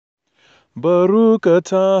Baruch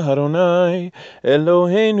atah Adonai,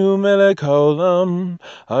 Eloheinu melech haolam,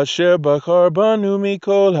 asher bachar banu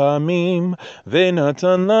mikol hamim,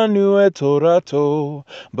 venatan lanu et Torato.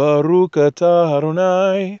 Baruch atah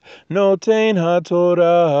Adonai, noten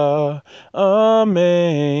haTorah.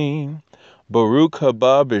 Amen. Baruch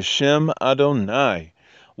haba b'shem Adonai.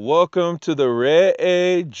 Welcome to the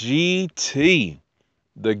Re'eh GT,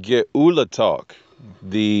 the Geula Talk,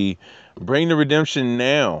 the Bring the Redemption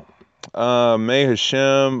Now. May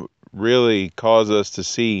Hashem really cause us to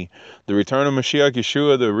see the return of Mashiach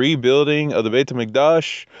Yeshua, the rebuilding of the Beit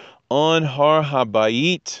HaMikdash on Har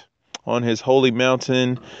Habayit, on his holy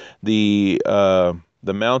mountain, the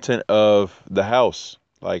mountain of the house,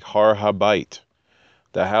 like Har Habayit,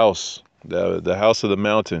 the house, the house of the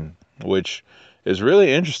mountain, which is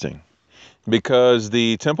really interesting because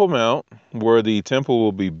the Temple Mount, where the temple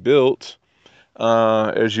will be built,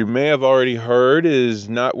 as you may have already heard, is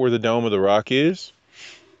not where the Dome of the Rock is.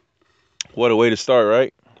 What a way to start,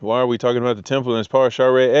 right? Why are we talking about the temple in this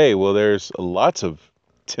Parashah Re'eh? Well, there's lots of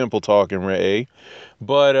temple talk in Re'eh,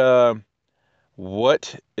 but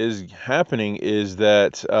what is happening is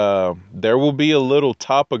that there will be a little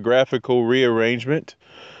topographical rearrangement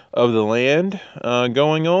of the land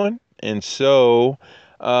going on, and so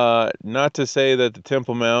not to say that the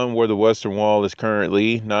Temple Mount, where the Western Wall is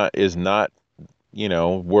currently, is not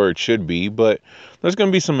where it should be, but there's going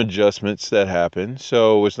to be some adjustments that happen.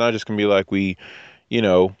 So it's not just going to be like we,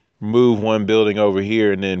 move one building over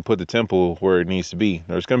here and then put the temple where it needs to be.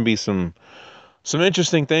 There's going to be some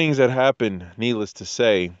interesting things that happen, needless to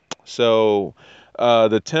say. So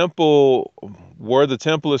the temple, where the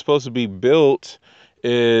temple is supposed to be built,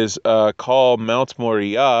 is called Mount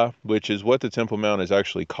Moriah, which is what the Temple Mount is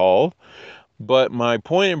actually called. But my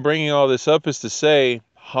point in bringing all this up is to say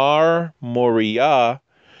Har Moriah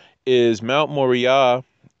is Mount Moriah,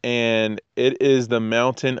 and it is the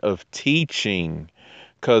mountain of teaching,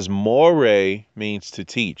 because More means to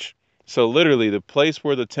teach. So literally, the place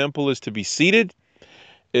where the temple is to be seated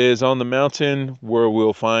is on the mountain where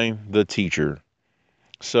we'll find the teacher.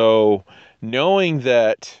 So knowing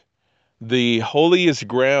that the holiest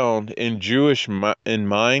ground in in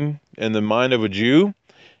the mind of a Jew,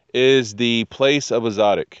 is the place of a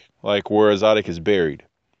tzaddik, like where a tzaddik is buried.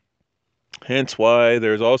 Hence why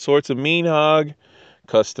there's all sorts of minhag,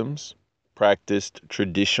 customs, practiced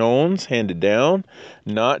traditions handed down,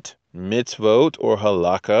 not mitzvot or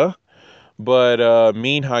halakha, but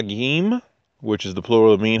minhagim, which is the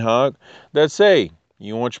plural of minhag, that say,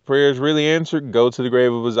 you want your prayers really answered, go to the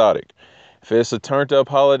grave of a tzaddik. If it's a turned up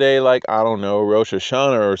holiday like, I don't know, Rosh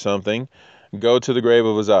Hashanah or something, go to the grave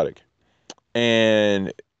of a tzaddik.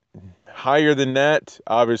 And higher than that,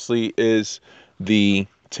 obviously, is the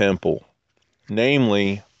temple,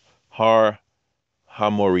 namely Har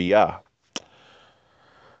HaMoriah.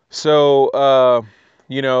 So,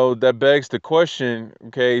 that begs the question,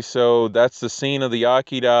 okay, so that's the scene of the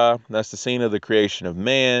Akedah, that's the scene of the creation of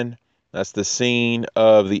man, that's the scene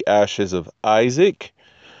of the ashes of Isaac,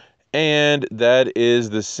 and that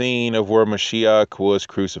is the scene of where Mashiach was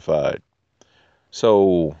crucified.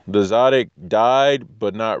 So the Tzaddik died,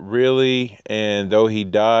 but not really. And though he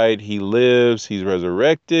died, he lives, he's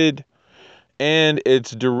resurrected. And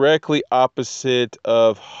it's directly opposite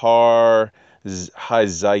of Har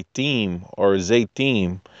HaZaitim, or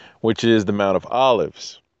Zaitim, which is the Mount of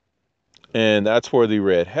Olives. And that's where the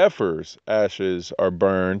red heifer's ashes are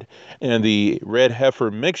burned and the red heifer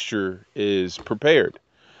mixture is prepared.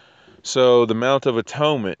 So the Mount of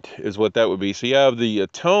Atonement is what that would be. So you have the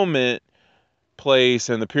atonement place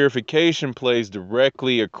and the purification place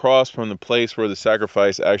directly across from the place where the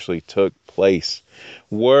sacrifice actually took place,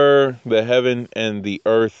 where the heaven and the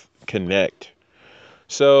earth connect.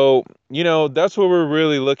 So, that's what we're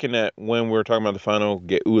really looking at when we're talking about the final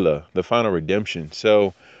Geula, the final redemption.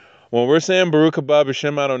 So when we're saying Baruch haba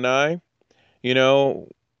b'shem Adonai,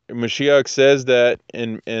 Mashiach says that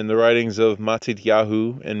in the writings of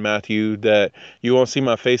Matityahu and Matthew, that you won't see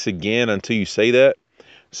my face again until you say that.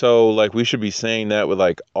 So, like, we should be saying that with,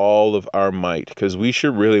 like, all of our might, because we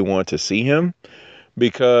should really want to see him,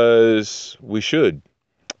 because we should,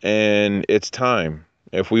 and it's time.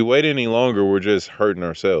 If we wait any longer, we're just hurting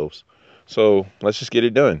ourselves. So, let's just get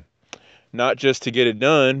it done. Not just to get it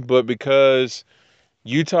done, but because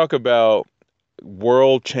you talk about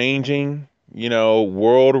world changing,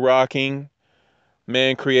 world rocking,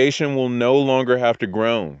 man, creation will no longer have to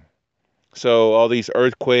groan. So all these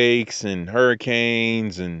earthquakes and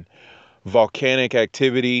hurricanes and volcanic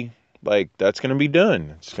activity, like, that's going to be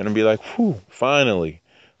done. It's going to be like, whew, finally.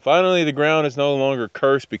 Finally, the ground is no longer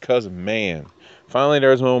cursed because of man. Finally,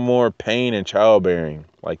 there's no more pain in childbearing,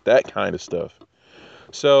 like that kind of stuff.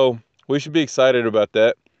 So we should be excited about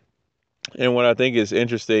that. And what I think is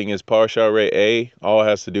interesting is Parsha Re'eh all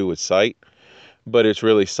has to do with sight, but it's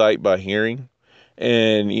really sight by hearing.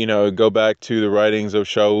 And, go back to the writings of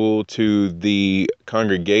Shaul to the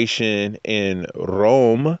congregation in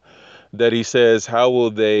Rome, that he says, how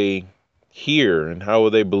will they hear and how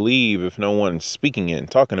will they believe if no one's speaking it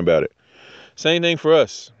and talking about it? Same thing for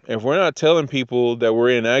us. If we're not telling people that we're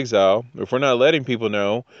in exile, if we're not letting people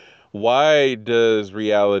know, why does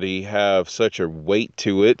reality have such a weight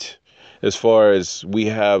to it? As far as we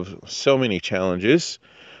have so many challenges,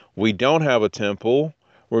 we don't have a temple.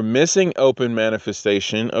 We're missing open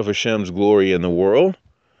manifestation of Hashem's glory in the world.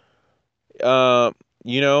 Uh,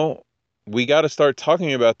 you know, we got to start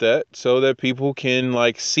talking about that so that people can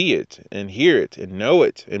see it and hear it and know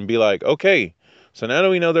it and be like, okay, so now that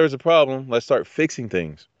we know there's a problem, let's start fixing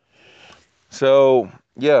things. So,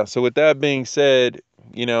 yeah, so with that being said,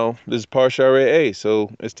 this is Parsha Re'eh,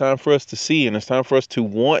 so it's time for us to see and it's time for us to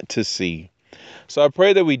want to see. So I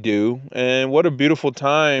pray that we do. And what a beautiful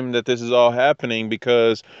time that this is all happening,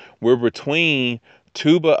 because we're between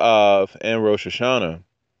Tu B'Av and Rosh Hashanah,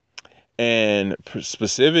 and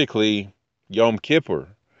specifically Yom Kippur,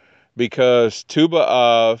 because Tu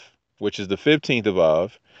B'Av, which is the 15th of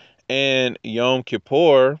Av, and Yom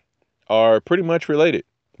Kippur are pretty much related.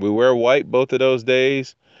 We wear white both of those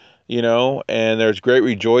days, and there's great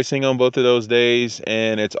rejoicing on both of those days,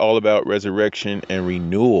 and it's all about resurrection and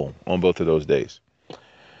renewal on both of those days.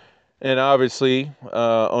 And obviously,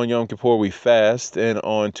 on Yom Kippur we fast, and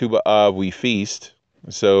on Tu B'Av we feast.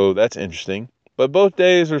 So that's interesting. But both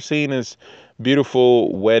days are seen as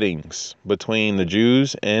beautiful weddings between the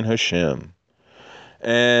Jews and Hashem.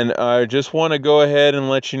 And I just want to go ahead and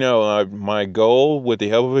let you know, my goal with the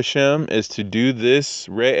help of Hashem is to do this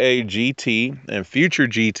Re'eh GT and future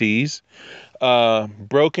GTs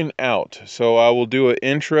broken out. So I will do an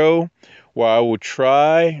intro where I will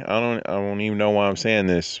try. I don't even know why I'm saying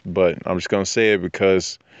this, but I'm just going to say it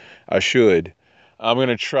because I should. I'm going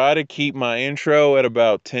to try to keep my intro at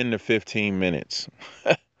about 10 to 15 minutes.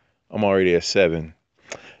 I'm already at 7.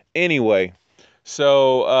 Anyway,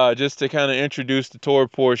 so just to kind of introduce the Torah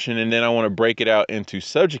portion, and then I want to break it out into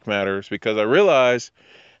subject matters, because I realize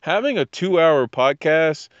having a 2-hour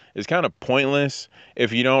podcast is kind of pointless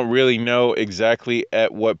if you don't really know exactly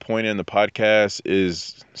at what point in the podcast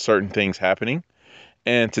is certain things happening.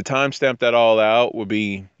 And to timestamp that all out would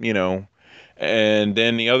be, and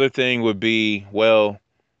then the other thing would be, well,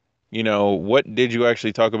 what did you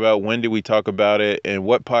actually talk about? When did we talk about it? And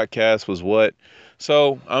what podcast was what?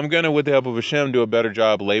 So I'm going to, with the help of Hashem, do a better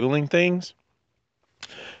job labeling things.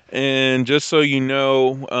 And just so you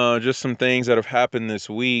know, just some things that have happened this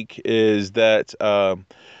week is that,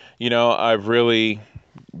 I've really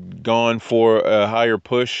gone for a higher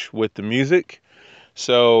push with the music.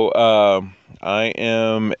 So I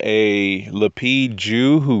am a Lapid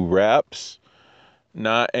Jew who raps,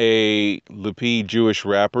 not a Lapid Jewish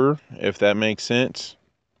rapper, if that makes sense.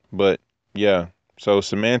 But yeah, so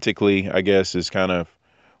semantically, I guess, is kind of,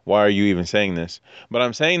 why are you even saying this? But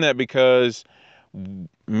I'm saying that because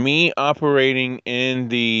me operating in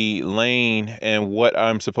the lane and what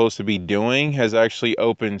I'm supposed to be doing has actually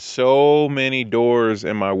opened so many doors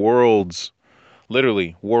in my worlds,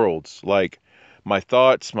 literally worlds, like my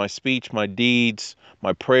thoughts, my speech, my deeds,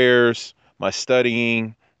 my prayers, my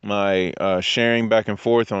studying, my sharing back and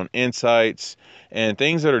forth on insights and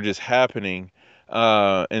things that are just happening.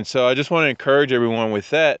 And so I just want to encourage everyone with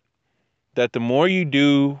that the more you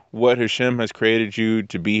do what Hashem has created you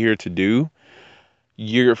to be here to do,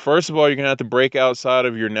 first of all, you're going to have to break outside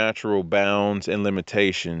of your natural bounds and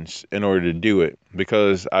limitations in order to do it,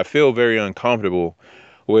 because I feel very uncomfortable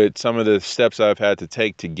with some of the steps I've had to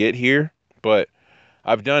take to get here, but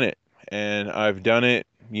I've done it, and I've done it,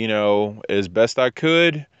 as best I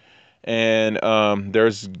could. And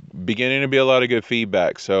there's beginning to be a lot of good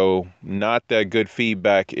feedback. So not that good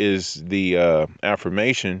feedback is the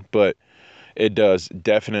affirmation, but it does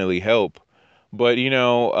definitely help. But, you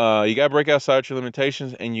got to break outside your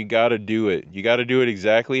limitations, and you got to do it. You got to do it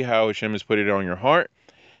exactly how Hashem has put it on your heart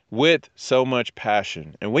with so much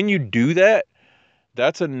passion. And when you do that,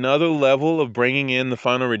 that's another level of bringing in the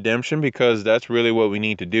final redemption, because that's really what we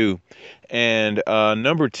need to do. And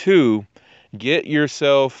number 2, get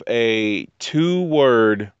yourself a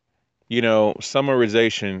 2-word,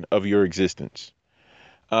 summarization of your existence.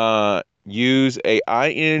 Use a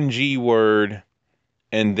ing word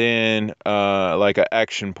and then like an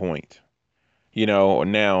action point, a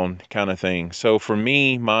noun kind of thing. So for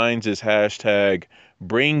me, mine's is hashtag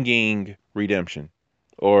bringing redemption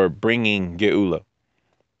or bringing Geula.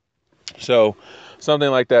 So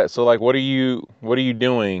something like that. So like, what are you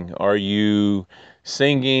doing? Are you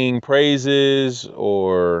singing praises,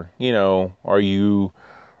 or, are you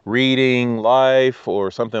reading life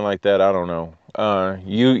or something like that? I don't know.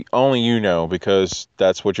 You know, because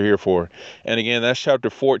that's what you're here for. And again, that's chapter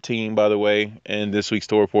 14, by the way, in this week's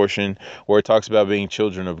Torah portion, where it talks about being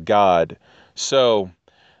children of God. So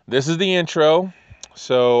this is the intro.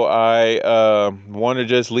 So I want to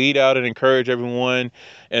just lead out and encourage everyone.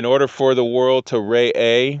 In order for the world to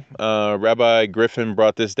Re'eh, Rabbi Griffin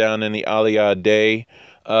brought this down in the Aliyah Day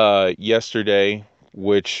yesterday,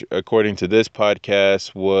 which according to this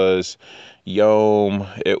podcast was Yom.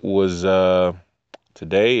 It was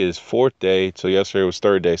today is fourth day, so yesterday was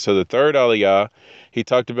third day. So the third Aliyah, he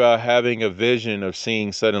talked about having a vision of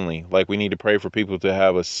seeing suddenly. Like, we need to pray for people to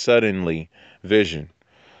have a suddenly vision.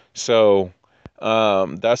 So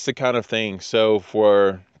that's the kind of thing. So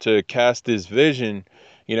to cast this vision,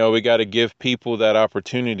 we got to give people that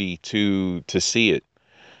opportunity to see it.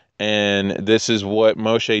 And this is what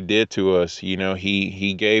Moshe did to us.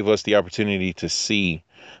 He gave us the opportunity to see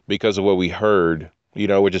because of what we heard,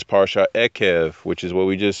 which is Parsha Ekev, which is what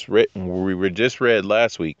we just read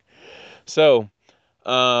last week. So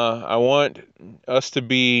I want us to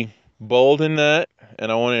be bold in that,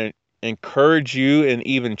 and I want to encourage you and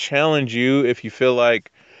even challenge you if you feel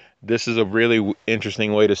like this is a really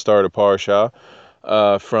interesting way to start a parsha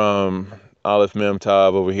from Aleph Mem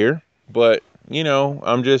Tav over here. But I don't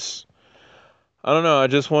know. I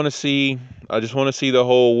just want to see the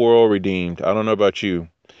whole world redeemed. I don't know about you.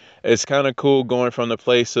 It's kind of cool going from the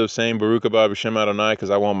place of saying Baruch Haba B'Shem Adonai,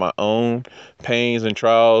 because I want my own pains and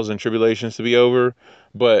trials and tribulations to be over.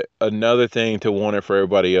 But another thing to want it for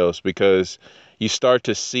everybody else, because you start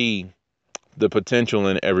to see the potential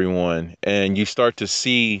in everyone, and you start to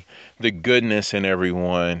see the goodness in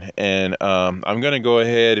everyone. And I'm going to go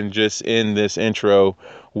ahead and just end this intro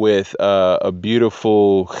with a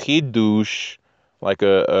beautiful chidush, like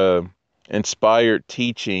a inspired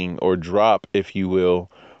teaching or drop, if you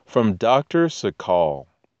will, from Dr. Sakal.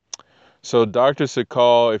 So Dr.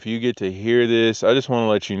 Sakal, if you get to hear this, I just want to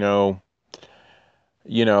let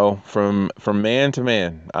you know, from man to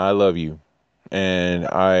man, I love you and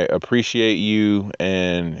I appreciate you,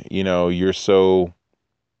 and you're so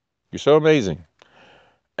amazing.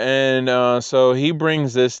 And so he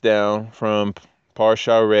brings this down from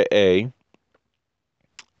Parsha Re'eh,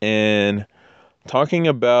 and talking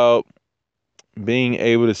about being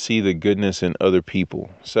able to see the goodness in other people.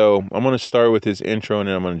 So I'm going to start with his intro, and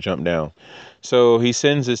then I'm going to jump down. So he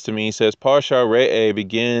sends this to me. He says, Parsha Re'eh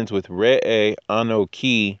begins with Re'eh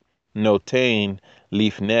Anoki Notain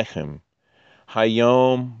Lifnechem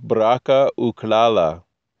Hayom Braka Uklala,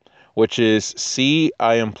 which is, see,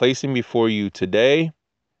 I am placing before you today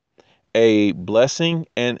a blessing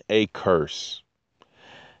and a curse.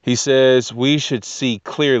 He says we should see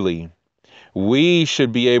clearly. We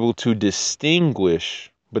should be able to distinguish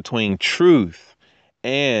between truth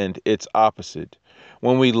and its opposite.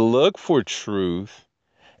 When we look for truth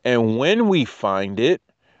and when we find it,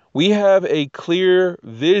 we have a clear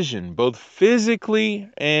vision, both physically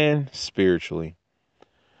and spiritually.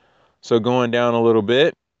 So going down a little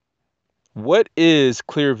bit, what is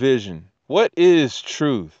clear vision? What is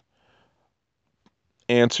truth?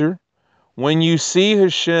 Answer: when you see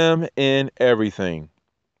Hashem in everything.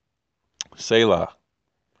 Selah.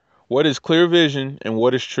 What is clear vision and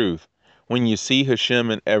what is truth? When you see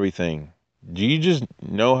Hashem in everything. Do you just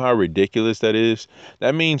know how ridiculous that is?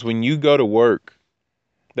 That means when you go to work.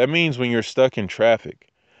 That means when you're stuck in traffic.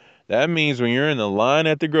 That means when you're in the line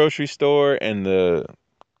at the grocery store and the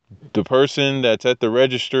person that's at the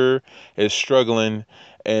register is struggling,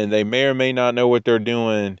 and they may or may not know what they're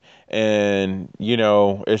doing, and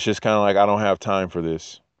it's just kind of like, I don't have time for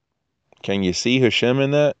this. Can you see Hashem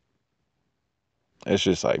in that? It's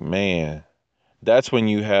just like, man, that's when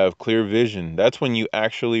you have clear vision. That's when you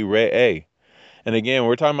actually re'eh. And again,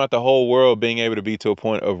 we're talking about the whole world being able to be to a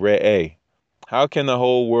point of re'eh. How can the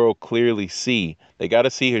whole world clearly see? They got to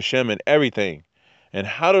see Hashem in everything. And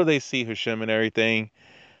how do they see Hashem in everything?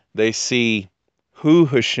 They see who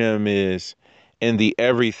Hashem is in the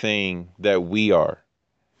everything that we are.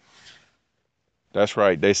 That's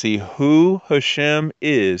right. They see who Hashem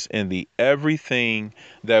is in the everything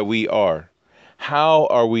that we are. How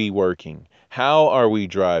are we working? How are we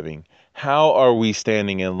driving? How are we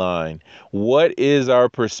standing in line? What is our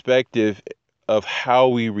perspective of how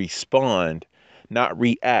we respond, not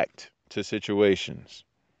react to situations?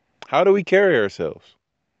 How do we carry ourselves?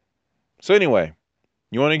 So anyway,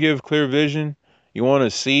 you want to give clear vision? You want to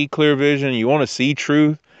see clear vision? You want to see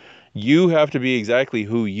truth? You have to be exactly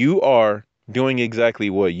who you are doing exactly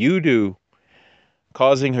what you do,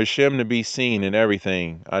 causing Hashem to be seen in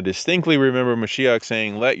everything. I distinctly remember Mashiach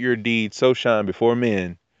saying, let your deeds so shine before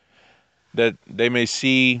men that they may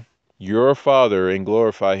see your Father and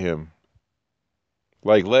glorify him.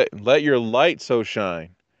 Like, let your light so shine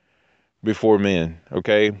before men,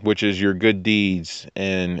 okay? Which is your good deeds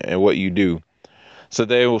and what you do. So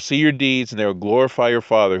they will see your deeds and they will glorify your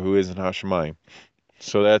Father who is in Hashemayim.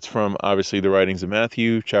 So that's from, obviously, the writings of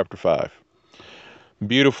Matthew, chapter 5.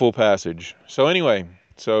 Beautiful passage. So anyway,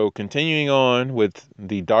 continuing on with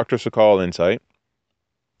the Dr. Sakal insight,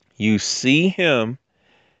 you see him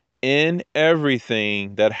in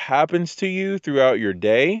everything that happens to you throughout your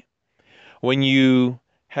day. When you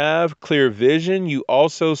have clear vision, you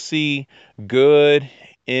also see good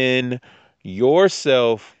in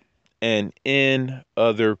yourself and in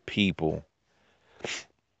other people.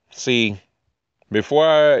 See, before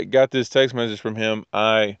I got this text message from him,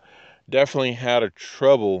 I definitely had a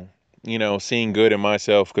trouble, seeing good in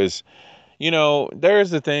myself because, there's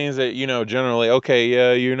the things that, generally, okay,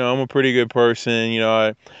 yeah, I'm a pretty good person.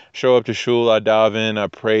 I show up to shul, I dive in, I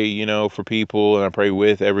pray, for people, and I pray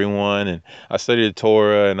with everyone, and I study the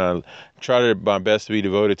Torah, and I try my best to be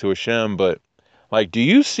devoted to Hashem. But, like, do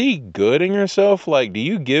you see good in yourself? Like, do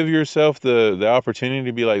you give yourself the opportunity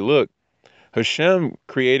to be like, look, Hashem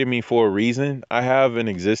created me for a reason. I have an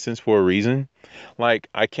existence for a reason. Like,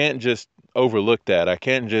 I can't just overlook that. I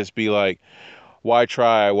can't just be like, why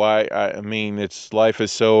try? Why? I mean, life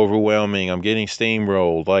is so overwhelming. I'm getting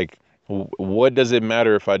steamrolled. Like, what does it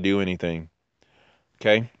matter if I do anything?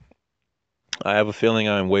 Okay. I have a feeling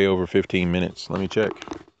I'm way over 15 minutes. Let me check.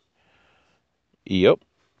 Yep.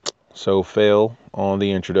 So fail on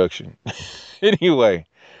the introduction. Anyway,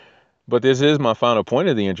 but this is my final point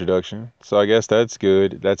of the introduction. So I guess that's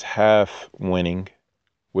good. That's half winning,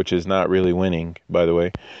 which is not really winning, by the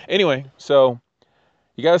way. Anyway, so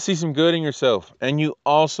you got to see some good in yourself, and you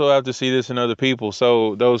also have to see this in other people.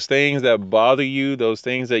 So those things that bother you, those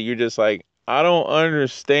things that you're just like, I don't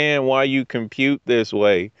understand why you compute this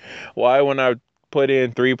way. Why when I put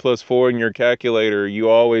in 3 plus 4 in your calculator, you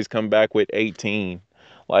always come back with 18?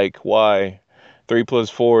 Like, why? 3 plus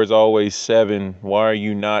 4 is always 7. Why are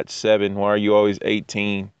you not 7? Why are you always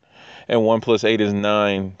 18? And 1 plus 8 is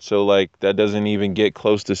 9. So, like, that doesn't even get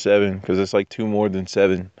close to 7 because it's like 2 more than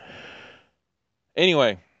 7.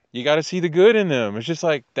 Anyway, you got to see the good in them. It's just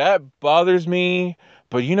like, that bothers me.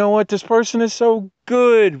 But you know what? This person is so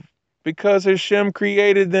good because Hashem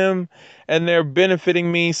created them and they're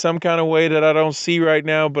benefiting me some kind of way that I don't see right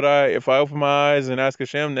now. But if I open my eyes and ask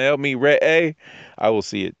Hashem to help me, I will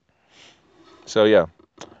see it. So, yeah.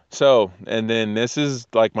 So, and then this is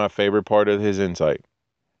like my favorite part of his insight.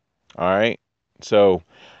 All right. So,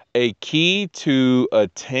 a key to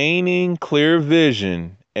attaining clear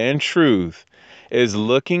vision and truth is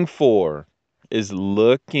looking for,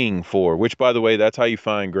 which, by the way, that's how you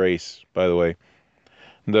find grace, by the way.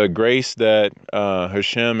 The grace that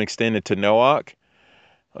Hashem extended to Noach,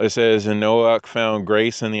 it says, and Noach found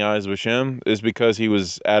grace in the eyes of Hashem, is because he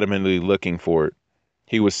was adamantly looking for it.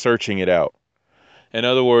 He was searching it out. In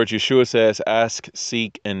other words, Yeshua says, ask,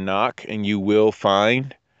 seek, and knock, and you will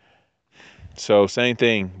find. So same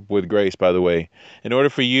thing with grace, by the way. In order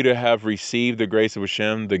for you to have received the grace of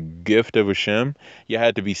Hashem, the gift of Hashem, you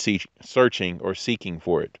had to be searching or seeking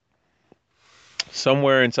for it.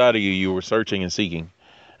 Somewhere inside of you, you were searching and seeking.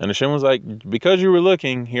 And Hashem was like, because you were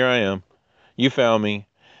looking, here I am. You found me.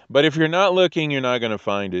 But if you're not looking, you're not going to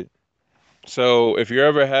find it. So if you're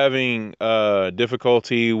ever having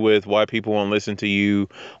difficulty with why people won't listen to you,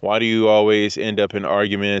 why do you always end up in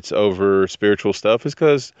arguments over spiritual stuff, it's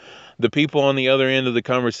because the people on the other end of the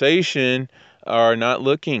conversation are not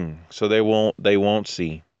looking, so they won't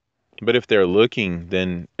see. But if they're looking,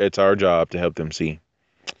 then it's our job to help them see.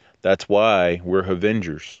 That's why we're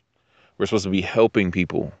Avengers. We're supposed to be helping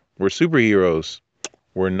people. We're superheroes.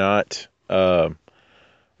 We're not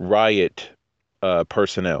riot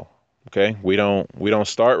personnel. Okay, we don't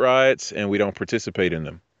start riots and we don't participate in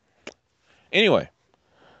them. Anyway,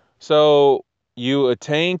 so you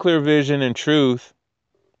attain clear vision and truth.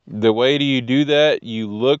 The way do you do that? You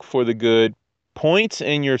look for the good points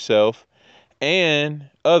in yourself and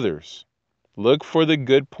others. Look for the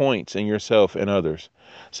good points in yourself and others.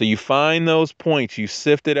 So you find those points, you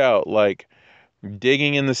sift it out, like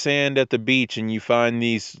digging in the sand at the beach and you find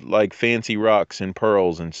these like fancy rocks and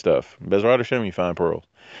pearls and stuff. Bezrat Hashem, you find pearls.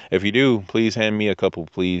 If you do, please hand me a couple,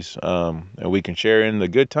 please. And we can share in the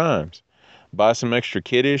good times. Buy some extra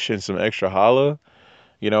kiddush and some extra challah,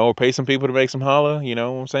 or pay some people to make some challah, you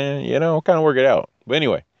know what I'm saying? Kind of work it out. But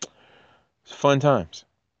anyway, it's fun times.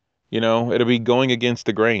 It'll be going against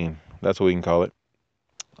the grain. that's what we can call it.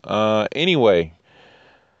 Anyway,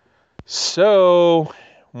 so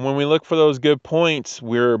when we look for those good points,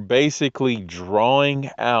 we're basically drawing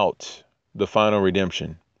out the final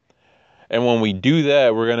redemption. And when we do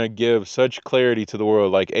that, we're going to give such clarity to the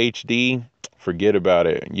world. Like HD, forget about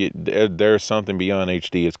it. There's something beyond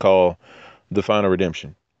HD. It's called the final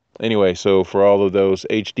redemption. Anyway, so for all of those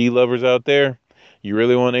HD lovers out there, you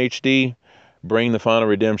really want HD? Bring the final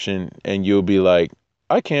redemption and you'll be like,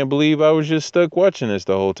 I can't believe I was just stuck watching this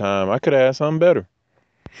the whole time. I could have had something better.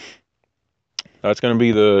 That's going to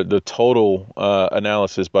be the total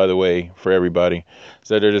analysis, by the way, for everybody.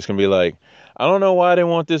 So they're just going to be like, I don't know why I didn't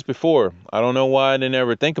want this before. I don't know why I didn't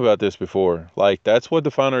ever think about this before. Like, that's what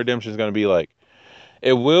the final redemption is going to be like.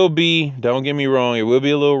 It will be, don't get me wrong, it will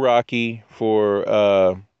be a little rocky for,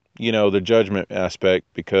 the judgment aspect,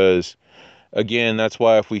 because, again, that's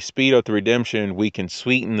why if we speed up the redemption, we can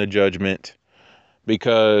sweeten the judgment,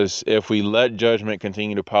 because if we let judgment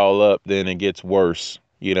continue to pile up, then it gets worse,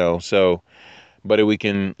 so, but if we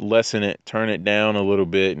can lessen it, turn it down a little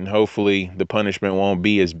bit, and hopefully the punishment won't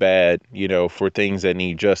be as bad, for things that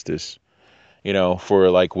need justice.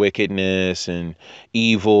 For like wickedness and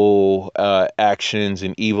evil actions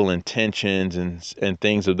and evil intentions and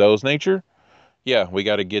things of those nature. Yeah, we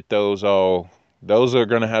got to get those all. Those are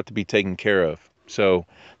going to have to be taken care of. So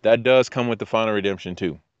that does come with the final redemption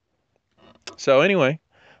too. So anyway,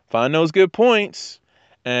 find those good points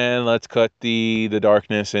and let's cut the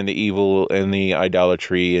darkness and the evil and the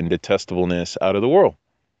idolatry and detestableness out of the world,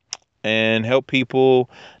 and help people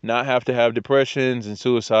not have to have depressions and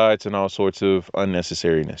suicides and all sorts of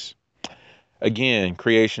unnecessariness. Again,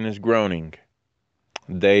 creation is groaning.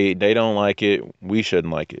 They don't like it. We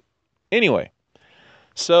shouldn't like it. Anyway,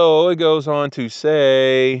 so it goes on to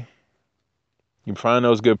say, you find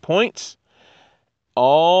those good points.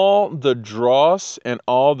 All the dross and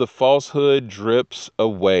all the falsehood drips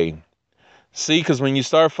away. See, because when you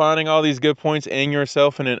start finding all these good points in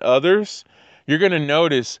yourself and in others, you're going to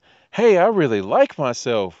notice, hey, I really like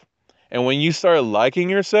myself. And when you start liking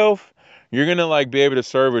yourself, you're going to like be able to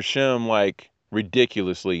serve Hashem like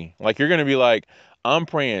ridiculously. Like you're going to be like, I'm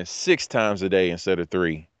praying 6 times a day instead of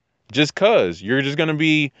 3. Just cause you're going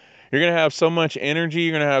to have so much energy.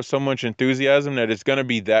 You're going to have so much enthusiasm that it's going to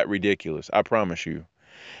be that ridiculous. I promise you.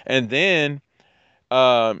 And then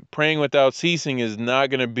praying without ceasing is not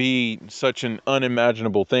going to be such an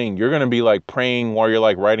unimaginable thing. You're going to be like praying while you're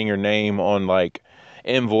like writing your name on like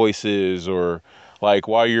invoices, or like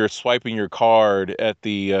while you're swiping your card at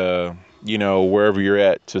the, wherever you're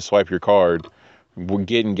at to swipe your card. We're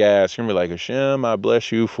getting gas. You're going to be like, Hashem, I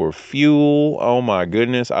bless you for fuel. Oh my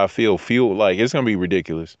goodness. I feel fuel. Like it's going to be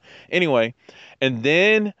ridiculous. Anyway.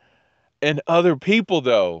 And other people,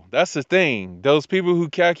 though, that's the thing. Those people who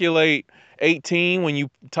calculate 18 when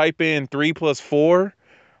you type in 3 plus 4,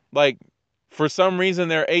 like for some reason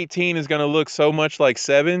their 18 is going to look so much like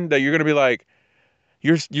 7 that you're going to be like,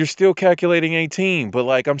 you're still calculating 18, but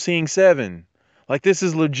like I'm seeing 7. Like this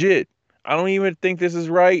is legit. I don't even think this is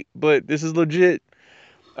right, but this is legit.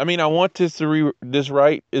 I mean, I want this this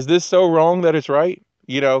right. Is this so wrong that it's right?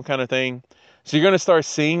 Kind of thing. So you're going to start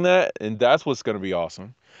seeing that, and that's what's going to be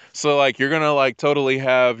awesome. So like you're going to like totally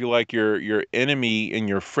have like your enemy and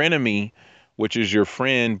your frenemy, which is your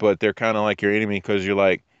friend, but they're kind of like your enemy because you're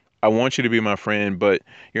like, I want you to be my friend, but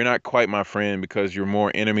you're not quite my friend because you're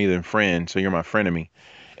more enemy than friend, so you're my frenemy.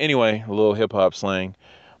 Anyway, a little hip hop slang,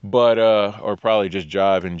 but or probably just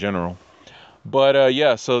jive in general. But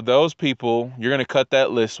yeah, so those people, you're going to cut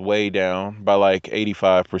that list way down by like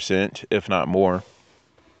 85%, if not more.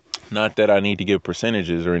 Not that I need to give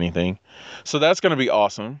percentages or anything. So that's going to be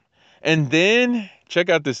awesome. And then check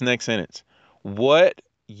out this next sentence. What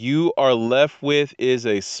you are left with is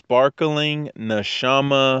a sparkling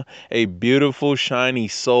neshama, a beautiful, shiny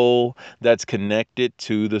soul that's connected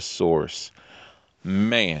to the source.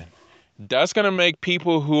 Man, that's going to make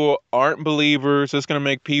people who aren't believers, that's going to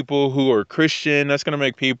make people who are Christian, that's going to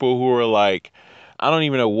make people who are like, I don't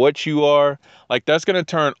even know what you are. Like, that's going to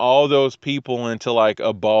turn all those people into like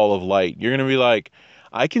a ball of light. You're going to be like,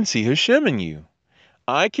 I can see Hashem in you.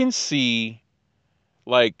 I can see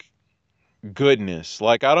like goodness.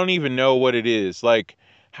 Like, I don't even know what it is. Like,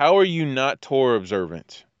 how are you not Torah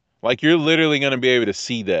observant? Like, you're literally going to be able to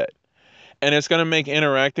see that. And it's going to make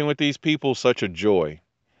interacting with these people such a joy.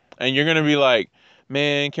 And you're going to be like,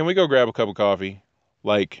 man, can we go grab a cup of coffee?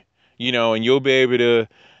 Like, and you'll be able to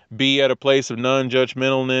be at a place of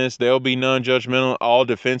non-judgmentalness. They'll be non-judgmental. All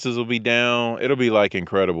defenses will be down. It'll be like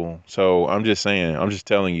incredible. So I'm just saying, I'm just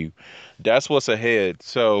telling you, that's what's ahead.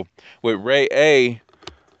 So with Ray A,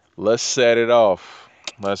 let's set it off.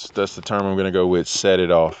 That's the term I'm gonna go with. Set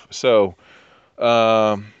it off. So,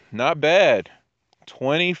 not bad.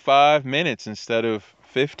 25 minutes instead of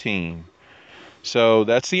 15. So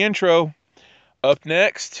that's the intro. Up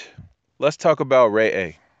next, let's talk about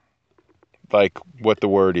Re'eh, like what the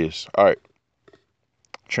word is. All right,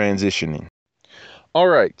 transitioning. All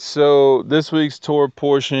right, so this week's Torah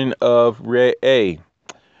portion of Re'eh.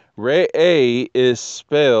 Re'eh is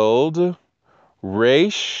spelled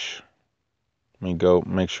Resh. Let me go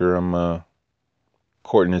make sure I'm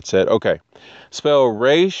coordinate set. Okay, spell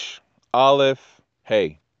Resh, Aleph,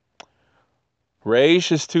 Hey.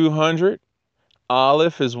 Resh is 200,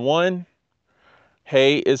 Aleph is 1,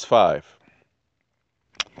 Hey is 5.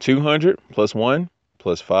 200 plus 1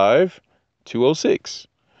 plus 5, 206.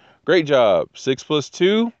 Great job. 6 plus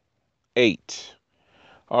 2, 8.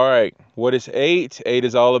 All right. What is 8? 8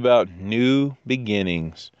 is all about new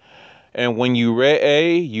beginnings. And when you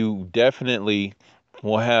re'eh, you definitely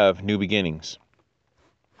will have new beginnings.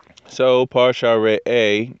 So Parsha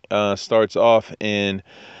Re'eh starts off in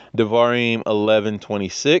Devarim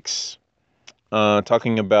 11:26.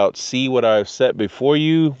 Talking about see what I've set before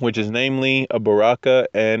you, which is namely a baraka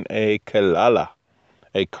and a kalala,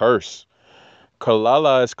 a curse.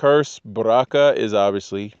 Kalala is curse, baraka is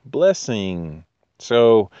obviously blessing.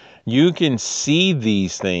 So you can see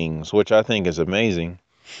these things, which I think is amazing.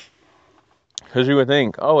 Because you would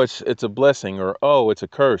think, oh, it's a blessing, or oh, it's a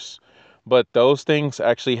curse. But those things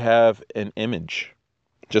actually have an image,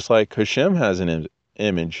 just like Hashem has an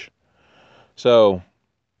image. So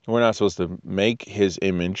we're not supposed to make his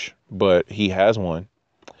image, but he has one.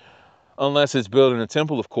 Unless it's building a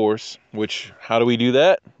temple, of course, which, how do we do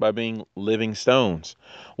that? By being living stones.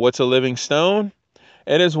 What's a living stone?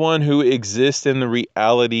 It is one who exists in the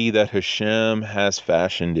reality that Hashem has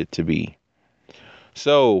fashioned it to be.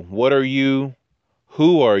 So, what are you?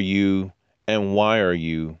 Who are you? And why are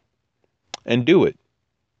you? And do it.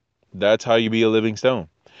 That's how you be a living stone.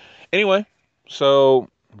 Anyway, so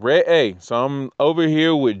Re'eh. So I'm over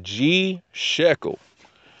here with G Shekel,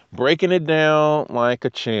 breaking it down like a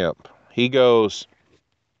champ. He goes,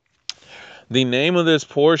 the name of this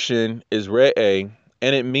portion is Re'eh,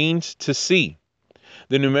 and it means to see.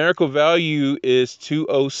 The numerical value is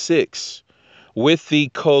 206. With the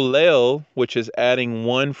kolel, which is adding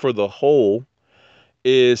 1 for the whole,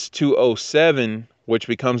 is 207, which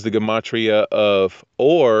becomes the gematria of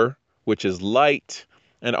or, which is light,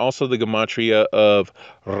 and also the gematria of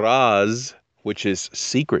raz, which is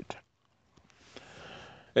secret.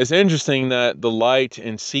 It's interesting that the light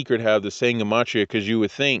and secret have the same gematria, because you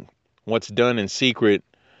would think what's done in secret,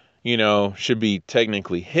 should be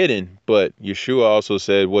technically hidden, but Yeshua also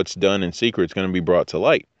said what's done in secret is going to be brought to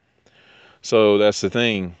light. So that's the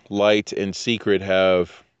thing. Light and secret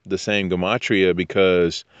have the same gematria,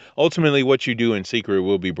 because ultimately what you do in secret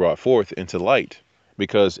will be brought forth into light,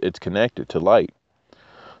 because it's connected to light.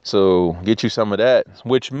 So get you some of that,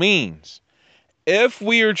 which means if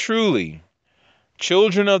we are truly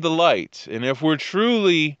children of the light, and if we're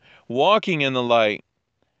truly walking in the light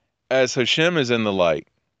as Hashem is in the light,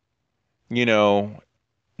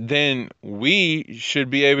 then we should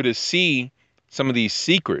be able to see some of these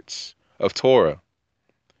secrets of Torah,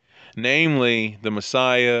 namely the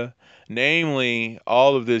Messiah, namely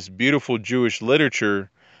all of this beautiful Jewish literature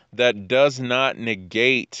that does not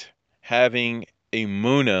negate having a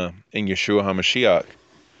Emunah in Yeshua HaMashiach,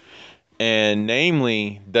 and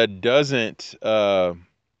namely that doesn't,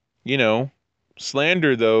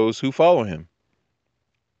 slander those who follow him.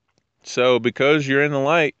 So because you're in the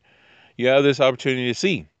light, you have this opportunity to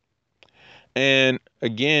see. And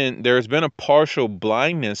again, there has been a partial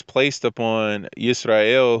blindness placed upon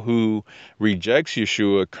Yisrael, who rejects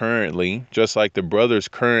Yeshua currently, just like the brothers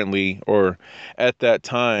currently, or at that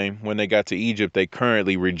time when they got to Egypt, they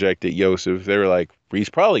currently rejected Yosef. They were like, he's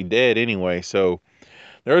probably dead anyway, so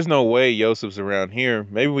there's no way Yosef's around here.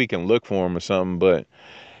 Maybe we can look for him or something, but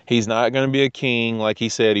he's not going to be a king like he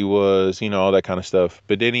said he was, all that kind of stuff.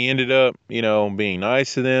 But then he ended up, being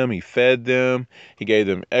nice to them. He fed them. He gave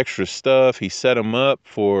them extra stuff. He set them up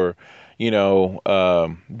for,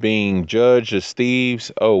 being judged as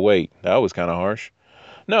thieves. Oh, wait, that was kind of harsh.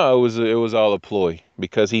 No, it was all a ploy,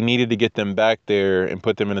 because he needed to get them back there and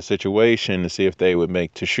put them in a situation to see if they would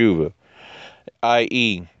make teshuvah,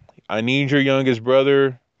 i.e., I need your youngest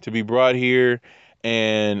brother to be brought here,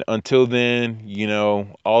 and until then,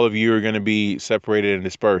 all of you are going to be separated and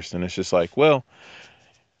dispersed. And it's just like, well,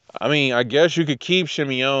 I guess you could keep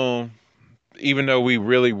Shimeon, even though we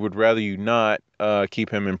really would rather you not keep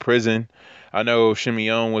him in prison. I know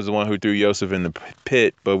Shimeon was the one who threw Yosef in the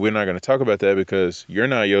pit, but we're not going to talk about that because you're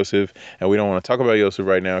not Yosef, and we don't want to talk about Yosef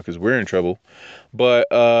right now because we're in trouble. But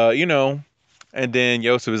and then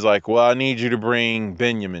Yosef is like, "Well, I need you to bring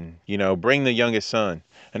Benjamin. Bring the youngest son."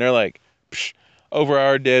 And they're like, Psh, "Over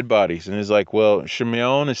our dead bodies." And he's like, "Well,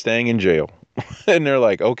 Shimeon is staying in jail." And they're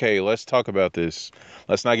like, "Okay, let's talk about this.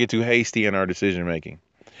 Let's not get too hasty in our decision making.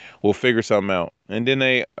 We'll figure something out." And then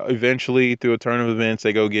they eventually, through a turn of events,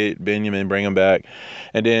 they go get Benjamin, bring him back.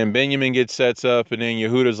 And then Benjamin gets sets up, and then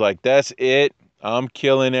Yehuda's like, "That's it. I'm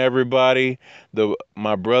killing everybody.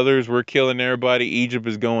 My brothers were killing everybody. Egypt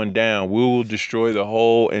is going down. We will destroy the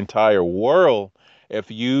whole entire world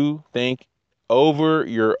if you think over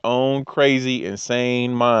your own crazy,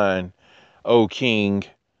 insane mind, O king."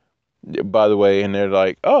 By the way, and they're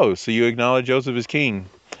like, "Oh, so you acknowledge Joseph as king?"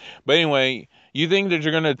 But anyway, you think that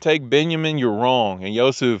you're going to take Benjamin, you're wrong. And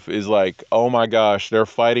Yosef is like, "Oh my gosh, they're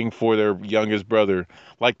fighting for their youngest brother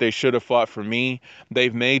like they should have fought for me."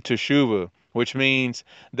 They've made teshuvah, which means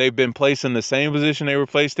they've been placed in the same position they were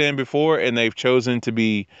placed in before, and they've chosen to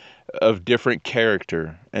be of different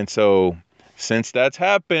character. And so, since that's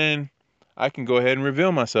happened, I can go ahead and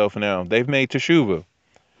reveal myself now. They've made teshuvah.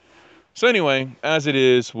 So anyway, as it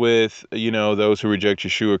is with, those who reject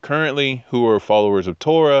Yeshua currently, who are followers of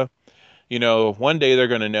Torah, one day they're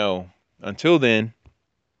going to know. Until then,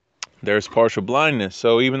 there's partial blindness.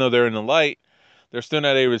 So even though they're in the light, they're still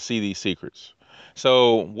not able to see these secrets.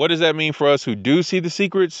 So what does that mean for us who do see the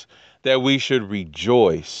secrets? That we should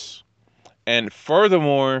rejoice. And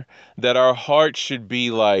furthermore, that our hearts should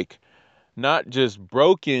be like, not just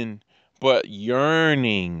broken, but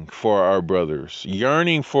yearning for our brothers,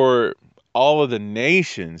 yearning for all of the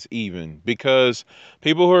nations even, because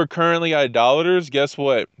people who are currently idolaters, guess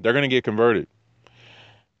what? They're going to get converted.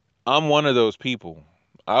 I'm one of those people.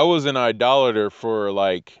 I was an idolater for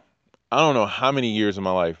like, I don't know how many years of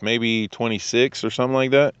my life, maybe 26 or something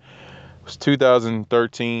like that. It was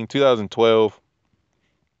 2013, 2012,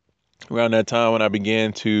 around that time when I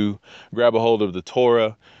began to grab a hold of the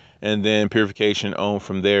Torah and then purification on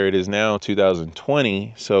from there. It is now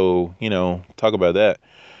 2020. So, talk about that.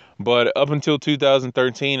 But up until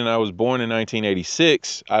 2013, and I was born in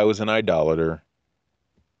 1986, I was an idolater.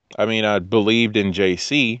 I mean, I believed in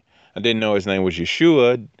JC. I didn't know his name was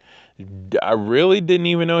Yeshua. I really didn't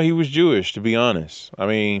even know he was Jewish, to be honest. I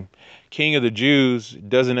mean, King of the Jews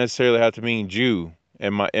doesn't necessarily have to mean Jew.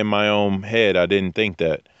 In my own head, I didn't think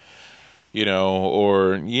that.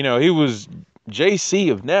 Or he was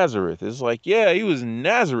JC of Nazareth. It's like, yeah, he was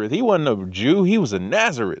Nazareth. He wasn't a Jew. He was a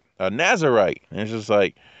Nazareth, a Nazarite. And it's just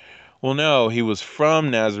like, well, no, he was from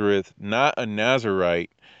Nazareth, not a Nazarite.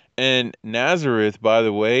 And Nazareth, by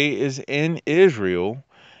the way, is in Israel.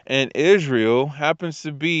 And Israel happens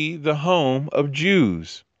to be the home of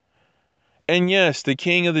Jews. And yes, the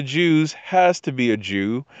king of the Jews has to be a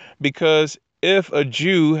Jew, because if a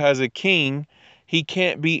Jew has a king, he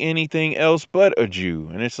can't be anything else but a Jew.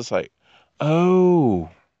 And it's just like, oh,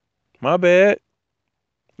 my bad.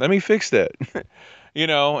 Let me fix that.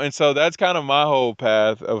 And so that's kind of my whole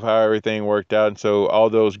path of how everything worked out. And so all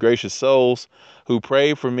those gracious souls who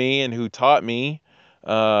prayed for me and who taught me,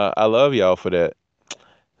 I love y'all for that.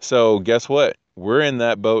 So guess what? We're in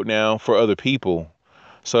that boat now for other people.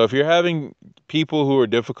 So if you're having people who are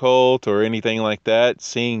difficult or anything like that,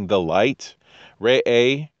 seeing the light,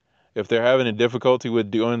 Re'eh, if they're having a difficulty with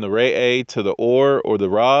doing the Re'eh to the or the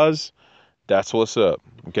Raz, that's what's up.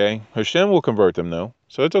 Okay? Hashem will convert them though.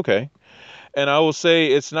 So it's okay. And I will say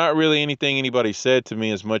it's not really anything anybody said to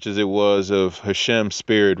me as much as it was of Hashem's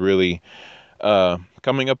spirit really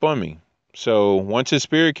coming up on me. So once his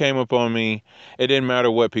spirit came up on me, it didn't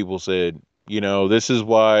matter what people said. This is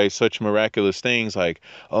why such miraculous things like,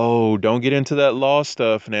 oh, don't get into that law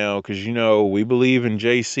stuff now because, we believe in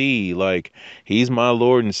JC. Like, he's my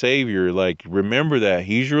Lord and Savior. Like, remember that.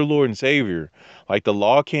 He's your Lord and Savior. Like, the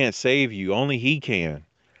law can't save you. Only he can.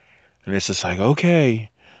 And it's just like, okay,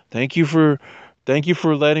 thank you for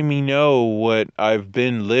letting me know what I've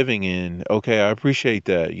been living in. Okay, I appreciate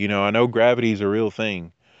that. I know gravity is a real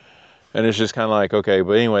thing. And it's just kind of like, okay,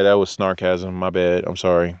 but anyway, that was snarkasm. My bad. I'm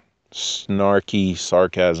sorry. Snarky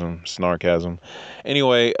snarkasm.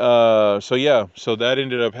 Anyway, so yeah, so that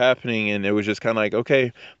ended up happening, and it was just kind of like,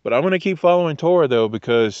 okay, but I'm going to keep following Torah though,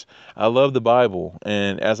 because I love the Bible.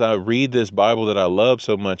 And as I read this Bible that I love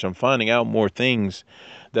so much, I'm finding out more things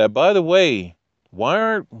that, by the way, why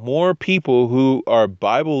aren't more people who are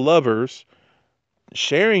Bible lovers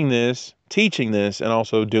sharing this, teaching this, and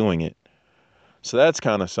also doing it? So that's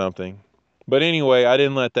kind of something. But anyway, I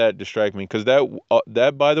didn't let that distract me, because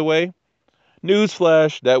that by the way,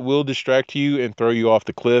 Newsflash, that will distract you and throw you off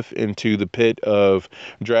the cliff into the pit of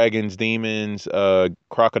dragons, demons,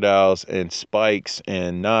 crocodiles, and spikes,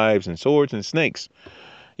 and knives, and swords, and snakes.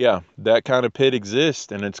 Yeah, that kind of pit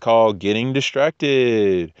exists, and it's called getting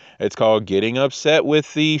distracted. It's called getting upset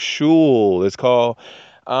with the shul. It's called,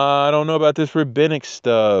 I don't know about this rabbinic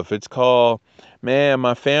stuff. It's called, man,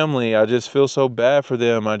 my family, I just feel so bad for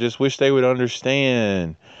them. I just wish they would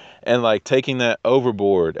understand. And like taking that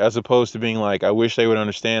overboard, as opposed to being like, I wish they would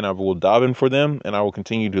understand. I will daven for them, and I will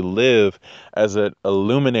continue to live as a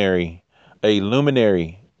luminary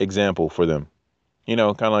example for them. You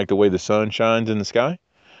know, kind of like the way the sun shines in the sky.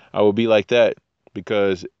 I will be like that,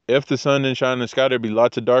 because if the sun didn't shine in the sky, there'd be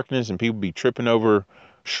lots of darkness and people be tripping over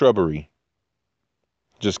shrubbery,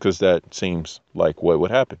 just because that seems like what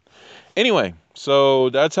would happen. Anyway, so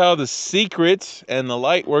that's how the secret and the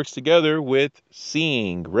light works together with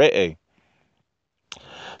seeing, re'eh.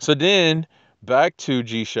 So then, back to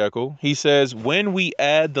G Shekel, he says, when we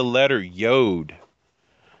add the letter Yod,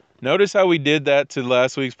 notice how we did that to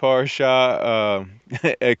last week's Parsha,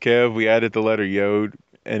 Ekev, we added the letter Yod,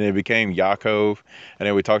 and it became Yaakov, and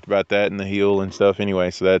then we talked about that in the heel and stuff.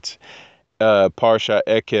 Anyway, so that's Parsha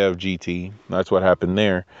Ekev GT. That's what happened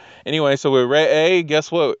there. Anyway, so with Re'eh,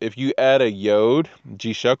 guess what? If you add a Yod,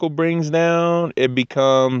 G Shekel brings down, it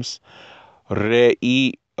becomes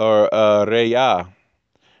Re'i, or Re'ah,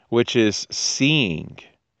 which is seeing.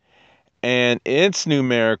 And its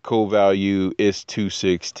numerical value is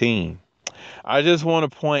 216. I just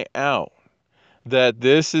want to point out that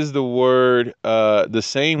this is the word, the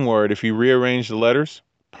same word, if you rearrange the letters,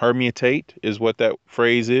 permutate is what that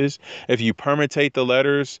phrase is. If you permutate the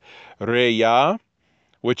letters, Re'ah,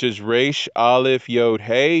 which is Resh, Aleph, Yod,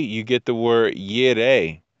 Hey, you get the word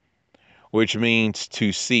Yireh, which means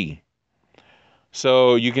to see.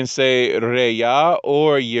 So you can say Re'ah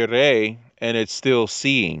or Yireh, and it's still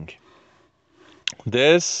seeing.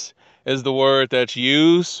 This is the word that's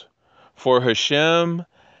used for Hashem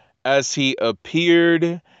as he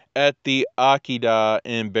appeared at the Akedah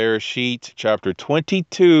in Bereshit, chapter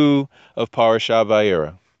 22 of Parashat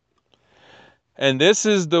Vayera. And this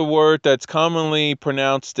is the word that's commonly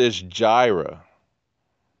pronounced as Jireh.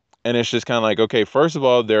 And it's just kind of like, okay, first of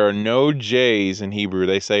all, there are no J's in Hebrew.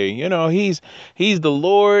 They say, you know, he's the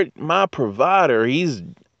Lord, my provider. He's,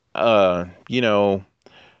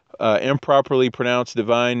 improperly pronounced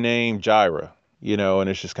divine name Jireh, and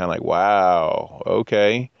it's just kind of like, wow,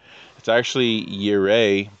 okay. It's actually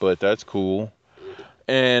Yireh, but that's cool.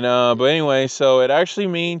 And, but anyway, so it actually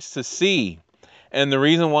means to see. And the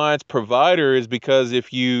reason why it's provider is because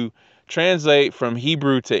if you translate from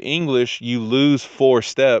Hebrew to English, you lose 4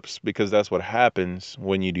 steps, because that's what happens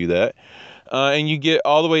when you do that. And you get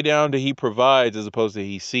all the way down to he provides as opposed to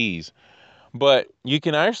he sees. But you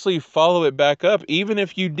can actually follow it back up even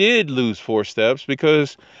if you did lose 4 steps,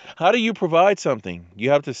 because how do you provide something? You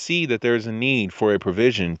have to see that there's a need for a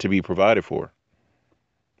provision to be provided for.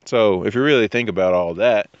 So if you really think about all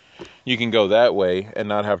that, you can go that way and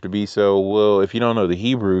not have to be so, well, if you don't know the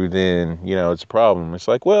Hebrew, then, it's a problem. It's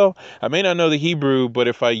like, well, I may not know the Hebrew, but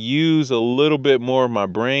if I use a little bit more of my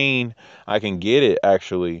brain, I can get it,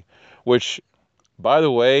 actually. Which, by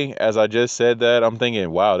the way, as I just said that, I'm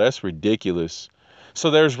thinking, wow, that's ridiculous.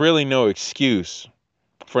 So there's really no excuse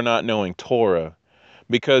for not knowing Torah,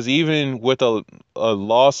 because even with a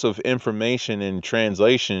loss of information in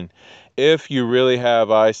translation, if you really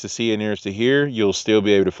have eyes to see and ears to hear, you'll still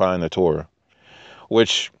be able to find the Torah.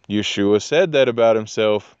 Which Yeshua said that about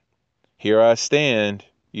himself. Here I stand,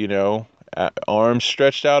 arms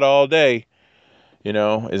stretched out all day.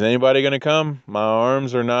 Is anybody going to come? My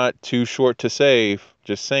arms are not too short to save.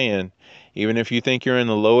 Just saying. Even if you think you're in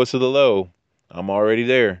the lowest of the low, I'm already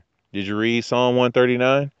there. Did you read Psalm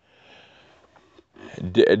 139?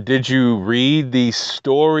 Did you read the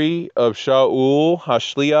story of Shaul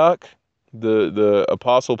Hashliach, the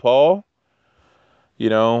Apostle Paul?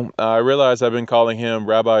 I realize I've been calling him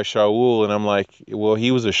Rabbi Shaul, and I'm like, well,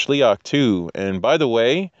 he was a Shliach too. And by the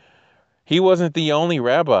way, he wasn't the only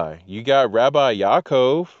rabbi. You got Rabbi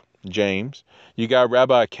Yaakov, James. You got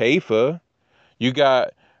Rabbi Kepha. You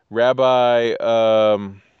got Rabbi,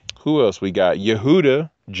 who else we got? Yehuda,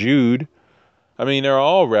 Jude. I mean, they're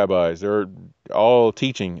all rabbis. They're all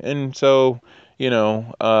teaching. And so,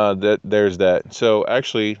 there's that. So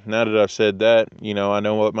actually, now that I've said that, I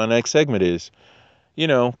know what my next segment is.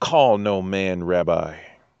 Call no man rabbi.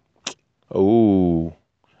 Oh,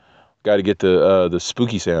 got to get the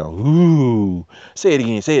spooky sound. Ooh, say it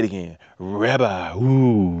again. Rabbi,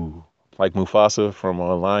 ooh. Like Mufasa from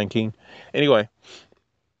Lion King. Anyway,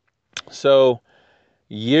 so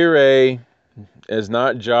Yireh It's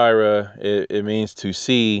not Jireh. It means to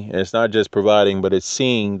see. And it's not just providing, but it's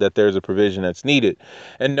seeing that there's a provision that's needed.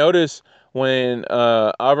 And notice when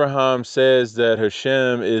Abraham says that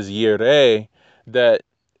Hashem is Yireh, that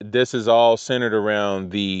this is all centered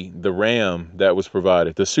around the ram that was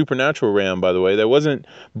provided. The supernatural ram, by the way, that wasn't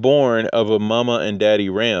born of a mama and daddy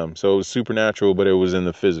ram. So it was supernatural, but it was in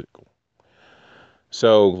the physical.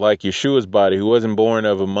 So like Yeshua's body, who wasn't born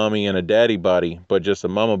of a mommy and a daddy body, but just a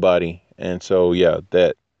mama body. And so, yeah,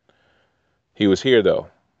 that he was here though.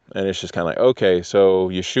 And it's just kind of like, okay, so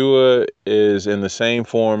Yeshua is in the same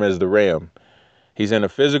form as the ram. He's in a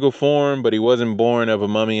physical form, but he wasn't born of a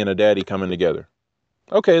mommy and a daddy coming together.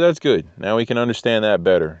 Okay, that's good. Now we can understand that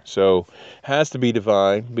better. So has to be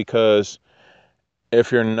divine, because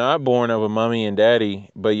if you're not born of a mommy and daddy,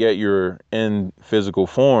 but yet you're in physical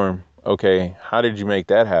form, okay, how did you make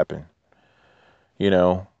that happen? You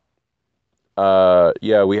know,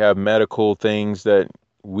 yeah, we have medical things that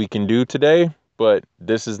we can do today, but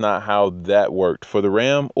this is not how that worked for the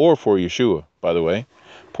ram or for Yeshua, by the way.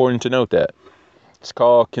 Important to note that. It's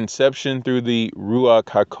called conception through the Ruach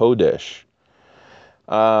HaKodesh.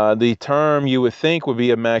 The term you would think would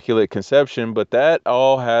be immaculate conception, but that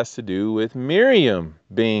all has to do with Miriam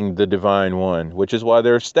being the divine one, which is why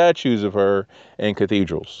there are statues of her in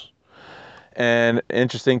cathedrals. And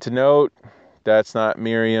interesting to note, that's not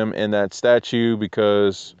Miriam in that statue,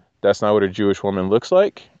 because that's not what a Jewish woman looks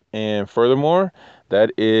like. And furthermore,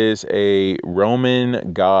 that is a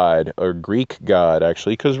Roman god, or Greek god,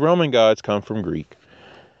 actually, because Roman gods come from Greek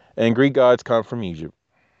and Greek gods come from Egypt.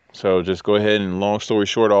 So just go ahead and, long story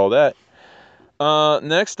short, all that.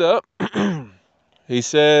 Next up, he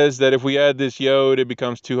says that if we add this yod, it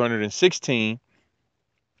becomes 216.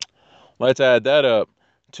 Let's add that up.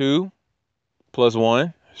 2 plus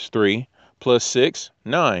 1 is 3, plus 6,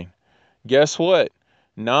 9. Guess what?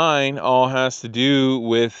 9 all has to do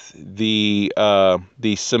with the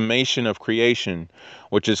summation of creation,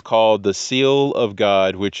 which is called the seal of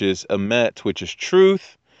God, which is emet, which is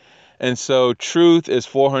truth. And so truth is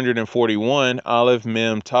 441. Aleph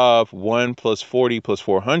Mem Tav, 1 plus 40 plus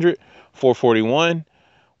 400, 441.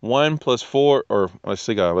 1 plus 4, or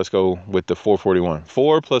let's go with the 441.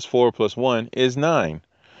 4 plus 4 plus 1 is 9.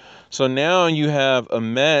 So now you have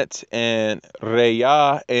Emet and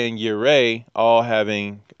Reya and Yireh all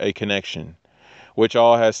having a connection, which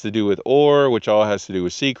all has to do with or, which all has to do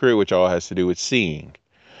with secret, which all has to do with seeing.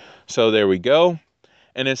 So there we go.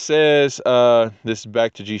 And it says, this is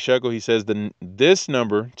back to G Shekel. He says this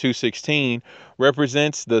number, 216,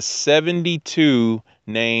 represents the 72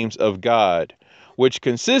 names of God, which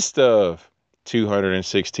consist of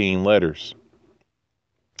 216 letters.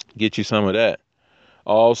 Get you some of that.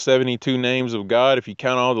 All 72 names of God, if you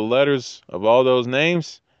count all the letters of all those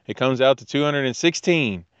names, it comes out to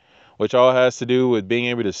 216, which all has to do with being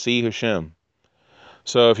able to see Hashem.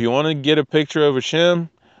 So if you want to get a picture of Hashem,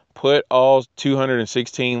 put all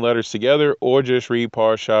 216 letters together, or just read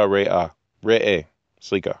Parsha Re'eh,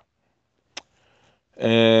 Slika.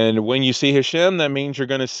 And when you see Hashem, that means you're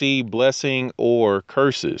going to see blessing or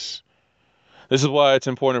curses. This is why it's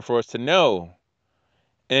important for us to know.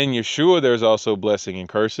 In Yeshua, there's also blessing and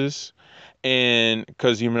curses. And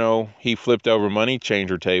because, he flipped over money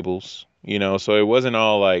changer tables, so it wasn't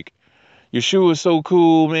all like, Yeshua's so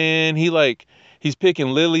cool, man. He's picking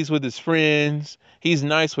lilies with his friends. He's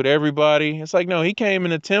nice with everybody. It's like, no, he came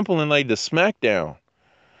in the temple and laid the smackdown.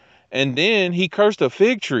 And then he cursed a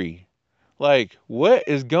fig tree. Like, what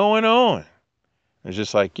is going on? It's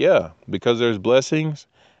just like, yeah, because there's blessings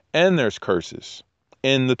and there's curses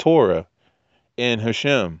in the Torah, in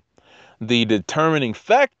Hashem. The determining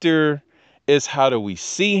factor is, how do we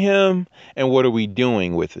see him and what are we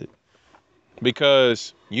doing with it?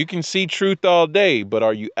 Because you can see truth all day, but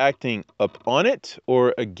are you acting upon it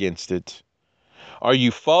or against it? Are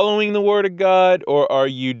you following the word of God, or are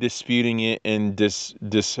you disputing it and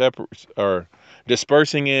dispersing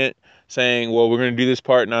it, saying, well, we're going to do this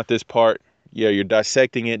part, not this part. Yeah, you're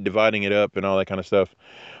dissecting it, dividing it up and all that kind of stuff,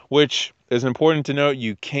 which is important to note.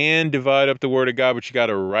 You can divide up the word of God, but you got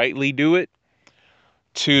to rightly do it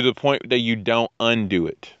to the point that you don't undo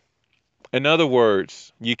it. In other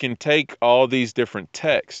words, you can take all these different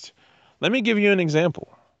texts. Let me give you an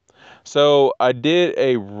example. So I did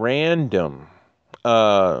a random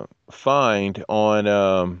find on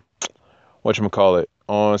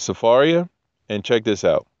on Safaria, and check this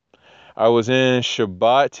out. I was in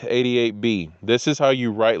Shabbat 88b. This is how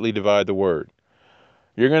you rightly divide the word.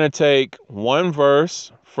 You're going to take one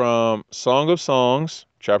verse from Song of Songs,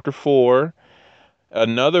 chapter 4,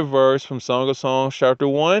 another verse from Song of Songs, chapter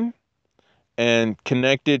 1, and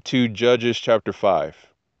connect it to Judges, chapter 5.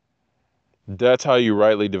 That's how you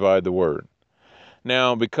rightly divide the word.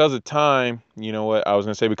 Now, because of time, you know what? I was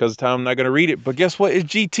going to say because of time, I'm not going to read it. But guess what? It's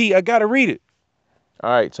GT. I got to read it.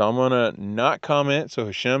 All right. So I'm going to not comment. So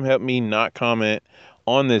Hashem helped me not comment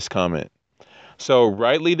on this comment. So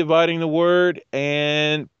rightly dividing the word,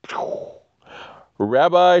 and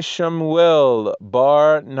Rabbi Shemuel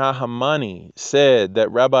Bar Nahamani said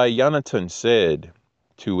that Rabbi Yonatan said,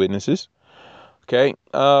 two witnesses. Okay.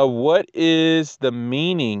 What is the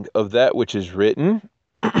meaning of that which is written?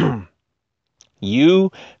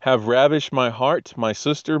 You have ravished my heart, my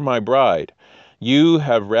sister, my bride. You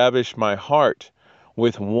have ravished my heart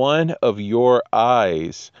with one of your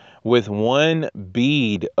eyes, with one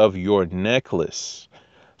bead of your necklace.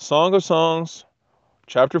 Song of Songs,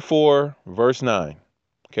 chapter 4, verse 9.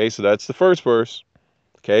 Okay, so that's the first verse.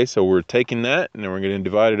 Okay, so we're taking that and then we're going to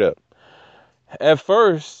divide it up. At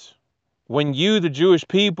first, when you, the Jewish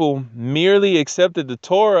people, merely accepted the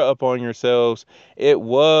Torah upon yourselves, it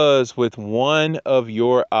was with one of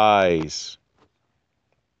your eyes.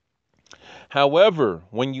 However,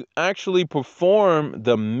 when you actually perform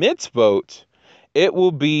the mitzvot, it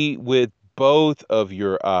will be with both of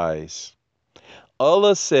your eyes.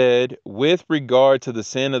 Allah said, with regard to the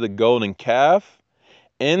sin of the golden calf,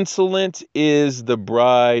 insolent is the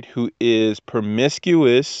bride who is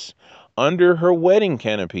promiscuous under her wedding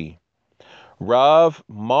canopy. Rav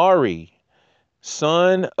Mari,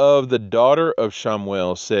 son of the daughter of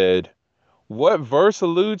Shamuel, said, what verse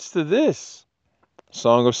alludes to this?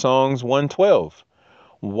 Song of Songs 112.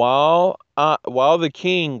 While the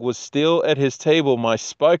king was still at his table, my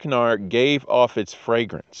spikenard gave off its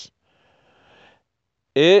fragrance.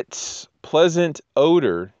 Its pleasant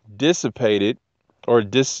odor dissipated,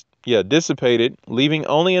 leaving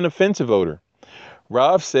only an offensive odor.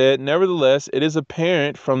 Rav said, nevertheless, it is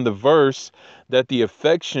apparent from the verse that the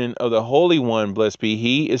affection of the Holy One, blessed be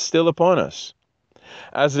He, is still upon us.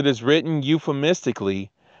 As it is written euphemistically,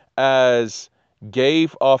 as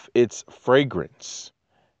gave off its fragrance.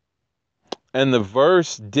 And the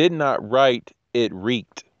verse did not write, it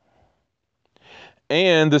reeked.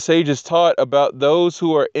 And the sages taught about those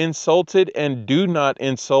who are insulted and do not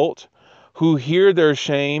insult, who hear their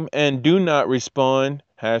shame and do not respond,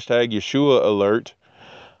 hashtag Yeshua alert,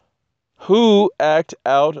 who act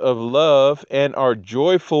out of love and are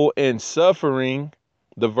joyful in suffering,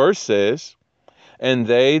 the verse says, and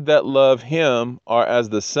they that love him are as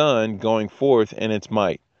the sun going forth in its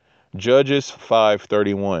might. Judges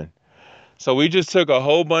 5:31. So we just took a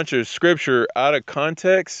whole bunch of scripture out of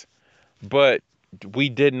context, but we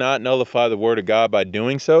did not nullify the word of God by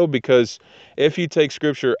doing so, because if you take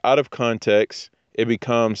scripture out of context, it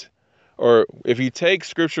becomes, or if you take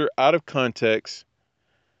scripture out of context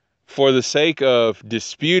for the sake of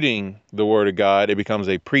disputing the word of God, it becomes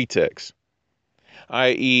a pretext.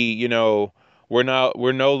 I.e., we're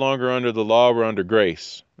no longer under the law, we're under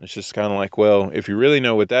grace. It's just kind of like, well, if you really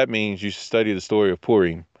know what that means, you should study the story of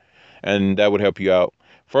Purim, and that would help you out.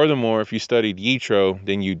 Furthermore, if you studied Yitro,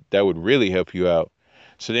 then that would really help you out.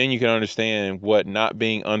 So then you can understand what not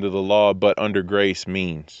being under the law but under grace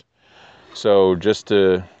means. So just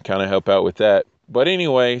to kind of help out with that. But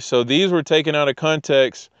anyway, so these were taken out of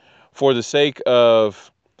context for the sake of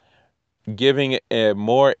giving a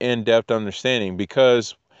more in-depth understanding,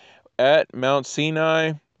 because at Mount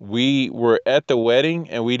Sinai, we were at the wedding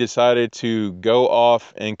and we decided to go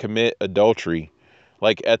off and commit adultery,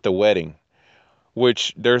 like at the wedding,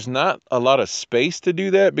 which there's not a lot of space to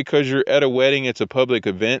do that because you're at a wedding. It's a public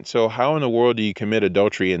event. So how in the world do you commit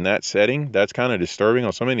adultery in that setting? That's kind of disturbing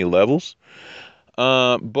on so many levels.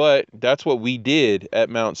 But that's what we did at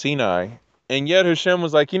Mount Sinai. And yet Hashem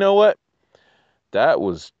was like, you know what? That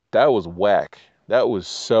was whack. That was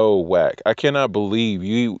so whack. I cannot believe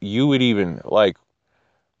you would even, like,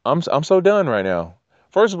 I'm so done right now.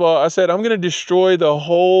 First of all, I said I'm going to destroy the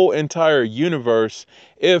whole entire universe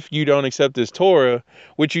if you don't accept this Torah,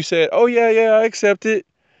 which you said, "Oh yeah, I accept it."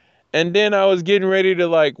 And then I was getting ready to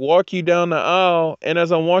like walk you down the aisle, and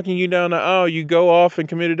as I'm walking you down the aisle, you go off and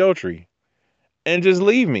commit adultery and just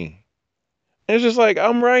leave me. And it's just like,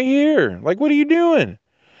 I'm right here. Like, what are you doing?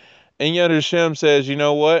 And yet Hashem says, you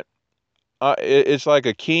know what? It's like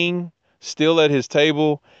a king still at his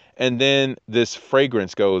table, and then this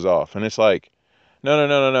fragrance goes off. And it's like,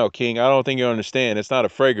 no, king, I don't think you understand. It's not a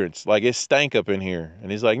fragrance. Like, it stank up in here.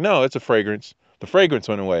 And he's like, no, it's a fragrance. The fragrance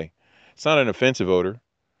went away. It's not an offensive odor.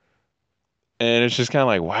 And it's just kind of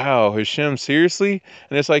like, wow, Hashem, seriously?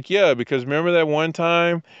 And it's like, yeah, because remember that one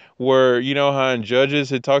time where, you know how in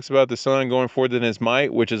Judges it talks about the son going forth in his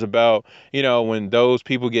might, which is about, when those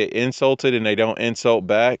people get insulted and they don't insult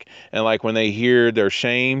back, and like when they hear they're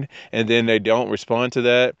shamed and then they don't respond to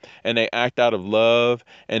that and they act out of love,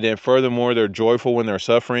 and then furthermore they're joyful when they're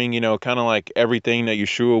suffering, kind of like everything that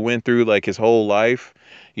Yeshua went through, like his whole life,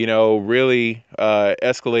 really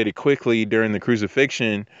escalated quickly during the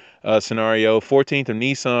crucifixion scenario. 14th of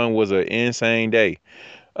Nisan was an insane day.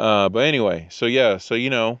 But anyway, so yeah, so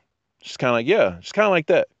just kind of like, yeah, just kind of like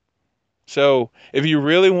that. So if you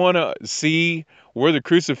really want to see where the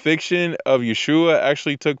crucifixion of Yeshua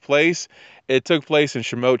actually took place, it took place in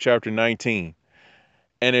Shemot chapter 19.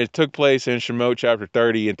 And it took place in Shemot chapter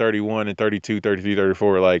 30 and 31 and 32, 33,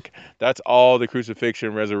 34. Like, that's all the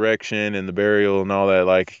crucifixion, resurrection, and the burial and all that.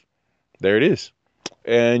 Like, there it is.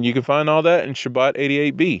 And you can find all that in Shabbat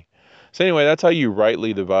 88b. So anyway, that's how you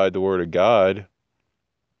rightly divide the word of God.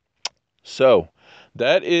 So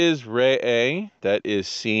that is Re'eh, that is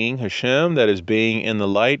seeing Hashem, that is being in the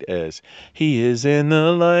light as he is in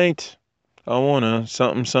the light. I wanna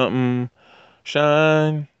something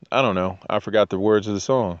shine. I don't know. I forgot the words of the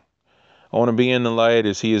song. I want to be in the light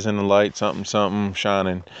as he is in the light, something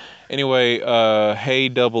shining. Anyway, Hey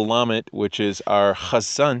Double Lamet, which is our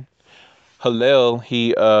Chazan, Hillel,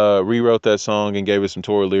 he rewrote that song and gave us some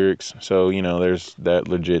Torah lyrics. So, there's that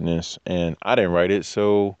legitness. And I didn't write it,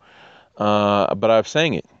 so, but I've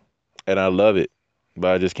sang it and I love it,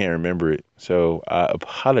 but I just can't remember it. So I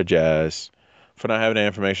apologize for not having that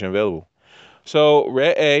information available. So,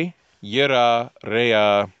 Re'eh, Yira,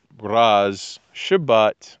 Re'ah, Raz,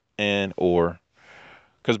 Shabbat, and Or.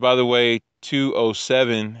 Because, by the way,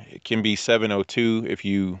 207 can be 702 if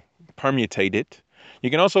you permutate it. You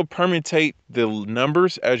can also permutate the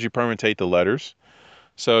numbers as you permutate the letters.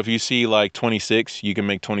 So if you see like 26, you can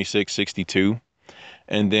make 26 62.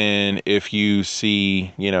 And then if you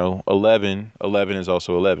see, 11, 11 is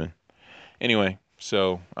also 11. Anyway,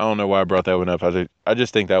 so I don't know why I brought that one up. I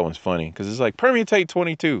just think that one's funny because it's like permutate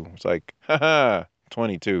 22. It's like, haha,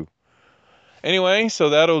 22. Anyway, so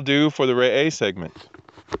that'll do for the Re'eh segment.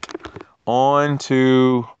 On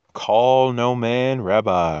to Call No Man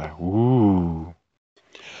Rabbi. Woo.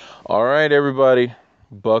 All right, everybody,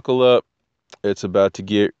 buckle up. It's about to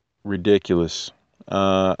get ridiculous.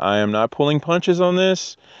 I am not pulling punches on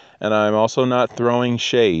this, and I'm also not throwing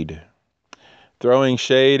shade. Throwing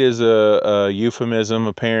shade is a euphemism,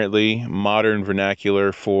 apparently, modern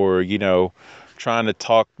vernacular for, trying to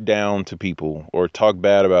talk down to people or talk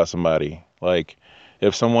bad about somebody. Like,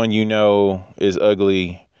 if someone is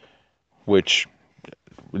ugly, which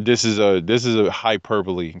this is a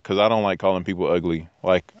hyperbole because I don't like calling people ugly.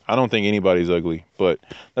 Like, I don't think anybody's ugly, but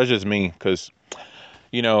that's just me because,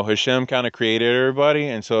 Hashem kind of created everybody.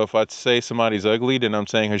 And so if I say somebody's ugly, then I'm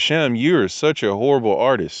saying, Hashem, you're such a horrible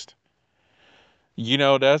artist.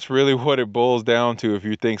 That's really what it boils down to if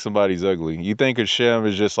you think somebody's ugly. You think Hashem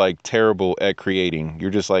is just like terrible at creating. You're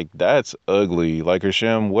just like, that's ugly. Like,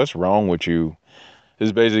 Hashem, what's wrong with you?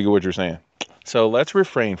 Is basically what you're saying. So let's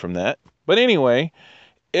refrain from that. But anyway,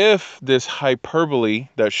 if this hyperbole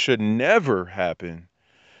that should never happen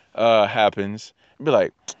happens, be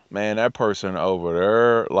like, man, that person over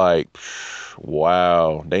there, like,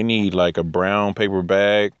 wow, they need like a brown paper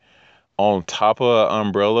bag on top of an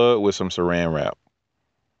umbrella with some saran wrap.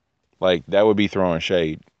 Like, that would be throwing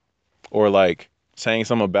shade. Or like saying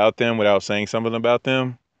something about them without saying something about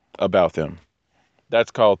them.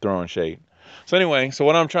 That's called throwing shade. So anyway, so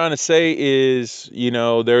what I'm trying to say is,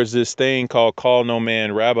 there's this thing called Call No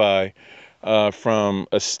Man Rabbi from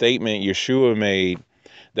a statement Yeshua made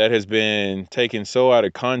that has been taken so out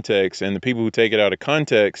of context. And the people who take it out of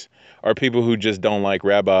context are people who just don't like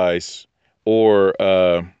rabbis or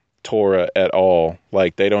Torah at all.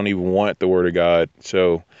 Like, they don't even want the word of God.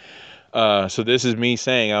 So this is me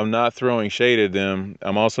saying I'm not throwing shade at them.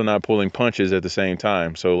 I'm also not pulling punches at the same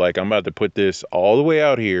time. So like, I'm about to put this all the way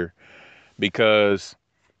out here because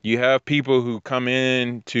you have people who come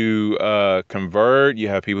in to convert. You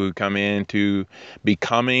have people who come in to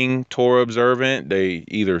becoming Torah observant. They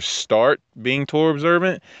either start being Torah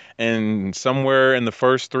observant, and somewhere in the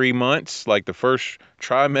first 3 months, like the first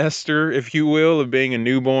trimester, if you will, of being a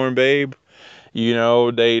newborn babe,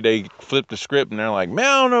 they flip the script and they're like, man,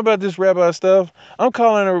 I don't know about this rabbi stuff. I'm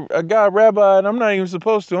calling a guy rabbi and I'm not even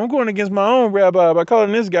supposed to. I'm going against my own rabbi by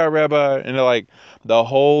calling this guy rabbi. And they're like, the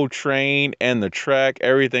whole train and the track,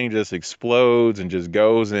 everything just explodes and just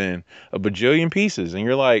goes in a bajillion pieces. And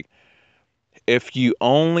you're like, if you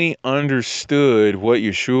only understood what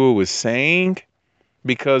Yeshua was saying,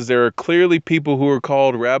 because there are clearly people who are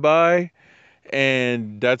called rabbi,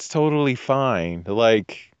 and that's totally fine.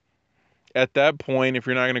 Like, at that point, if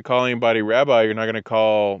you're not going to call anybody rabbi, you're not going to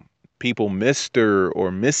call people Mr. or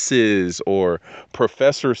Mrs. or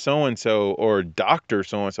Professor so-and-so or Doctor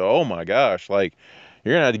so-and-so. Oh my gosh. Like,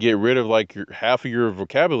 you're going to have to get rid of like half of your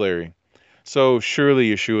vocabulary. So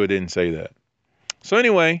surely Yeshua didn't say that. So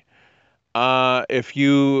anyway, if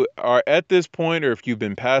you are at this point, or if you've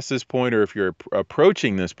been past this point, or if you're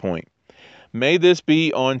approaching this point, may this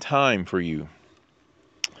be on time for you.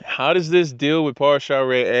 How does this deal with Parashat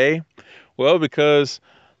Re'eh? Well, because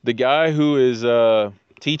the guy who is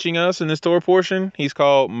teaching us in this Torah portion, he's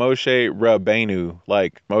called Moshe Rabbeinu,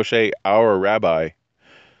 like Moshe, our rabbi.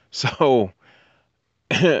 So,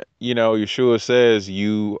 Yeshua says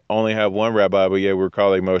you only have one rabbi, but yet we're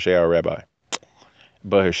calling Moshe our rabbi.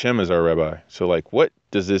 But Hashem is our rabbi. So, like, what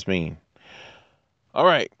does this mean? All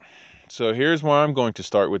right. So here's where I'm going to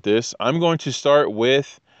start with this. I'm going to start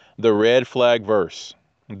with the red flag verse.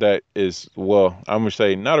 That is, well, I'm going to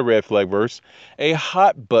say not a red flag verse, a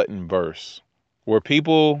hot button verse. Where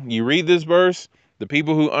you read this verse, the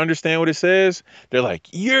people who understand what it says, they're like,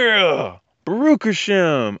 yeah, Baruch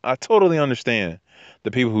Hashem. I totally understand.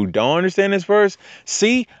 The people who don't understand this verse,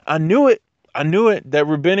 see, I knew it. That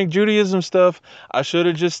rabbinic Judaism stuff, I should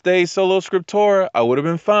have just stayed solo scriptura. I would have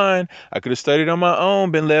been fine. I could have studied on my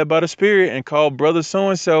own, been led by the Spirit, and called brother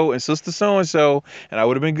so-and-so and sister so-and-so, and I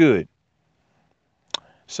would have been good.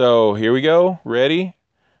 So here we go. Ready?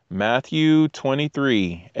 Matthew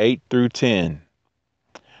 23, 8 through 10.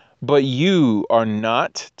 But you are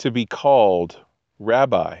not to be called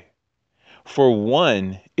rabbi, for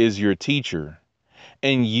one is your teacher,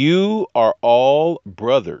 and you are all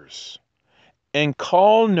brothers. And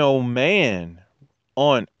call no man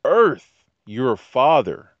on earth your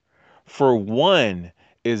father, for one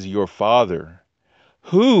is your Father,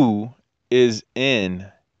 who is in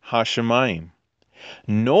Hashemayim.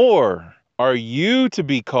 Nor are you to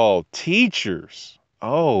be called teachers.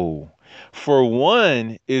 Oh, for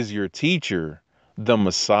one is your teacher, the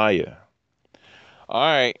Messiah. All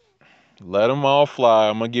right. Let them all fly.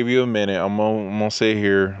 I'm going to give you a minute. I'm gonna sit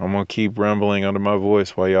here. I'm going to keep rambling under my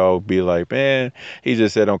voice while y'all be like, man, he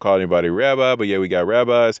just said don't call anybody rabbi, but yeah, we got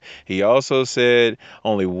rabbis. He also said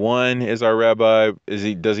only one is our rabbi.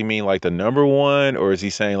 Does he mean like the number one, or is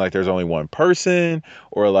he saying like there's only one person,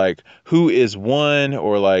 or like who is one,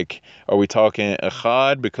 or like are we talking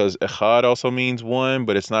echad, because echad also means one,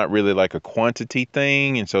 but it's not really like a quantity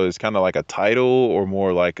thing, and so it's kind of like a title or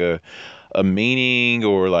more like a meaning,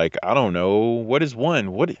 or like, I don't know, what is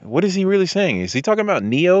one? What is he really saying? Is he talking about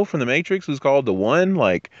Neo from the Matrix, who's called the One?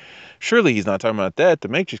 Like, surely he's not talking about that. The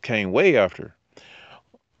Matrix came way after.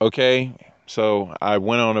 Okay, so I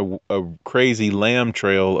went on a crazy lamb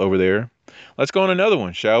trail over there. Let's go on another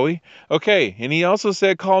one, shall we? Okay, and he also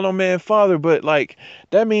said, call no man father, but like,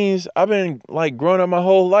 that means I've been like growing up my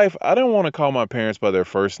whole life. I don't want to call my parents by their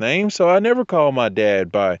first name, so I never call my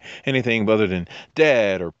dad by anything other than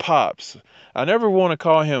dad or pops. I never want to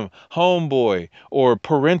call him homeboy or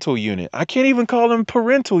parental unit. I can't even call him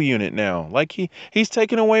parental unit now. Like he's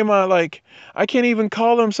taken away my, like, I can't even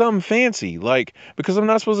call him something fancy, like, because I'm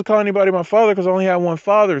not supposed to call anybody my father because I only have one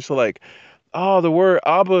father. So like, oh, the word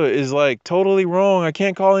Abba is like totally wrong. I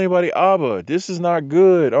can't call anybody Abba. This is not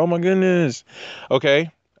good. Oh my goodness.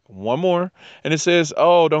 Okay. One more. And it says,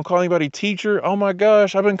 oh, don't call anybody teacher. Oh my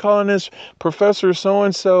gosh, I've been calling this Professor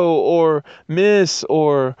so-and-so or Miss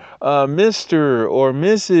or Mr. or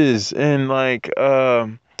Mrs. and like,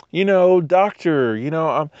 doctor,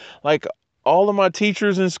 I'm like all of my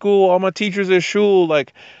teachers in school, all my teachers at shul,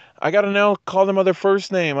 like I gotta now call them by their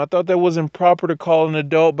first name. I thought that wasn't proper to call an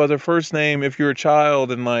adult by their first name if you're a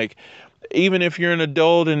child, and like even if you're an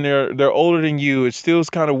adult and they're older than you, it still is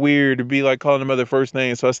kind of weird to be like calling them by their first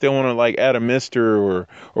name. So I still want to like add a Mister or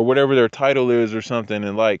whatever their title is or something.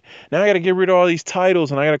 And like now I gotta get rid of all these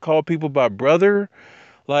titles and I gotta call people by brother.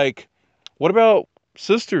 Like, what about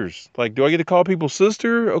sisters? Like, do I get to call people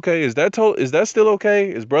sister? Okay, is that still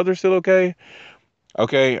okay? Is brother still okay?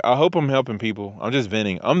 Okay, I hope I'm helping people. I'm just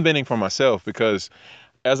venting. I'm venting for myself because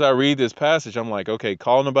as I read this passage, I'm like, okay,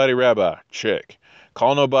 call nobody rabbi, check.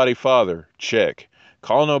 Call nobody father, check.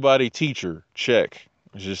 Call nobody teacher, check.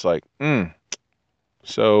 It's just like,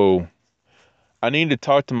 So I need to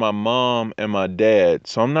talk to my mom and my dad,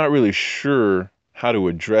 so I'm not really sure how to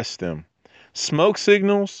address them. Smoke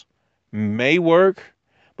signals may work,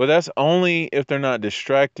 but that's only if they're not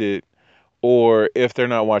distracted or if they're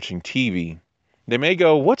not watching TV. They may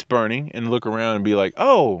go, what's burning? And look around and be like,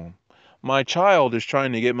 oh, my child is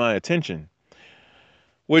trying to get my attention.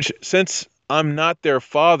 Which, since I'm not their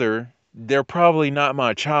father, they're probably not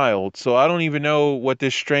my child. So I don't even know what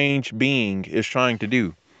this strange being is trying to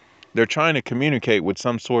do. They're trying to communicate with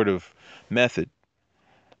some sort of method.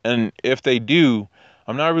 And if they do,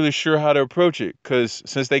 I'm not really sure how to approach it, because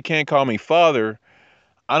since they can't call me father,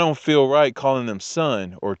 I don't feel right calling them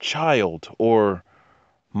son or child or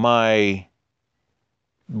my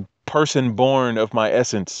person born of my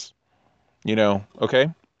essence, okay?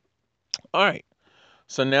 All right.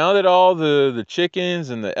 So now that all the chickens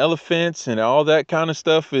and the elephants and all that kind of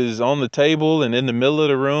stuff is on the table and in the middle of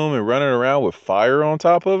the room and running around with fire on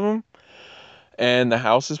top of them, and the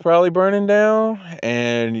house is probably burning down,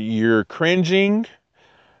 and you're cringing,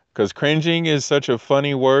 because cringing is such a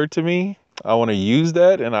funny word to me. I want to use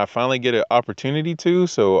that, and I finally get an opportunity to,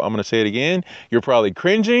 so I'm going to say it again. You're probably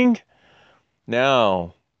cringing.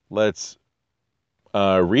 Now, let's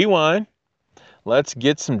rewind. Let's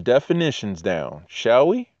get some definitions down, shall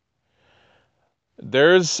we?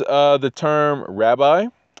 There's the term rabbi,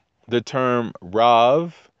 the term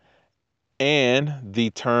rav, and the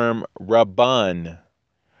term rabban.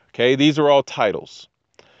 Okay, these are all titles.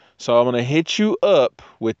 So I'm going to hit you up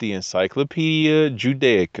with the Encyclopedia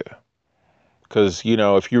Judaica. Because,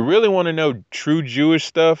 if you really want to know true Jewish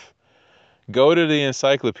stuff, go to the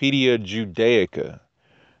Encyclopedia Judaica.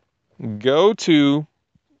 Go to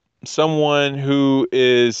someone who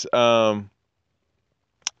is, sourced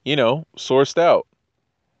out.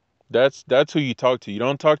 That's who you talk to. You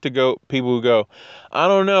don't talk to people who go, I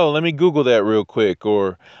don't know, let me Google that real quick.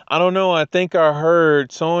 Or, I don't know, I think I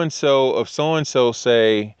heard so-and-so of so-and-so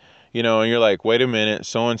say, and you're like, wait a minute,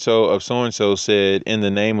 so-and-so of so-and-so said in the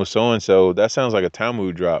name of so-and-so. That sounds like a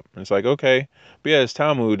Talmud drop. And it's like, okay. But yeah, it's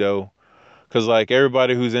Talmud though. Because like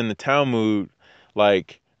everybody who's in the Talmud,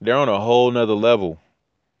 like they're on a whole nother level.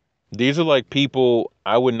 These are like people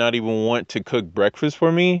I would not even want to cook breakfast for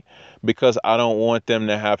me, because I don't want them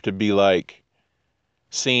to have to be like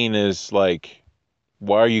seen as like,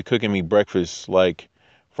 why are you cooking me breakfast? Like,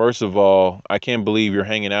 first of all, I can't believe you're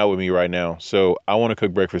hanging out with me right now. So I want to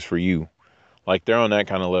cook breakfast for you. Like, they're on that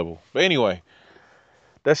kind of level. But anyway,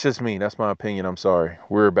 that's just me. That's my opinion. I'm sorry.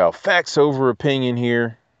 We're about facts over opinion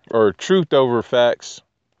here, or truth over facts.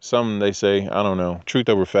 Some they say, I don't know. Truth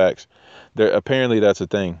over facts. Apparently that's a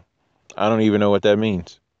thing. I don't even know what that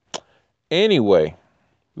means. Anyway,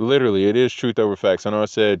 literally, it is truth over facts. I know I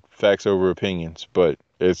said facts over opinions, but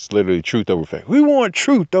it's literally truth over facts. We want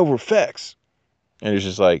truth over facts. And it's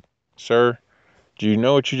just like, sir, do you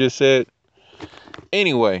know what you just said?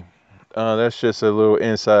 Anyway, that's just a little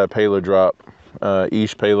inside Pela drop.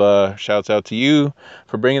 Ish Pela, shouts out to you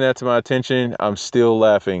for bringing that to my attention. I'm still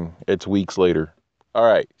laughing. It's weeks later. All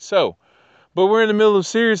right, so, but we're in the middle of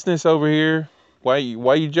seriousness over here. Why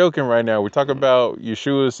you joking right now? We're talking about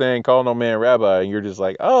Yeshua saying, call no man rabbi, and you're just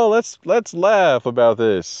like, oh, let's laugh about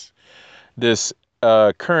this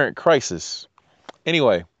current crisis.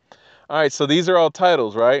 Anyway, all right, so these are all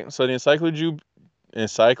titles, right? So the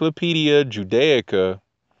Encyclopedia Judaica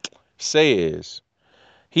says,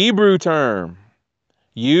 Hebrew term,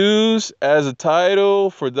 used as a title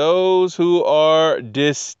for those who are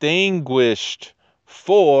distinguished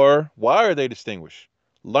for, why are they distinguished?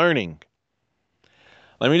 Learning.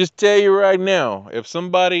 Let me just tell you right now, if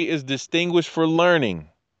somebody is distinguished for learning,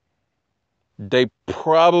 they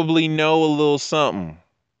probably know a little something.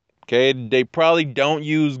 Okay? They probably don't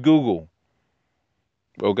use Google.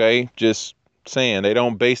 Okay? Just saying, they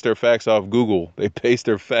don't base their facts off Google. They base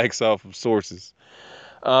their facts off of sources.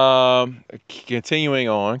 Continuing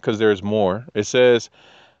on, because there's more. It says,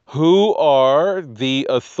 who are the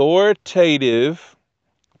authoritative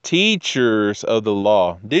teachers of the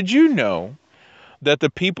law? Did you know that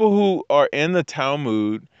the people who are in the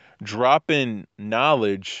Talmud drop in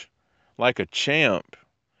knowledge like a champ,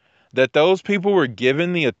 that those people were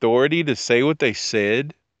given the authority to say what they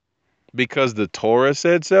said because the Torah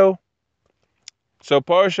said so? So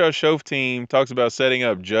Parashat Shoftim talks about setting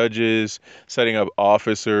up judges, setting up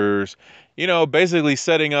officers, basically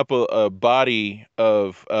setting up a body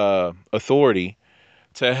of authority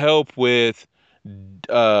to help with,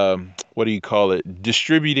 what do you call it,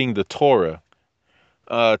 distributing the Torah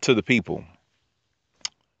to the people.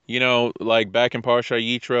 Like back in Parashat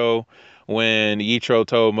Yitro, when Yitro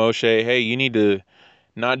told Moshe, hey, you need to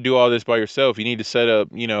not do all this by yourself. You need to set up,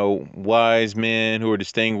 wise men who are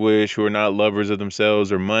distinguished, who are not lovers of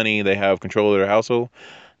themselves or money. They have control of their household.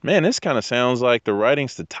 Man, this kind of sounds like the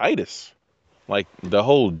writings to Titus, like the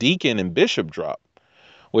whole deacon and bishop drop.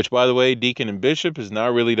 Which, by the way, deacon and bishop is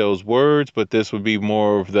not really those words, but this would be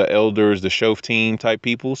more of the elders, the shoftim type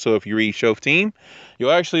people. So if you read shoftim,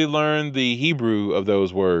 you'll actually learn the Hebrew of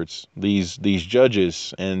those words. These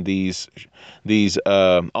judges and these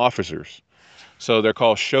officers. So they're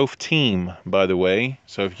called shoftim, by the way.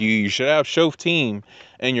 So if you should have shoftim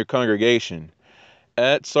in your congregation.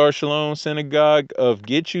 at Sar Shalom Synagogue of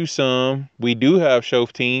Get You Some, we do have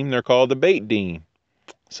Shoftim. They're called the Beit Din.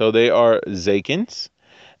 So they are Zakins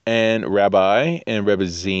and Rabbi and Rebbe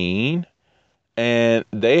Zine. And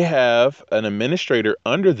they have an administrator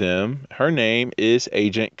under them. Her name is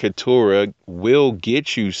Agent Keturah. Will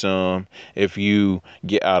get you some if you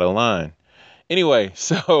get out of line. Anyway,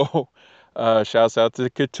 so shouts out to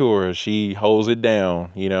Keturah. She holds it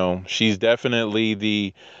down. You know, she's definitely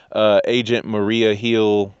the Agent Maria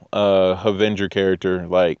Hill Avenger character.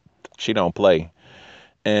 Like, she don't play.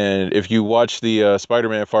 And if you watch the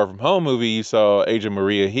Spider-Man Far From Home movie, you saw Agent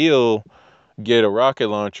Maria Hill get a rocket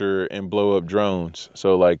launcher and blow up drones.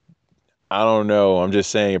 So, like, I don't know. I'm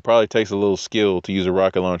just saying it probably takes a little skill to use a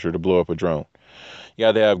rocket launcher to blow up a drone. You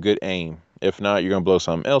got to have good aim. If not, you're going to blow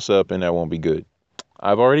something else up, and that won't be good.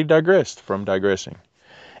 I've already digressed from digressing.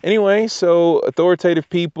 Anyway, so authoritative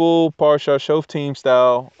people, Parsha Shoftim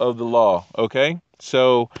style of the law, okay?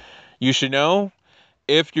 So you should know,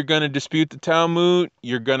 if you're going to dispute the Talmud,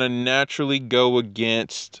 you're going to naturally go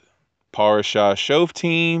against Parasha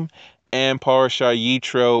Shoftim and Parasha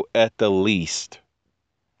Yitro at the least.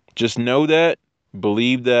 Just know that,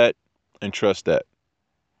 believe that, and trust that.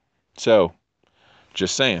 So,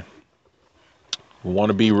 just saying. We want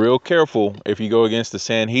to be real careful if you go against the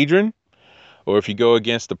Sanhedrin, or if you go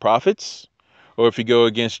against the prophets, or if you go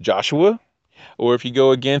against Joshua, or if you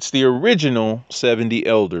go against the original 70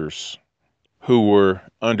 elders who were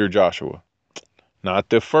under Joshua. Not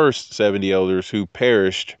the first 70 elders who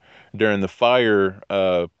perished during the fire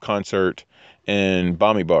concert in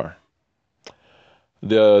Bamidbar.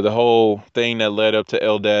 The whole thing that led up to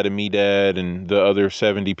Eldad and Medad and the other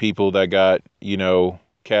 70 people that got,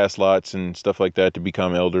 cast lots and stuff like that to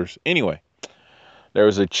become elders. Anyway, there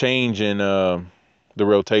was a change in the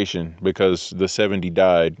rotation because the 70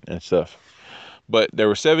 died and stuff. But there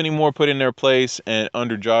were 70 more put in their place, and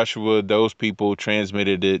under Joshua, those people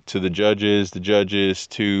transmitted it to the judges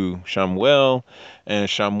to Shamuel, and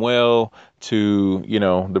Shamuel to,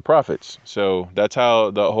 the prophets. So that's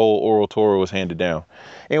how the whole oral Torah was handed down.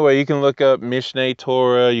 Anyway, you can look up Mishneh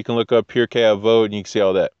Torah, you can look up Pirkei Avot, and you can see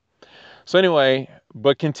all that. So anyway,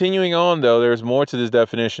 but continuing on, though, there's more to this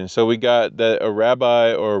definition. So we got that a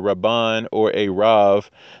rabbi or a rabban or a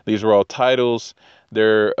rav, these are all titles.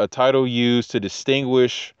 They're a title used to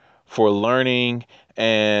distinguish for learning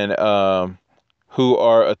and who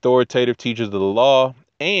are authoritative teachers of the law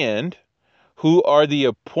and who are the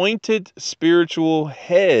appointed spiritual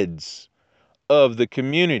heads of the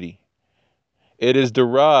community. It is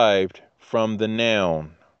derived from the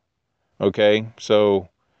noun. Okay, so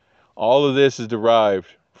all of this is derived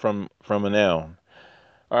from a noun.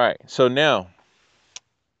 All right, so now,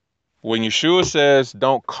 when Yeshua says,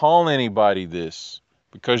 don't call anybody this,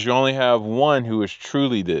 because you only have one who is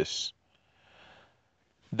truly this,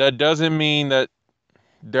 that doesn't mean that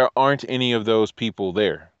there aren't any of those people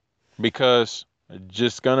there. Because,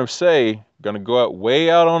 just going to go way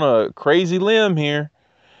out on a crazy limb here.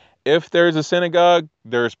 If there's a synagogue,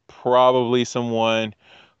 there's probably someone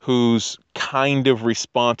who's kind of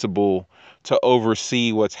responsible to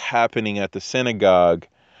oversee what's happening at the synagogue,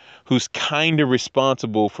 who's kind of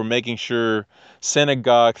responsible for making sure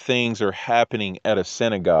synagogue things are happening at a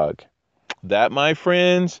synagogue. That, my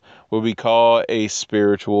friends, will be called a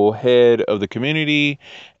spiritual head of the community,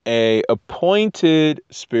 a appointed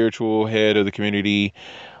spiritual head of the community,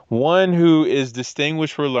 one who is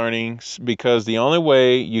distinguished for learning, because the only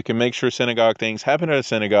way you can make sure synagogue things happen at a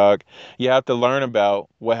synagogue, you have to learn about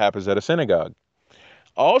what happens at a synagogue.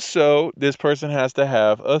 Also, this person has to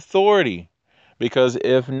have authority, because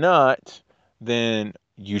if not, then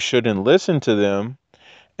you shouldn't listen to them.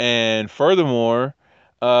 And furthermore,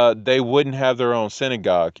 they wouldn't have their own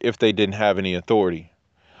synagogue if they didn't have any authority.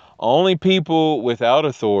 Only people without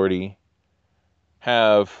authority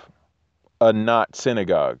have a not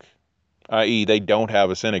synagogue, i.e. they don't have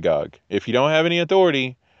a synagogue. If you don't have any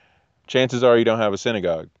authority, chances are you don't have a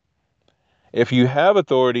synagogue. If you have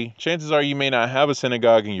authority, chances are you may not have a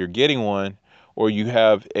synagogue and you're getting one, or you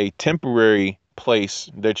have a temporary place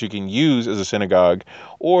that you can use as a synagogue,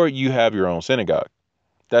 or you have your own synagogue.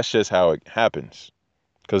 That's just how it happens,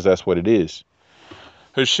 because that's what it is.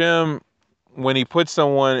 Hashem, when he puts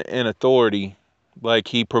someone in authority, like,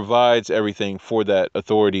 he provides everything for that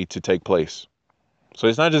authority to take place. So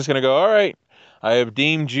it's not just going to go, all right, I have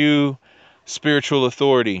deemed you spiritual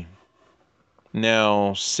authority.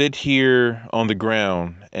 Now sit here on the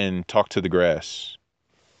ground and talk to the grass.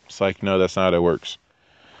 It's like, no, that's not how it works.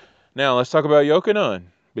 Now let's talk about Yochanan,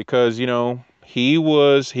 because,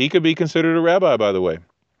 he could be considered a rabbi, by the way,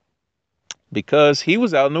 because he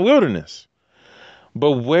was out in the wilderness.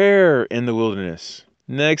 But where in the wilderness?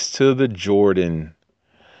 next to the Jordan.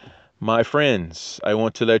 My friends, I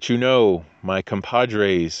want to let you know, my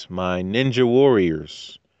compadres, my ninja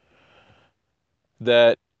warriors,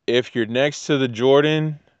 that if you're next to the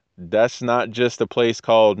Jordan, that's not just a place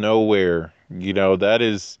called nowhere. That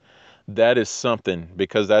is something,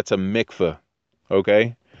 because that's a mikveh.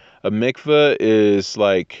 Okay? A mikveh is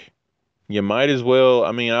like, you might as well,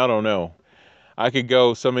 I mean, I don't know. I could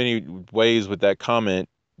go so many ways with that comment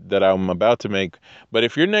that I'm about to make. But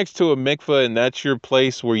if you're next to a mikveh and that's your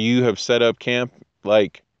place where you have set up camp,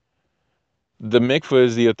 like, the mikveh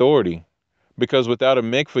is the authority. Because without a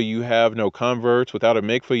mikveh, you have no converts. Without a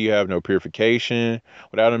mikveh, you have no purification.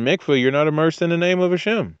 Without a mikveh, you're not immersed in the name of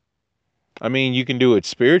Hashem. I mean, you can do it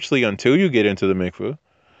spiritually until you get into the mikveh.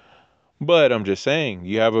 But I'm just saying,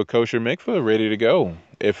 you have a kosher mikveh ready to go.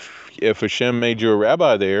 If Hashem made you a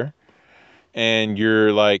rabbi there, and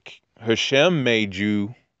you're like, Hashem made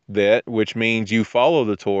you that, which means you follow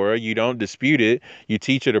the Torah, you don't dispute it, you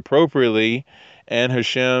teach it appropriately, and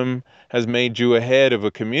Hashem has made you a head of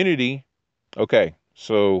a community. Okay,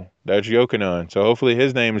 so that's Yochanan. So hopefully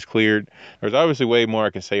his name is cleared. There's obviously way more I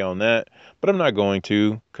can say on that, but I'm not going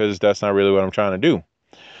to, because that's not really what I'm trying to do.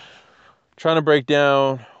 Trying to break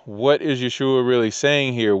down, what is Yeshua really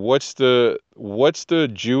saying here? What's the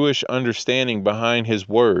Jewish understanding behind his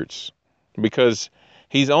words? Because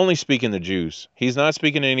he's only speaking to Jews. He's not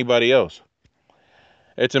speaking to anybody else.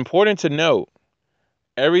 It's important to note,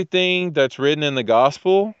 everything that's written in the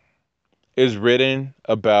gospel is written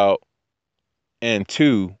about and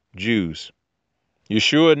to Jews.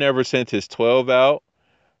 Yeshua never sent his 12 out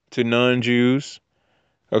to non-Jews.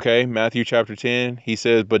 Okay, Matthew chapter 10, he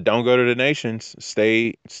says, but don't go to the nations.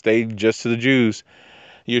 Stay just to the Jews.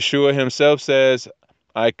 Yeshua himself says,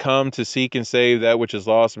 I come to seek and save that which is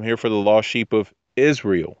lost. I'm here for the lost sheep of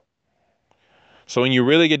Israel. So when you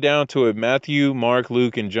really get down to it, Matthew, Mark,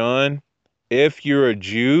 Luke, and John, if you're a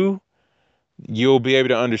Jew, you'll be able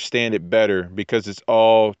to understand it better because it's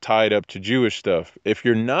all tied up to Jewish stuff. If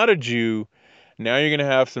you're not a Jew, now you're going to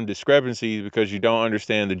have some discrepancies because you don't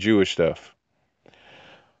understand the Jewish stuff.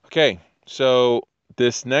 Okay, so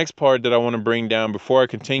this next part that I want to bring down before I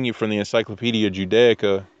continue from the Encyclopedia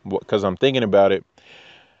Judaica, because I'm thinking about it,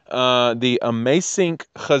 the Amazing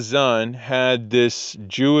Chazan had this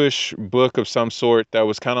Jewish book of some sort that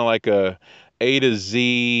was kind of like A to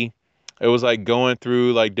Z. It was like going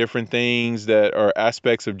through like different things that are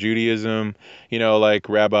aspects of Judaism, like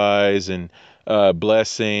rabbis and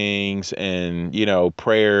blessings and,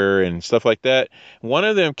 prayer and stuff like that. One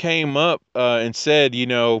of them came up and said,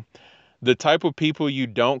 the type of people you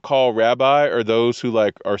don't call rabbi are those who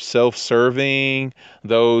like are self-serving,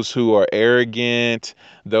 those who are arrogant,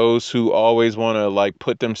 those who always want to like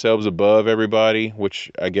put themselves above everybody,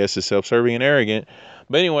 which I guess is self-serving and arrogant.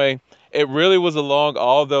 But anyway, it really was along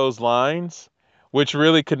all those lines, which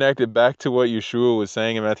really connected back to what Yeshua was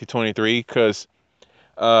saying in Matthew 23, because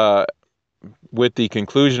with the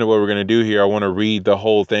conclusion of what we're going to do here, I want to read the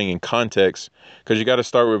whole thing in context, because you got to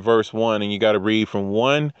start with verse 1 and you got to read from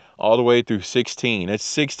 1 all the way through 16. It's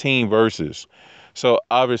 16 verses. So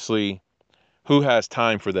obviously, who has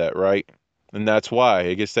time for that, right? And that's why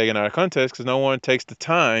it gets taken out of context, because no one takes the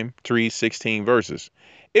time to read 16 verses.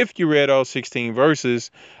 If you read all 16 verses,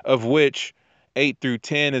 of which 8 through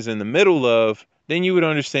 10 is in the middle of, then you would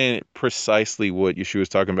understand precisely what Yeshua is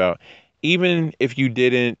talking about, even if you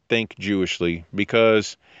didn't think Jewishly.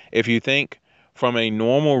 Because if you think from a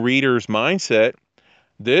normal reader's mindset,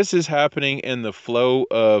 this is happening in the flow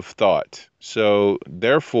of thought. So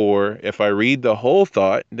therefore, if I read the whole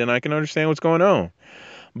thought, then I can understand what's going on.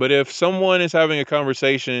 But if someone is having a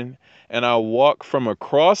conversation and I walk from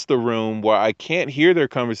across the room where I can't hear their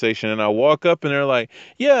conversation, and I walk up and they're like,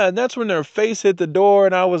 yeah, and that's when their face hit the door,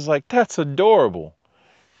 and I was like, that's adorable.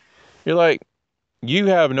 You're like, you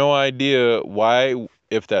have no idea why,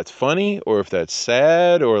 if that's funny or if that's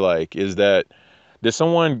sad, or like, did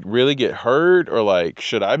someone really get hurt, or like,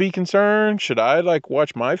 should I be concerned? Should I like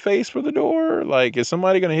watch my face for the door? Like, is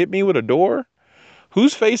somebody going to hit me with a door?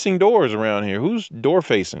 Who's facing doors around here? Who's door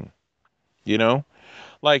facing?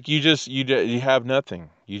 Like you have nothing.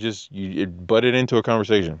 You butt it into a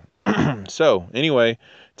conversation. So anyway,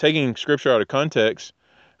 taking scripture out of context,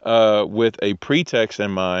 with a pretext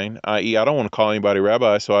in mind, i.e., I don't want to call anybody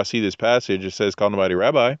rabbi, so I see this passage, it says call nobody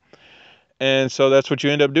rabbi, and so that's what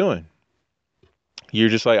you end up doing. You're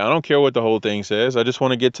just like, I don't care what the whole thing says, I just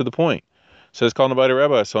want to get to the point. It says call nobody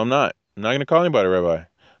rabbi, so I'm not going to call anybody rabbi.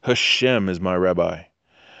 Hashem is my rabbi. And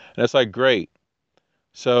that's like, great.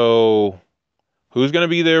 So who's going to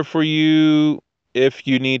be there for you if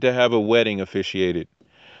you need to have a wedding officiated?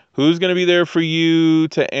 Who's going to be there for you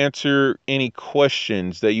to answer any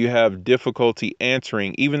questions that you have difficulty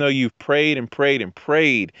answering, even though you've prayed and prayed and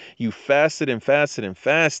prayed, you fasted and fasted and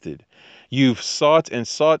fasted. You've sought and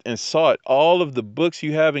sought and sought all of the books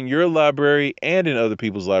you have in your library and in other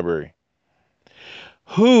people's library.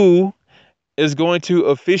 Who is going to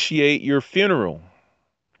officiate your funeral?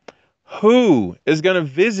 Who is going to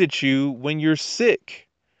visit you when you're sick?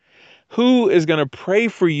 Who is going to pray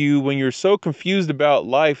for you when you're so confused about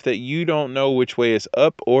life that you don't know which way is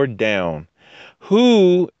up or down?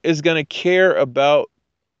 Who is going to care about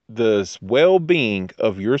the well-being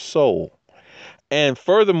of your soul? And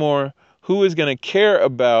furthermore, who is going to care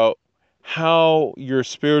about how your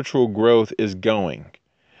spiritual growth is going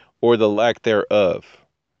or the lack thereof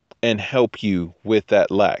and help you with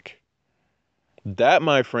that lack? That,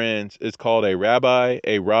 my friends, is called a rabbi,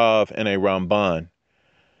 a rav, and a ramban.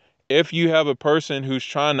 If you have a person who's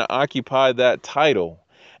trying to occupy that title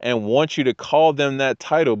and wants you to call them that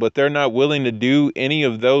title, but they're not willing to do any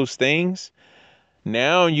of those things,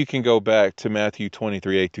 now you can go back to Matthew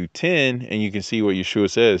 23:8-10, and you can see what Yeshua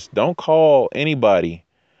says. Don't call anybody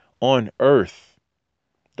on earth.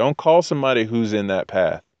 Don't call somebody who's in that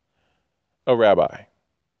path a rabbi,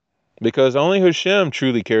 because only Hashem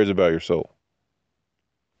truly cares about your soul.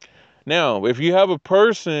 Now, if you have a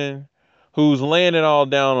person who's laying it all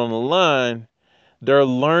down on the line, they're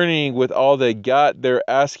learning with all they got. They're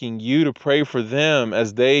asking you to pray for them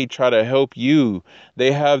as they try to help you.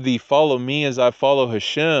 They have the follow me as I follow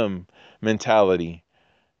Hashem mentality.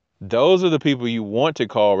 Those are the people you want to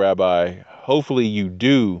call rabbi. Hopefully you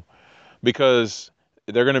do, because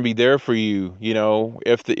they're going to be there for you. You know,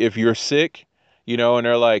 if you're sick, you know, and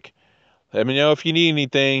they're like, let me know if you need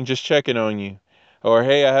anything, just checking on you. Or,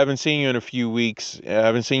 hey, I haven't seen you in a few weeks. I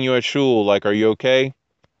haven't seen you at shul. Like, are you okay?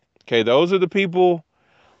 Okay, those are the people.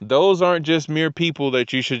 Those aren't just mere people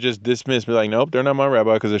that you should just dismiss. Be like, nope, they're not my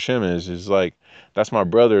rabbi because Hashem is. It's like, that's my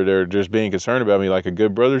brother. They're just being concerned about me like a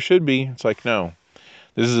good brother should be. It's like, no.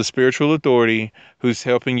 This is a spiritual authority who's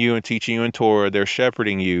helping you and teaching you in Torah. They're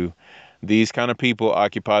shepherding you. These kind of people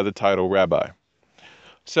occupy the title rabbi.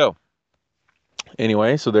 So,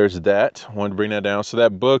 anyway, so there's that. I wanted to bring that down. So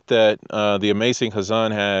that book that the amazing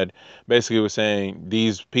Hazan had basically was saying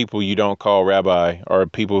these people you don't call rabbi are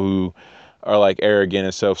people who are like arrogant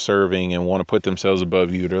and self-serving and want to put themselves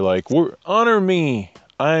above you. They're like, honor me.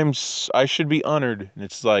 I should be honored. And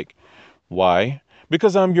it's like, why?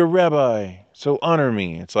 Because I'm your rabbi. So honor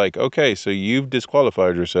me. It's like, okay, so you've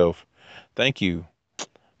disqualified yourself. Thank you.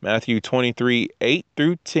 Matthew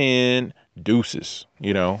 23:8-10, deuces,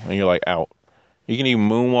 you know, and you're like out. You can even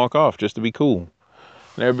moonwalk off just to be cool.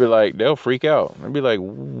 And they'll be like, they'll freak out. They'll be like,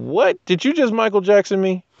 what? Did you just Michael Jackson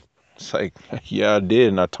me? It's like, yeah, I did.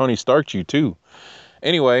 And I Tony Starked you too.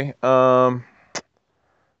 Anyway, those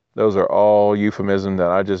are all euphemisms that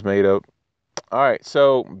I just made up. All right,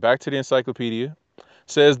 so back to the encyclopedia. It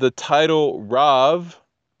says the title Rav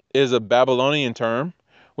is a Babylonian term,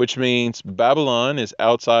 which means Babylon is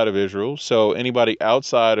outside of Israel. So anybody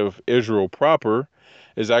outside of Israel proper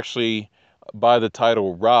is actually by the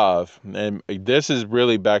title Rav. And this is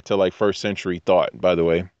really back to like first century thought, by the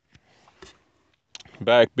way.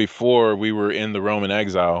 Back before we were in the Roman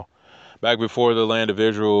exile, back before the land of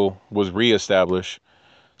Israel was reestablished.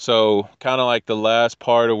 So kind of like the last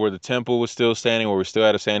part of where the temple was still standing, where we still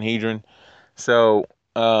had a Sanhedrin. So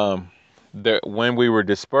when we were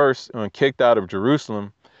dispersed and kicked out of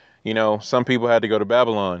Jerusalem, you know, some people had to go to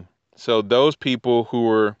Babylon. So those people who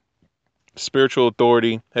were spiritual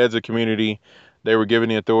authority, heads of community, they were given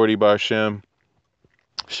the authority by Hashem,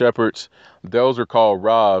 shepherds. Those are called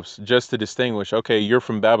Ravs, just to distinguish, okay, you're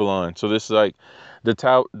from Babylon. So this is like the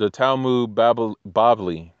Talmud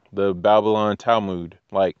Bavli, the Babylon Talmud,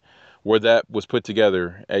 like where that was put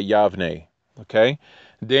together at Yavne. Okay.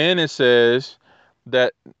 Then it says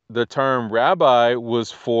that the term rabbi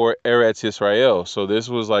was for Eretz Israel. So this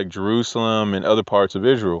was like Jerusalem and other parts of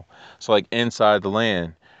Israel. So like inside the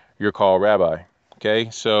land, you're called rabbi. Okay.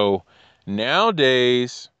 So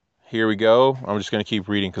nowadays, here we go. I'm just going to keep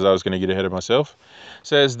reading because I was going to get ahead of myself. It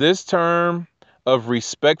says this term of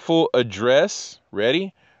respectful address,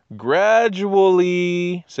 ready?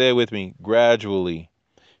 Gradually, say it with me, gradually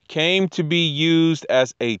came to be used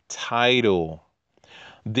as a title.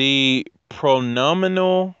 The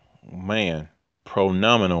pronominal,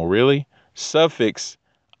 really? Suffix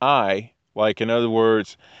I, like in other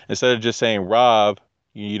words, instead of just saying Rav,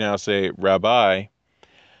 you now say Rabbi,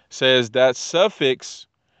 says that suffix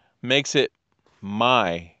makes it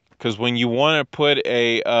my. Because when you want to put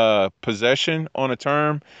a possession on a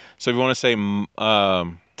term, so if you want to say,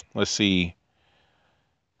 let's see,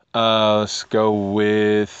 Let's go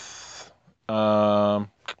with a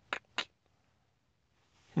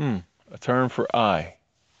term for I.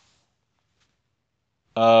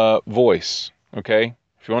 Voice. Okay.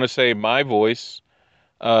 If you want to say my voice,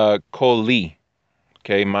 Kol Li.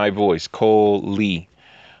 Okay, my voice, Kol Li,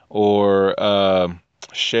 or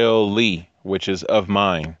Shel Li, which is of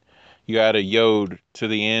mine. You add a yod to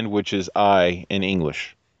the end, which is I in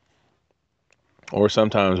English, or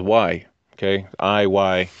sometimes Y. Okay, I,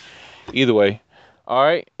 Y, either way. All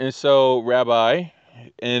right, and so Rabbi,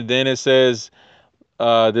 and then it says,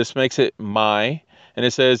 this makes it my, and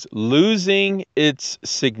it says, losing its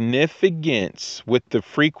significance with the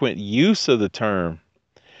frequent use of the term.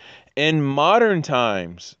 In modern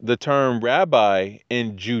times, the term rabbi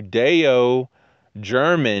in Judeo-German,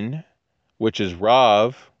 which is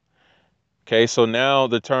Rav, okay, so now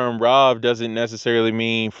the term Rav doesn't necessarily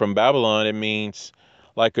mean from Babylon. It means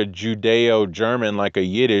like a Judeo-German, like a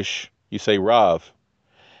Yiddish, you say Rav.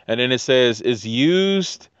 And then it says, is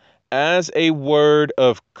used as a word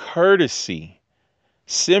of courtesy,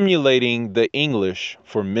 simulating the English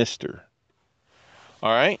for Mr.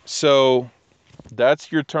 All right, so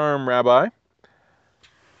that's your term, Rabbi.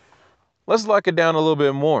 Let's lock it down a little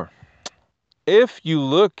bit more. If you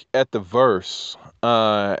look at the verse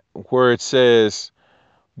where it says,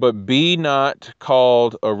 but be not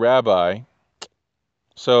called a rabbi.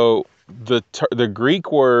 So the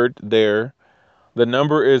Greek word there, the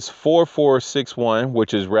number is 4461,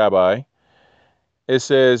 which is rabbi. It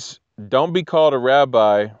says, don't be called a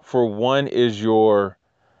rabbi, for one is your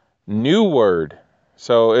new word.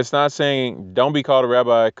 So it's not saying don't be called a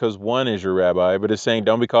rabbi because one is your rabbi, but it's saying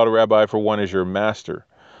don't be called a rabbi for one is your master.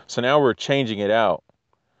 So now we're changing it out,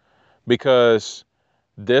 because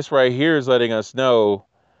this right here is letting us know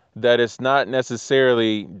that it's not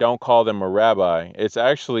necessarily don't call them a rabbi. It's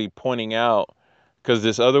actually pointing out, because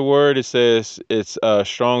this other word, it says it's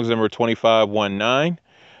Strong's number 2519,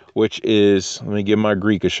 which is, let me give my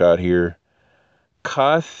Greek a shot here,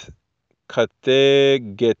 kathegetes.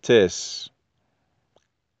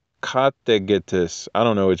 Kathegetes. I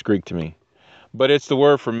don't know, it's Greek to me, but it's the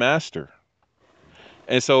word for master.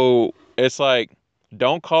 And so it's like,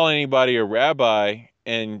 don't call anybody a rabbi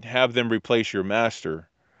and have them replace your master.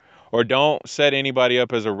 Or don't set anybody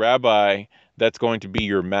up as a rabbi that's going to be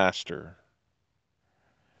your master.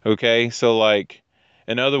 Okay? So, like,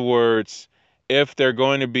 in other words, if they're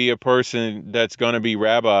going to be a person that's going to be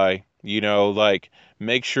rabbi, like,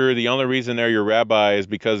 make sure the only reason they're your rabbi is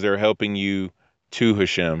because they're helping you to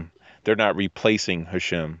Hashem. They're not replacing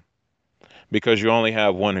Hashem, because you only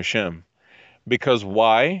have one Hashem. Because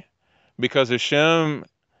why? Because Hashem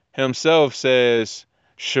himself says,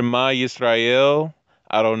 Shema Yisrael,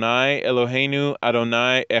 Adonai Eloheinu,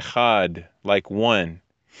 Adonai Echad, like one.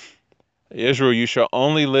 Israel, you shall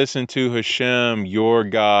only listen to Hashem, your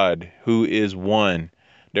God, who is one.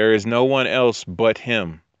 There is no one else but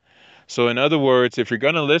him. So in other words, if you're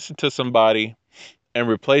going to listen to somebody and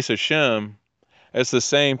replace Hashem, it's the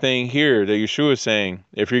same thing here that Yeshua is saying.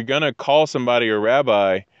 If you're going to call somebody a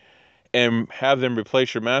rabbi and have them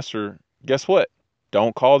replace your master, guess what?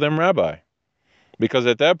 Don't call them rabbi. Because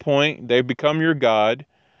at that point, they become your God.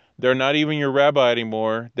 They're not even your rabbi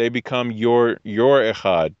anymore. They become your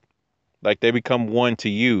echad. Like, they become one to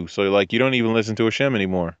you. So, like, you don't even listen to Hashem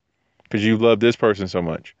anymore because you love this person so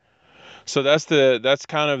much. So that's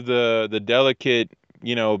kind of the delicate,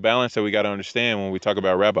 balance that we got to understand when we talk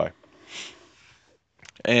about rabbi.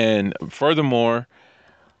 And furthermore,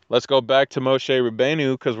 let's go back to Moshe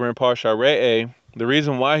Rabbeinu, because we're in Parsha Re'eh. The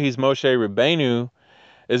reason why he's Moshe Rabbeinu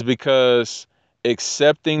is because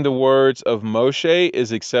accepting the words of Moshe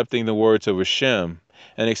is accepting the words of Hashem.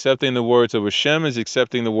 And accepting the words of Hashem is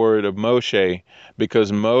accepting the word of Moshe,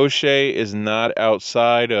 because Moshe is not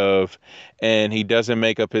outside of, and he doesn't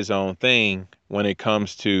make up his own thing when it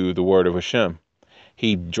comes to the word of Hashem.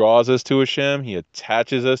 He draws us to Hashem, he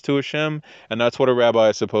attaches us to Hashem, and that's what a rabbi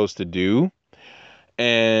is supposed to do.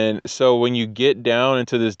 And so when you get down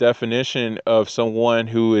into this definition of someone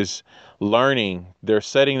who is learning, they're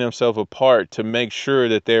setting themselves apart to make sure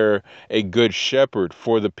that they're a good shepherd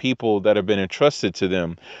for the people that have been entrusted to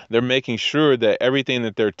them. They're making sure that everything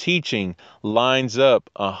that they're teaching lines up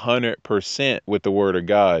 100% with the word of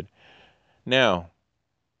God. Now,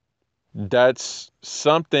 that's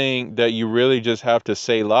something that you really just have to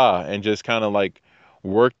selah and just kind of like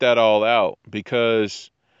work that all out,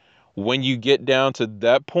 because when you get down to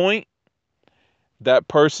that point, that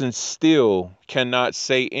person still cannot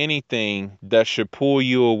say anything that should pull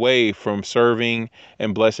you away from serving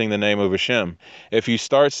and blessing the name of Hashem. If you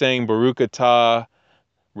start saying Baruch atah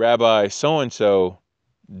Rabbi so-and-so,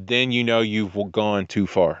 then you know you've gone too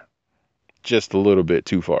far, just a little bit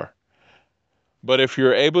too far. But if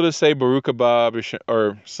you're able to say Baruch haba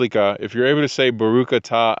or Slika, if you're able to say Baruch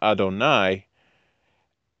atah Adonai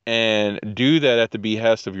and do that at the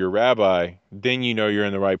behest of your rabbi, then you know you're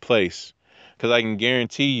in the right place. Because I can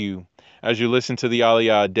guarantee you, as you listen to the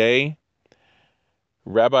Aliyah Day,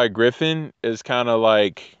 Rabbi Griffin is kind of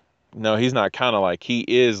like, no, he's not kind of like, he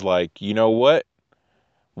is like, you know what?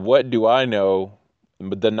 What do I know?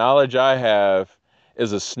 But the knowledge I have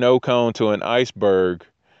is a snow cone to an iceberg.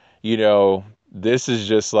 You know, this is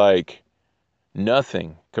just like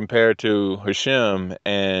nothing compared to Hashem.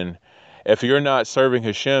 And if you're not serving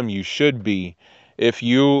Hashem, you should be. If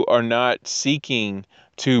you are not seeking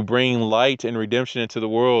to bring light and redemption into the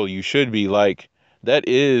world, you should be. Like, that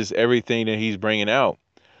is everything that he's bringing out.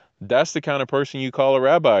 That's the kind of person you call a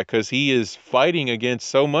rabbi, because he is fighting against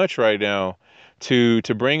so much right now to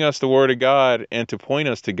bring us the word of God and to point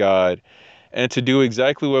us to God and to do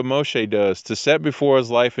exactly what Moshe does, to set before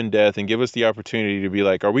us life and death and give us the opportunity to be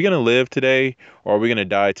like, are we going to live today or are we going to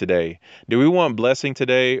die today? Do we want blessing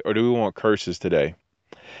today or do we want curses today?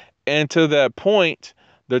 And to that point,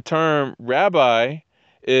 the term rabbi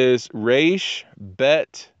is Resh,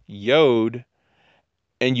 Bet, Yod,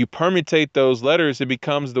 and you permutate those letters, it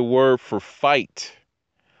becomes the word for fight,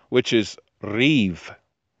 which is Riv,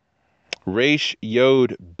 Resh,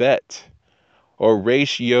 Yod, Bet, or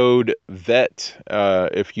Resh, Yod, Vet,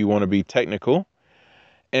 if you want to be technical.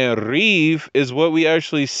 And Riv is what we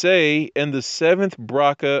actually say in the seventh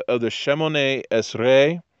bracha of the Shemoneh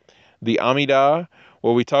Esrei, the Amidah,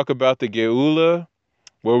 where we talk about the Geula,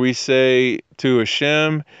 where we say to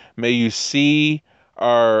Hashem, may you see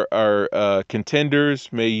our contenders,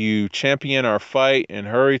 may you champion our fight and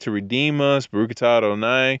hurry to redeem us, Baruch atah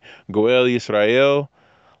Adonai, Goel Yisrael,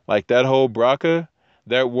 like that whole bracha,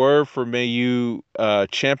 that word for may you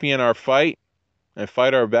champion our fight and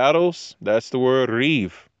fight our battles, that's the word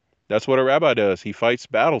Riv. That's what a rabbi does. He fights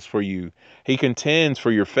battles for you. He contends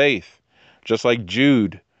for your faith, just like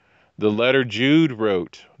Jude. The letter Jude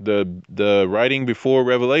wrote, the writing before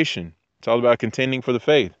Revelation. It's all about contending for the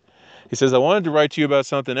faith. He says, I wanted to write to you about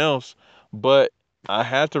something else, but I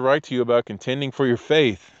had to write to you about contending for your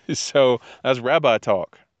faith. So that's rabbi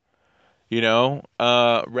talk. You know,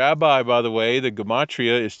 rabbi, by the way, the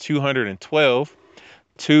gematria is 212.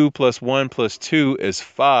 2 plus 1 plus 2 is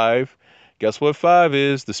 5. Guess what 5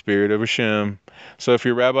 is? The spirit of Hashem. So if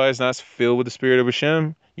your rabbi is not filled with the spirit of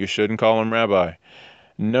Hashem, you shouldn't call him rabbi.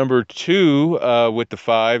 Number 2 with the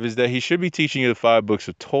 5 is that he should be teaching you the 5 books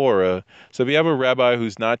of Torah. So if you have a rabbi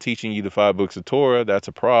who's not teaching you the 5 books of Torah, that's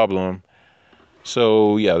a problem.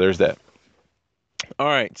 So yeah, there's that. All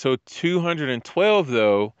right, so 212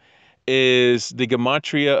 though is the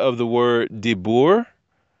gematria of the word dibur,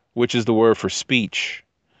 which is the word for speech.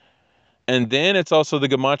 And then it's also the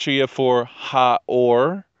gematria for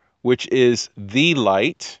Ha'or, which is the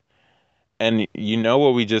light. And you know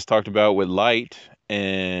what we just talked about with light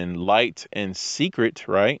and secret,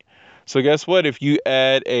 right? So guess what? If you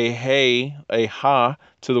add a ha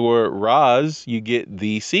to the word raz, you get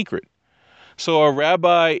the secret. So a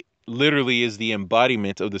rabbi literally is the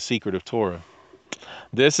embodiment of the secret of Torah.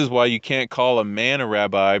 This is why you can't call a man a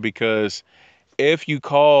rabbi, because if you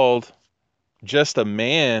called just a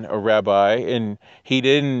man a rabbi and he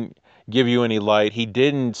didn't give you any light, he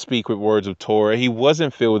didn't speak with words of Torah, he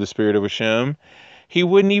wasn't filled with the spirit of Hashem, he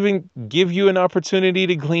wouldn't even give you an opportunity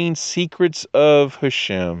to glean secrets of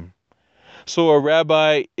Hashem. So a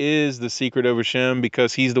rabbi is the secret of Hashem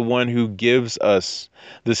because he's the one who gives us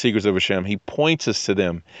the secrets of Hashem. He points us to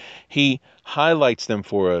them. He highlights them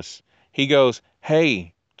for us. He goes,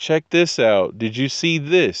 hey, check this out. Did you see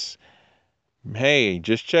this? Hey,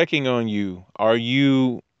 just checking on you. Are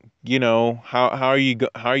you, how are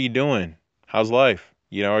you doing? How's life?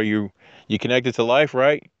 Are you connected to life,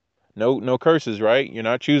 right? No curses, right? You're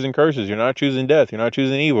not choosing curses. You're not choosing death. You're not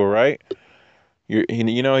choosing evil, right?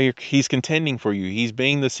 He's contending for you. He's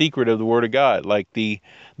being the secret of the word of God, like the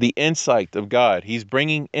insight of God. He's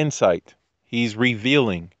bringing insight. He's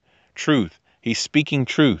revealing truth. He's speaking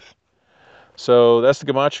truth. So that's the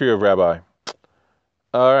gematria of rabbi.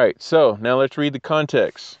 All right, so now let's read the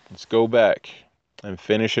context. Let's go back and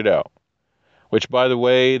finish it out. Which, by the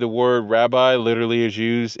way, the word rabbi literally is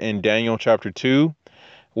used in Daniel chapter 2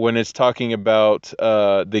 when it's talking about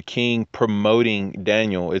the king promoting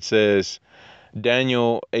Daniel. It says,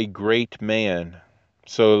 Daniel, a great man.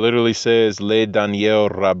 So it literally says, Le Daniel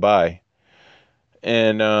Rabbi.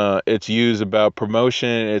 And it's used about promotion.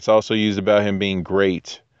 It's also used about him being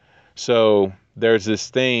great. So there's this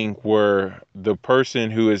thing where the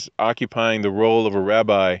person who is occupying the role of a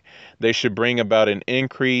rabbi, they should bring about an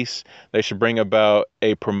increase. They should bring about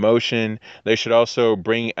a promotion. They should also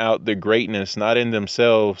bring out the greatness, not in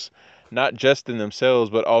themselves, not just in themselves,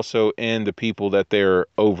 but also in the people that they're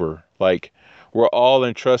over. Like, we're all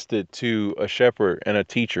entrusted to a shepherd and a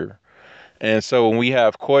teacher. And so when we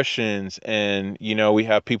have questions and, we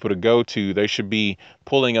have people to go to, they should be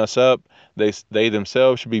pulling us up. They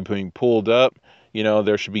themselves should be being pulled up.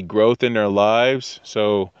 There should be growth in their lives.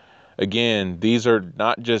 So again, these are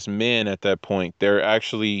not just men at that point. They're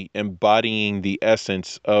actually embodying the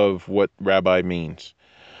essence of what rabbi means.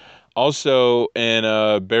 Also in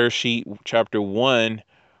Bereshit chapter 1,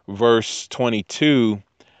 verse 22,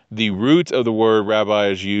 the root of the word rabbi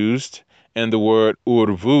is used, and the word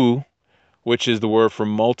urvu, which is the word for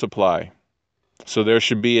multiply. So there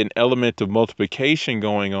should be an element of multiplication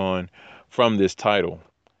going on from this title.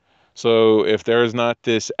 So if there is not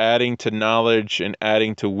this adding to knowledge and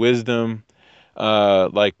adding to wisdom,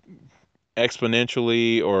 like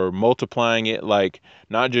exponentially, or multiplying it, like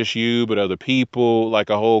not just you, but other people, like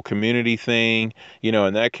a whole community thing,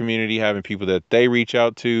 and that community having people that they reach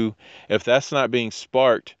out to, if that's not being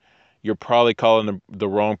sparked, you're probably calling the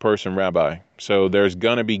wrong person rabbi. So there's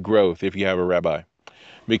going to be growth if you have a rabbi.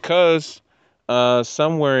 Because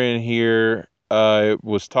somewhere in here, it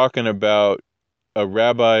was talking about a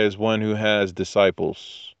rabbi is one who has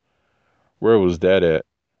disciples. Where was that at?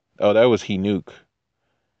 Oh, that was Hinuk.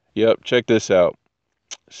 Yep, check this out.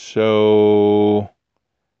 So,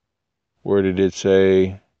 where did it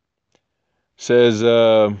say? Says,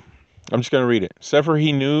 I'm just going to read it. Sefer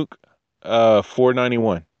Hinuk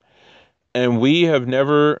 491. And we have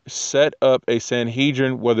never set up a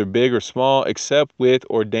Sanhedrin, whether big or small, except with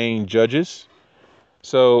ordained judges.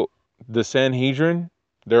 So the Sanhedrin,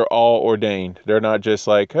 they're all ordained. They're not just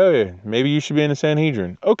like, hey, maybe you should be in the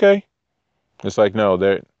Sanhedrin. Okay. It's like, no,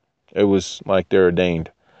 it was like they're ordained.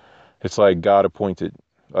 It's like God appointed,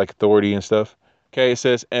 like authority and stuff. Okay, it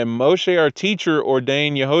says, and Moshe, our teacher,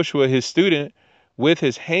 ordained Yehoshua, his student, with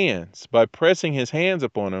his hands, by pressing his hands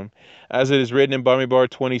upon him, as it is written in Bamidbar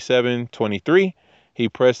 27:23. He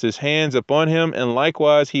pressed his hands upon him, and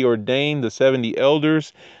likewise he ordained the 70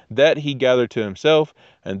 elders that he gathered to himself,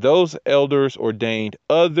 and those elders ordained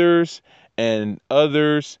others, and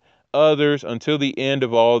others, until the end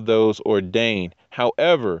of all those ordained.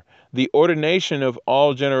 However, the ordination of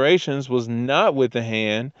all generations was not with the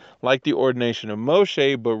hand, like the ordination of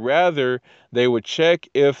Moshe, but rather they would check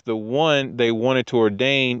if the one they wanted to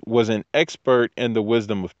ordain was an expert in the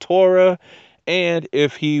wisdom of Torah, and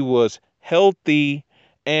if he was healthy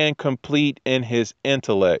and complete in his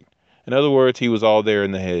intellect. In other words, he was all there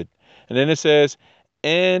in the head. And then it says,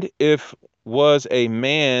 and if was a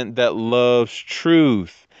man that loves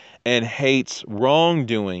truth and hates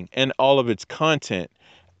wrongdoing and all of its content.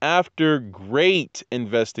 After great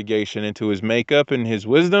investigation into his makeup and his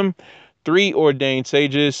wisdom, 3 ordained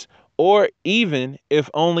sages, or even if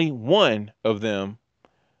only one of them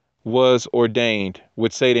was ordained,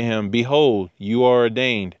 would say to him, behold, you are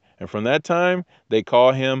ordained. And from that time, they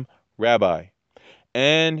call him rabbi.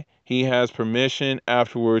 And he has permission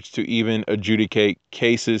afterwards to even adjudicate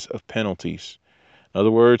cases of penalties. In other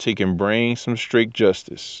words, he can bring some strict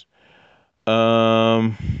justice.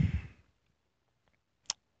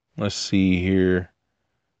 Let's see here.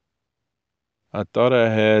 I thought I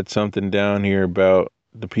had something down here about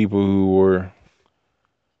the people who were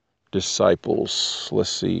disciples. Let's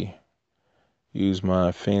see. Use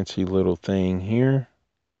my fancy little thing here.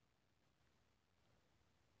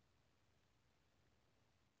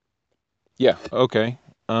 Yeah, okay.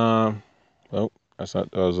 Oh, that's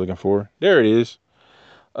not what I was looking for. There it is.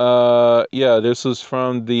 Yeah, this was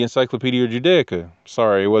from the Encyclopedia Judaica.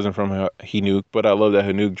 Sorry, it wasn't from Hinuk, but I love that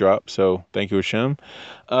Hinuk drop, so thank you, Hashem.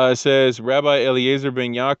 It says, Rabbi Eliezer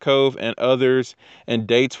ben Yaakov and others, and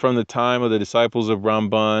dates from the time of the disciples of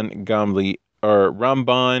Ramban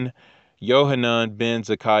Yohanan ben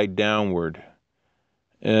Zakkai downward.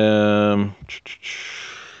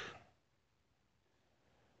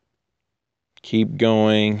 Keep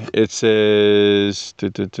going. It says...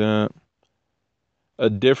 A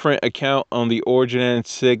different account on the origin and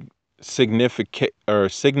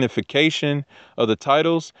signification of the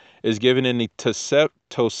titles is given in the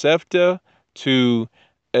Tosefta to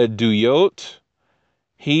Eduyot.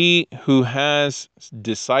 He who has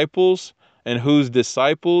disciples and whose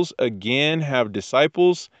disciples again have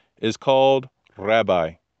disciples is called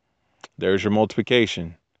rabbi. There's your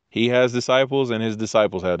multiplication. He has disciples and his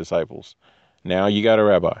disciples have disciples. Now you got a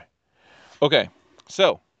rabbi. Okay,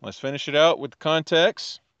 so let's finish it out with the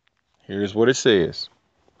context. Here's what it says.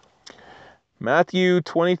 Matthew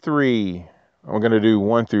 23. I'm going to do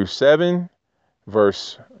 1 through 7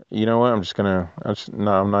 verse. You know what?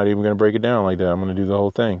 I'm not even going to break it down like that. I'm going to do the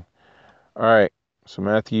whole thing. All right. So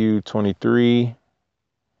Matthew 23,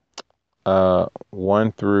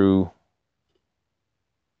 1 through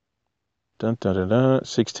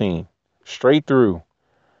 16. Straight through.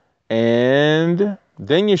 And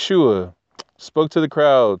then Yeshua spoke to the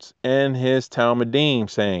crowds and his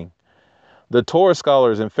Talmudim, saying, the Torah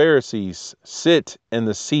scholars and Pharisees sit in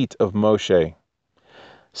the seat of Moshe.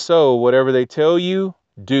 So whatever they tell you,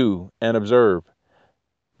 do and observe.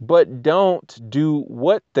 But don't do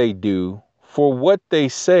what they do, for what they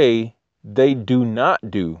say, they do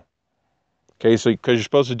not do. Okay, so because you're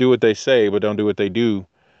supposed to do what they say, but don't do what they do,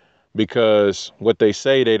 because what they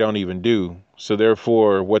say, they don't even do. So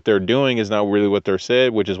therefore, what they're doing is not really what they're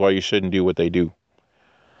said, which is why you shouldn't do what they do.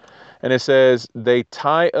 And it says, they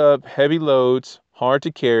tie up heavy loads, hard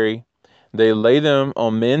to carry. They lay them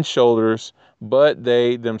on men's shoulders, but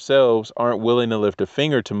they themselves aren't willing to lift a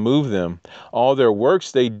finger to move them. All their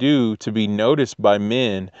works they do to be noticed by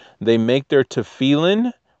men. They make their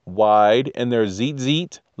tefillin wide and their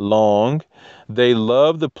tzitzit long. They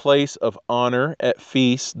love the place of honor at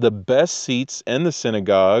feasts, the best seats in the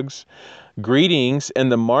synagogues, greetings in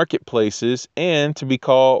the marketplaces, and to be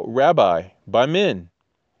called rabbi by men.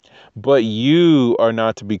 But you are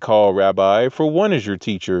not to be called rabbi, for one is your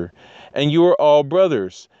teacher, and you are all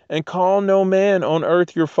brothers. And call no man on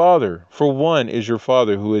earth your father, for one is your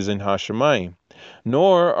Father who is in Hashemayim.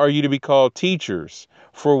 Nor are you to be called teachers,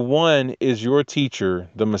 for one is your teacher,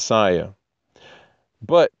 the Messiah.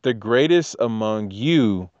 But the greatest among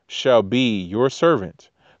you shall be your servant.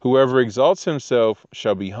 Whoever exalts himself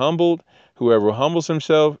shall be humbled. Whoever humbles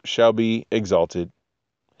himself shall be exalted.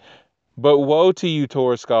 But woe to you,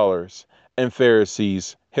 Torah scholars and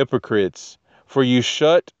Pharisees, hypocrites, for you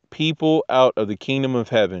shut people out of the kingdom of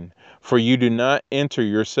heaven, for you do not enter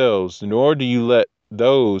yourselves, nor do you let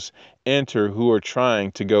those enter who are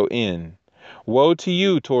trying to go in. Woe to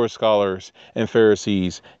you, Torah scholars and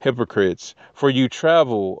Pharisees, hypocrites, for you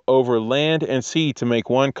travel over land and sea to make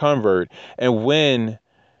one convert, and when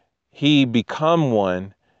he become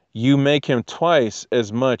one, you make him twice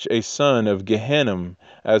as much a son of Gehenna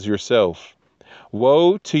as yourself.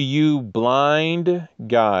 Woe to you, blind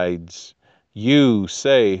guides! You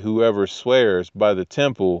say, whoever swears by the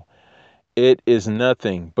temple, it is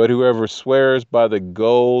nothing, but whoever swears by the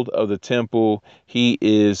gold of the temple, he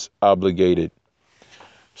is obligated.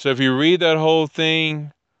 So if you read that whole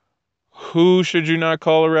thing, who should you not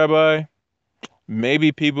call a rabbi?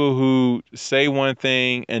 Maybe people who say one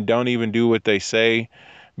thing and don't even do what they say,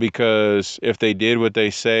 because if they did what they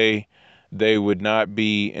say, they would not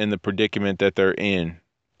be in the predicament that they're in,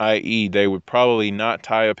 i.e., they would probably not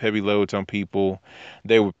tie up heavy loads on people.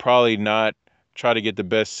 They would probably not try to get the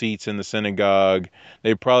best seats in the synagogue.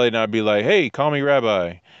 They'd probably not be like, hey, call me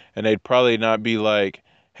rabbi. And they'd probably not be like,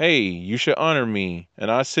 hey, you should honor me, and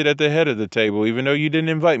I sit at the head of the table, even though you didn't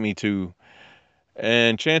invite me to.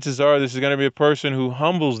 And chances are this is going to be a person who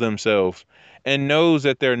humbles themselves and knows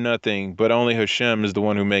that they're nothing, but only Hashem is the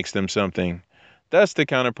one who makes them something. That's the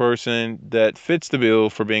kind of person that fits the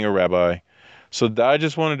bill for being a rabbi. So I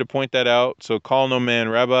just wanted to point that out. So call no man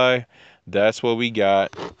rabbi. That's what we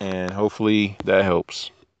got. And hopefully that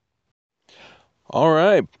helps. All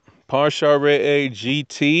right. Parsha Re'eh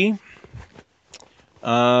GT.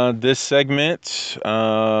 This segment,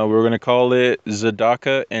 we're going to call it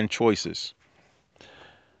Tzedakah and Choices.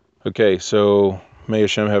 Okay, so may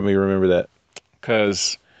Hashem have me remember that,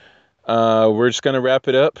 because we're just going to wrap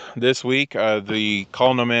it up this week. The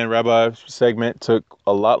Call No Man Rabbi segment took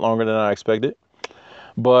a lot longer than I expected,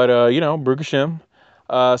 but, Baruch Hashem.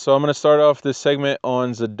 So I'm going to start off this segment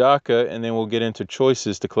on Tzedakah, and then we'll get into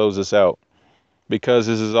choices to close this out, because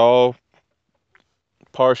this is all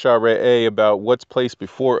Parsha Re'eh about what's placed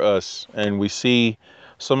before us, and we see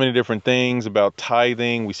so many different things about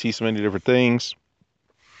tithing. We see so many different things.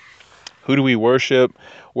 Who do we worship?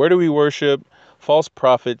 Where do we worship? False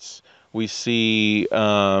prophets. We see,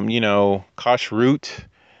 kashrut.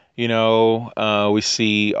 We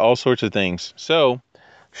see all sorts of things. So,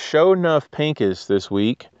 Show Enough Pincus this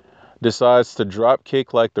week decides to drop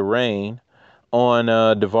kick like the rain on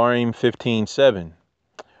Devarim 15:7,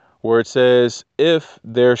 where it says, if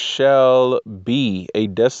there shall be a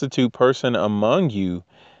destitute person among you,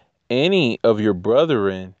 any of your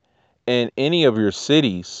brethren, in any of your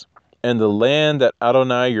cities, and the land that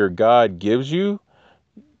Adonai your God gives you,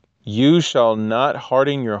 you shall not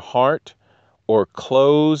harden your heart or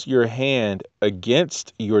close your hand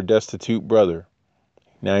against your destitute brother.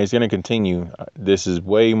 Now he's going to continue. This is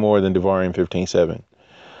way more than Devarim 15:7.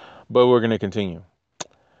 But we're going to continue.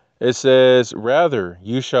 It says, rather,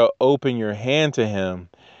 you shall open your hand to him.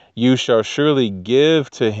 You shall surely give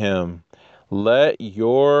to him. Let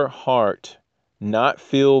your heart not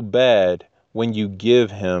feel bad when you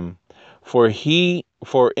give him. For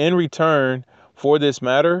in return for this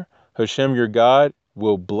matter, Hashem your God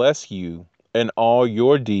will bless you in all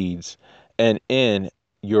your deeds and in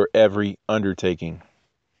your every undertaking.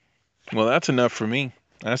 Well, that's enough for me.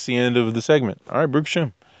 That's the end of the segment. All right, Baruch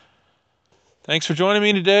Hashem. Thanks for joining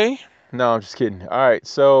me today. No, I'm just kidding. All right,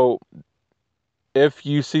 so if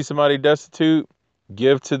you see somebody destitute,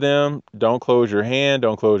 give to them. Don't close your hand.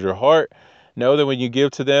 Don't close your heart. Know that when you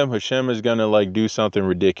give to them, Hashem is going to do something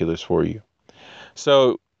ridiculous for you.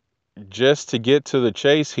 So just to get to the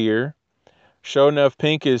chase here, Shonuff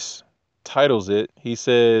Pincus titles it. He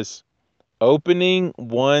says, opening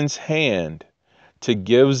one's hand to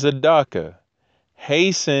give tzedakah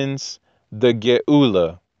hastens the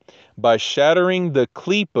geula by shattering the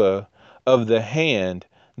klipa of the hand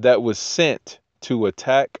that was sent to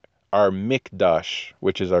attack our mikdash,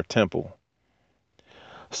 which is our temple.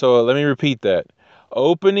 So let me repeat that.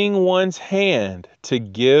 Opening one's hand to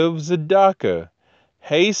give tzedakah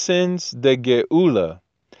hastens the geula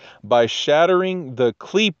by shattering the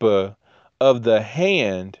klipa of the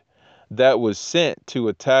hand that was sent to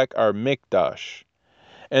attack our mikdash.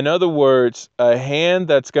 In other words, a hand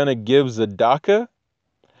that's going to give tzedakah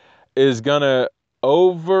is going to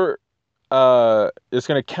it's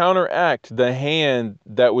going to counteract the hand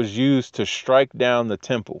that was used to strike down the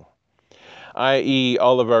temple, i.e.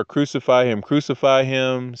 all of our crucify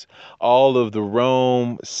hymns, all of the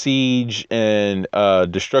Rome siege and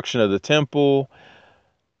destruction of the temple.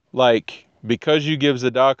 Because you give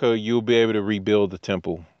tzedakah, you'll be able to rebuild the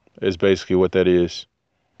temple, is basically what that is.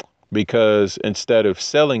 Because instead of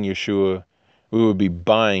selling Yeshua, we would be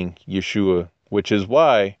buying Yeshua, which is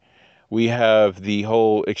why we have the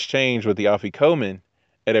whole exchange with the Afikomen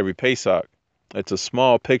at every Pesach. It's a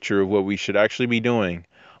small picture of what we should actually be doing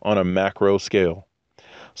on a macro scale.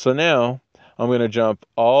 So now I'm going to jump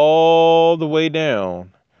all the way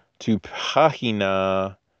down to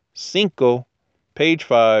Página 5, page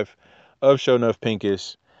 5 of Shonuff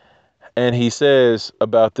Pincus. And he says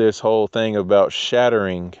about this whole thing about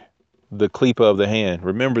shattering the klipa of the hand.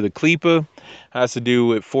 Remember, the klipa has to do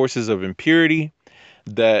with forces of impurity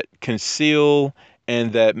that conceal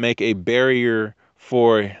and that make a barrier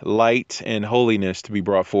for light and holiness to be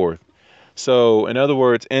brought forth. So, in other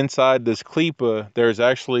words, inside this klipa, there's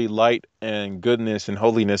actually light and goodness and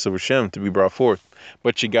holiness of Hashem to be brought forth.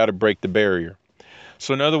 But you got to break the barrier.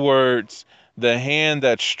 So, in other words, the hand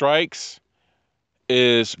that strikes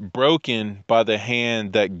is broken by the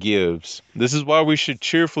hand that gives. This is why we should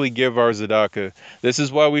cheerfully give our tzedakah. This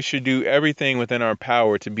is why we should do everything within our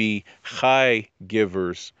power to be chai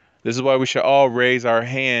givers. This is why we should all raise our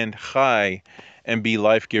hand chai and be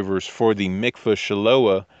life givers for the Mikvah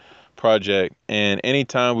Shiloah project. And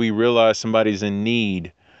anytime we realize somebody's in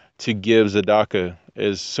need, to give tzedakah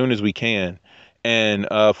as soon as we can. And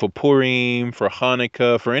for Purim, for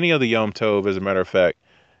Hanukkah, for any other Yom Tov, as a matter of fact,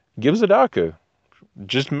 give tzedakah.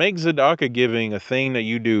 Just make tzedakah giving a thing that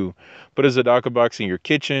you do. Put a tzedakah box in your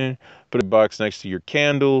kitchen. Put a box next to your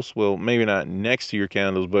candles. Well, maybe not next to your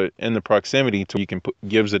candles, but in the proximity to you can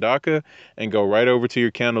give tzedakah and go right over to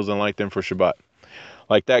your candles and light them for Shabbat.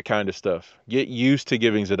 Like that kind of stuff. Get used to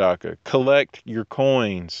giving tzedakah. Collect your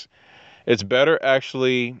coins. It's better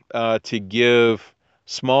actually to give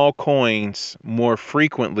small coins more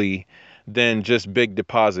frequently than just big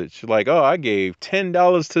deposits. Like, oh, I gave $10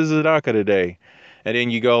 to tzedakah today. And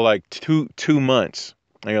then you go like two months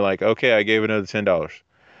and you're like, okay, I gave another $10.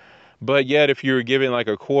 But yet if you're giving like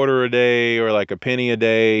a quarter a day or like a penny a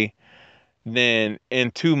day, then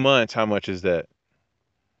in 2 months, how much is that?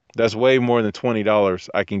 That's way more than $20,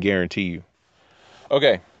 I can guarantee you.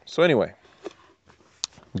 Okay, so anyway,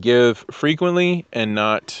 give frequently and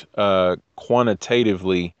not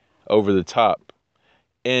quantitatively over the top,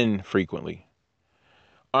 infrequently.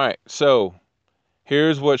 All right, so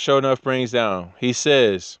here's what Shonuff brings down. He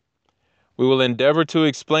says, we will endeavor to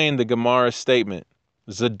explain the Gemara statement.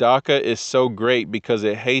 Tzedakah is so great because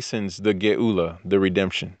it hastens the geula, the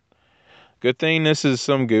redemption. Good thing this is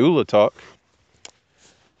some geula talk.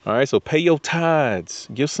 All right, so pay your tithes.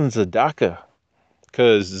 Give some tzedakah.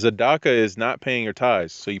 Because tzedakah is not paying your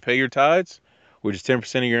tithes. So you pay your tithes, which is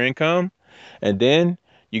 10% of your income. And then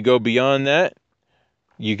you go beyond that.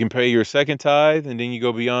 You can pay your second tithe. And then you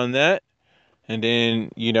go beyond that. And then,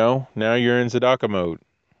 now you're in tzedakah mode.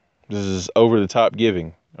 This is over the top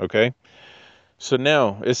giving. Okay. So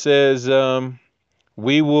now it says,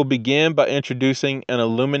 we will begin by introducing an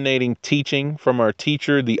illuminating teaching from our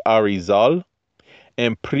teacher, the Arizal,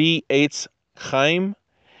 and Pri Eitz Chaim.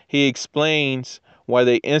 He explains why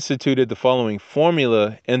they instituted the following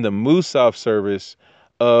formula in the Musaf service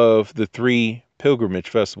of the 3 pilgrimage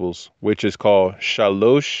festivals, which is called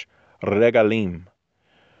Shalosh Regalim.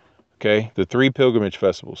 Okay, the 3 pilgrimage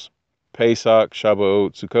festivals, Pesach,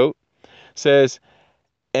 Shavuot, Sukkot, says,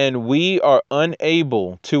 and we are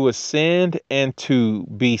unable to ascend and to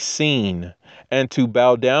be seen and to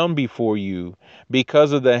bow down before you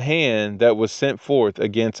because of the hand that was sent forth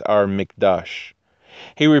against our Mikdash.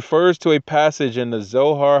 He refers to a passage in the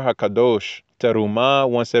Zohar HaKadosh, Terumah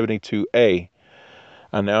 172a.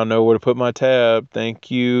 I now know where to put my tab. Thank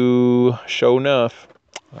you. Sure enough,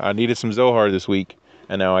 I needed some Zohar this week,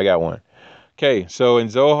 and now I got one. Okay, so in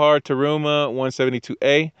Zohar Terumah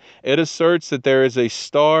 172a, it asserts that there is a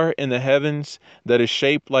star in the heavens that is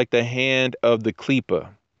shaped like the hand of the Klippa.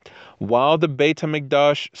 While the Beit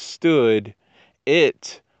HaMikdash stood,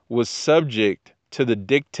 it was subject to the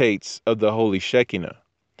dictates of the Holy Shekinah,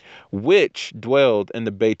 which dwelled in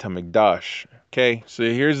the Beit HaMikdash. Okay, so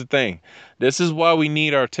here's the thing. This is why we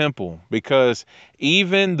need our temple, because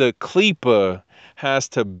even the Klippa has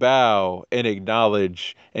to bow and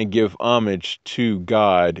acknowledge and give homage to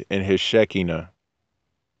God and his Shekinah.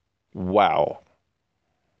 Wow.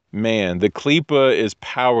 Man, the Klippa is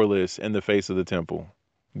powerless in the face of the temple.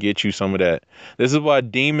 Get you some of that. This is why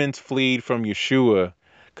demons fled from Yeshua,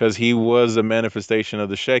 because he was a manifestation of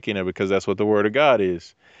the Shekinah, because that's what the word of God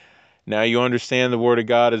is. Now you understand the word of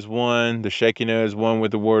God is one. The Shekinah is one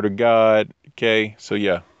with the word of God. Okay, so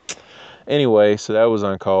yeah. Anyway, so that was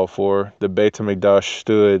uncalled for. The Beit HaMikdash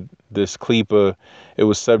stood, this Klippa, it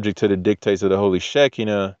was subject to the dictates of the Holy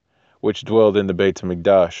Shekinah, which dwelled in the Beit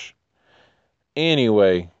HaMikdash.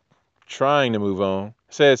 Anyway, trying to move on. It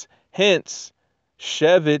says, hence,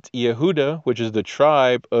 Shevet Yehuda, which is the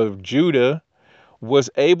tribe of Judah, was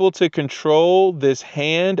able to control this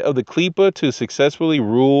hand of the Klippa to successfully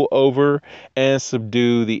rule over and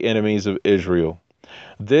subdue the enemies of Israel.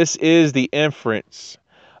 This is the inference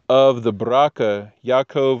of the Braka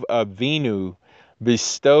Yaakov Avinu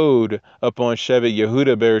bestowed upon Shevet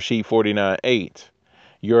Yehuda, Bereshit 49:8.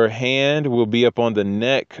 Your hand will be upon the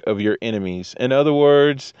neck of your enemies. In other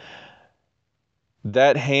words,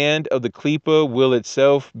 that hand of the Klippa will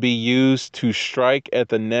itself be used to strike at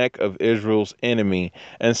the neck of Israel's enemy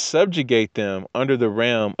and subjugate them under the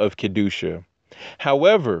realm of Kedusha.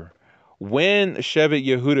 However, when Shevet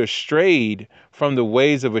Yehuda strayed from the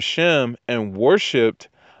ways of Hashem and worshipped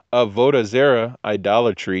Avodah Zarah,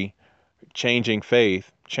 idolatry, changing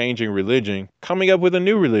faith, changing religion, coming up with a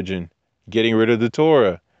new religion, getting rid of the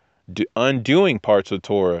Torah, undoing parts of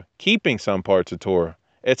Torah, keeping some parts of Torah,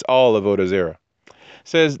 it's all Avodah Zarah.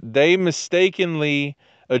 Says they mistakenly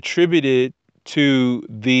attributed to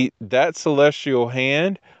that celestial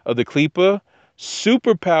hand of the Klippa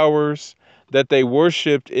superpowers that they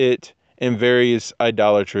worshipped it in various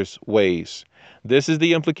idolatrous ways. This is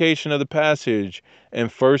the implication of the passage in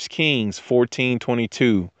 1 Kings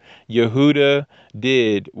 14:22. Yehuda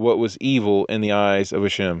did what was evil in the eyes of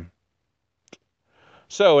Hashem.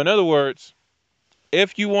 So, in other words,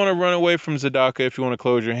 if you want to run away from Tzedakah, if you want to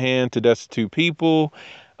close your hand to destitute people,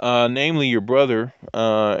 namely your brother,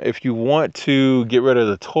 if you want to get rid of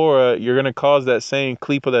the Torah, you're going to cause that same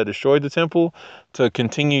Klippa that destroyed the temple to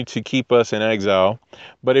continue to keep us in exile.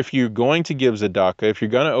 But if you're going to give Tzedakah, if you're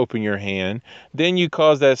going to open your hand, then you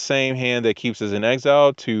cause that same hand that keeps us in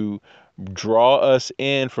exile to draw us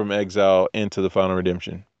in from exile into the final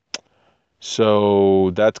redemption.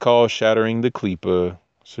 So that's called shattering the Klippa.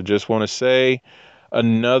 So just want to say,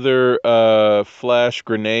 another flash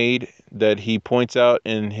grenade that he points out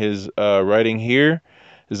in his writing here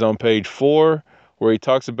is on page 4, where he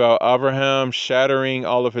talks about Abraham shattering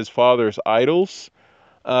all of his father's idols.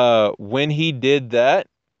 When he did that,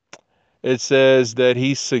 it says that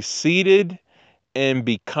he succeeded in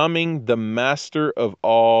becoming the master of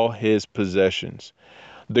all his possessions.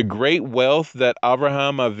 The great wealth that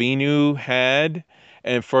Abraham Avinu had,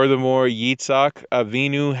 and furthermore Yitzhak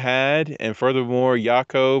Avinu had, and furthermore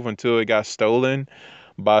Yaakov, until it got stolen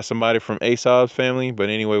by somebody from Esau's family. But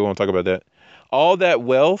anyway, we won't talk about that. All that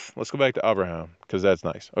wealth, let's go back to Abraham, because that's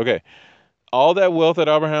nice. Okay. All that wealth that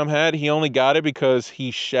Abraham had, he only got it because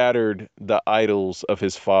he shattered the idols of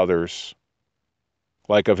his fathers,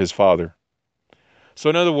 like of his father. So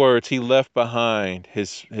in other words, he left behind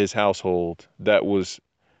his household that was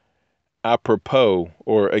apropos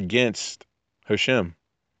or against Hashem.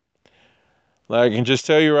 Like, I can just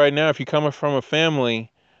tell you right now, if you come from a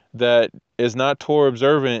family that is not Torah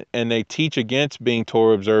observant and they teach against being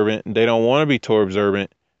Torah observant and they don't want to be Torah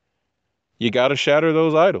observant, you got to shatter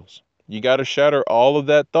those idols. You got to shatter all of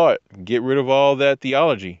that thought. Get rid of all that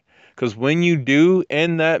theology. Because when you do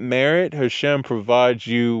in that merit, Hashem provides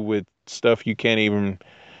you with stuff you can't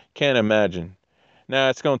imagine. Now,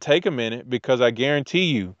 it's going to take a minute because I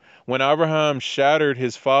guarantee you, when Abraham shattered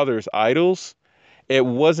his father's idols, it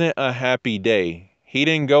wasn't a happy day. He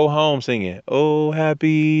didn't go home singing, "Oh,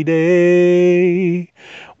 happy day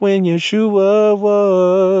when Yeshua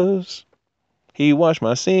was. He washed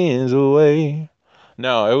my sins away."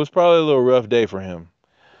 No, it was probably a little rough day for him.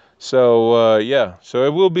 So, yeah. So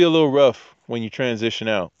it will be a little rough when you transition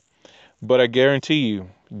out. But I guarantee you,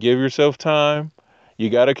 give yourself time. You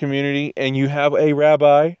got a community and you have a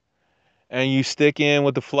rabbi and you stick in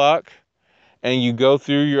with the flock and you go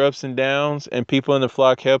through your ups and downs and people in the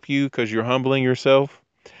flock help you because you're humbling yourself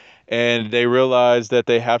and they realize that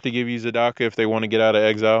they have to give you tzedakah if they want to get out of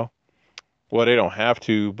exile. Well, they don't have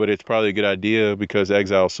to, but it's probably a good idea because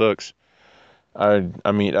exile sucks. I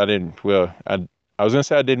mean, I was gonna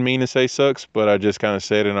say I didn't mean to say sucks, but I just kind of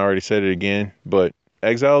said it and I already said it again. But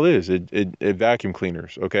exile it vacuum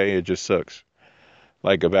cleaners, okay? It just sucks.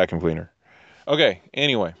 Like a vacuum cleaner. Okay,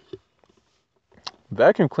 anyway.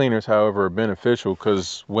 Vacuum cleaners, however, are beneficial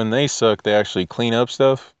because when they suck, they actually clean up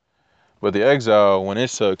stuff. But the exile, when it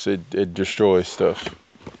sucks, it destroys stuff.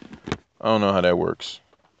 I don't know how that works.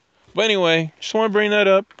 But anyway, just want to bring that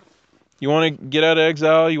up. You want to get out of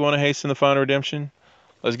exile? You want to hasten the final redemption?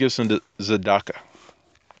 Let's give some tzedakah.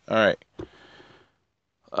 All right.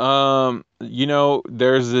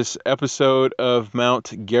 There's this episode of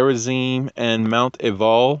Mount Gerizim and Mount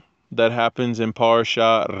Ebal that happens in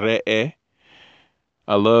Parashat Re'eh.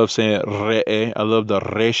 I love saying Re'eh. I love the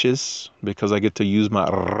reshes because I get to use my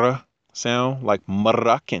R sound like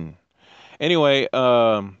Moroccan. Anyway,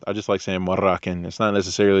 I just like saying Moroccan. It's not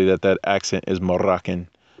necessarily that accent is Moroccan.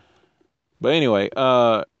 But anyway,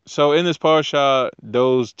 so in this parasha,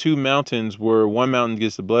 those two mountains where one mountain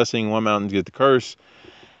gets the blessing, one mountain gets the curse.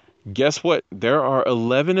 Guess what? There are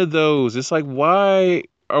 11 of those. It's like, why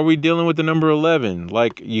are we dealing with the number 11?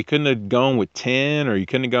 Like, you couldn't have gone with 10 or you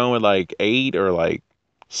couldn't have gone with like 8 or like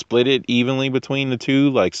split it evenly between the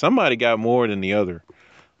two. Like, somebody got more than the other.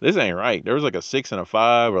 This ain't right. There was like a 6 and a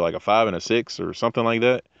 5 or like a 5 and a 6 or something like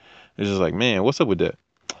that. It's just like, man, what's up with that?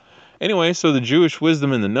 Anyway, so the Jewish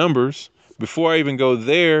wisdom in the numbers. Before I even go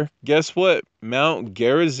there, guess what? Mount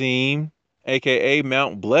Gerizim, aka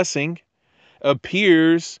Mount Blessing,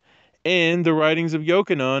 appears in the writings of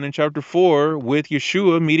Yochanan in chapter 4 with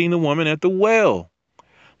Yeshua meeting the woman at the well.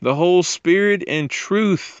 The whole spirit and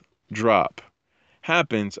truth drop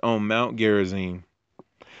happens on Mount Gerizim.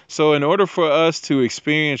 So in order for us to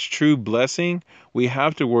experience true blessing, we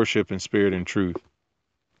have to worship in spirit and truth.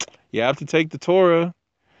 You have to take the Torah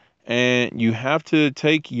and you have to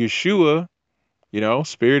take Yeshua,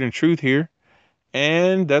 spirit and truth here.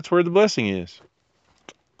 And that's where the blessing is.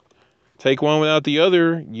 Take one without the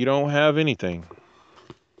other, you don't have anything.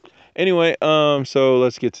 Anyway, so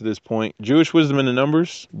let's get to this point. Jewish wisdom in the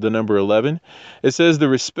numbers, the number 11. It says the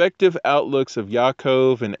respective outlooks of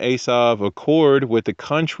Yaakov and Esav accord with the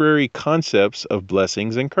contrary concepts of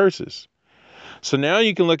blessings and curses. So now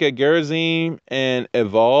you can look at Gerizim and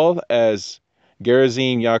Eval as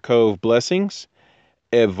Gerizim, Yaakov, blessings,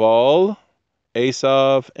 Eval,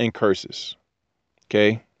 Esav, and curses.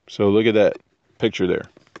 Okay, so look at that picture there.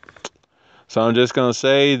 So I'm just going to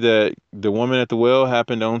say that the woman at the well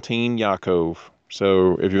happened on Team Yaakov.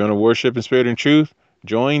 So if you're going to worship in spirit and truth,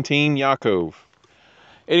 join Team Yaakov.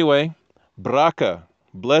 Anyway, Braka,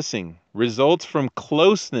 blessing, results from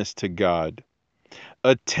closeness to God,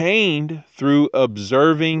 attained through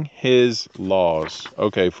observing his laws.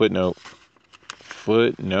 Okay, footnote,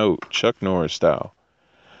 Chuck Norris style.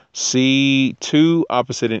 C2,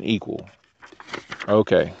 opposite and equal.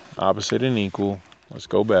 Okay, opposite and equal. Let's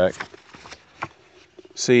go back.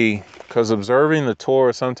 See, because observing the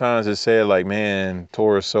Torah, sometimes it's said like, man,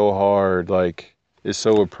 Torah is so hard, like, it's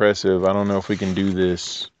so oppressive. I don't know if we can do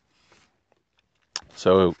this.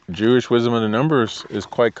 So Jewish wisdom of the numbers is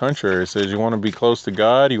quite contrary. It says you want to be close to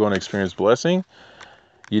God, you want to experience blessing,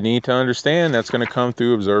 you need to understand that's going to come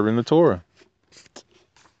through observing the Torah.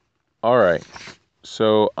 All right,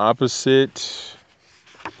 so opposite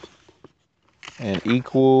and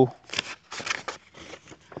equal.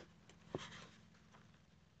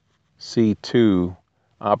 C2,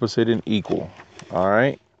 opposite and equal. All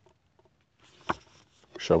right.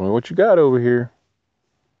 Show me what you got over here.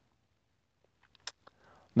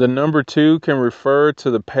 The number 2 can refer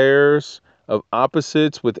to the pairs of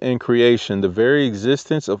opposites within creation. The very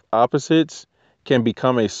existence of opposites can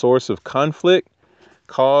become a source of conflict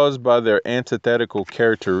caused by their antithetical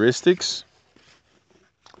characteristics.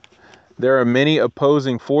 There are many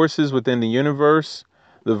opposing forces within the universe.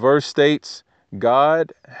 The verse states,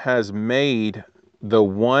 God has made the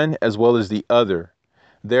one as well as the other.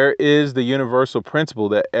 There is the universal principle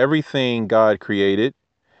that everything God created,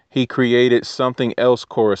 he created something else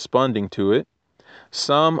corresponding to it.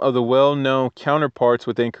 Some of the well-known counterparts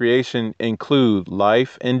within creation include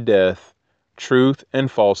life and death, truth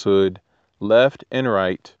and falsehood, left and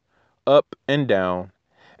right, up and down,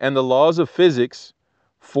 and the laws of physics.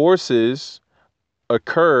 Forces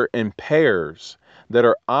occur in pairs that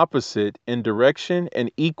are opposite in direction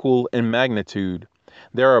and equal in magnitude.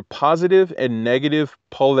 There are positive and negative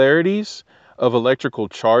polarities of electrical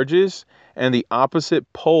charges and the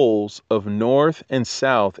opposite poles of north and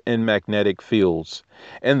south in magnetic fields.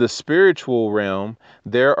 In the spiritual realm,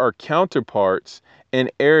 there are counterparts in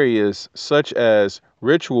areas such as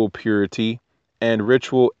ritual purity and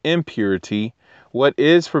ritual impurity, what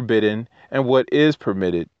is forbidden and what is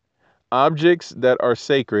permitted, objects that are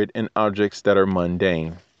sacred and objects that are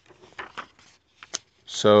mundane.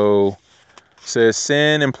 So, says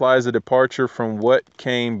sin implies a departure from what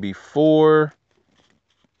came before.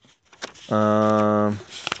 The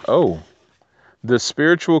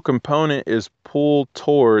spiritual component is pulled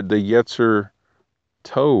toward the Yetzer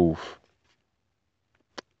Tov.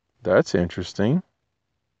 That's interesting.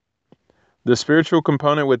 The spiritual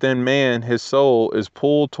component within man, his soul, is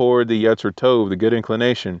pulled toward the Yetzer Tov, the good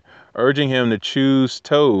inclination, urging him to choose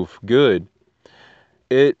Tov, good.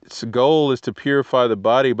 Its goal is to purify the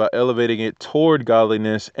body by elevating it toward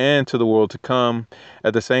godliness and to the world to come.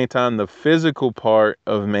 At the same time, the physical part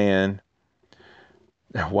of man,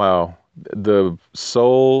 wow, the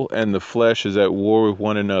soul and the flesh is at war with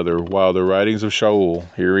one another. Wow, the writings of Shaul.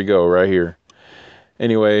 Here we go, right here.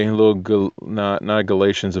 Anyway, a little not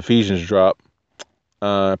Galatians, Ephesians drop.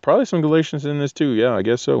 Probably some Galatians in this too. Yeah, I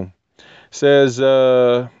guess so. Says,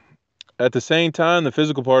 at the same time, the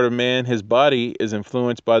physical part of man, his body, is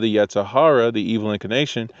influenced by the Yetzer Hara, the evil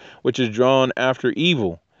inclination, which is drawn after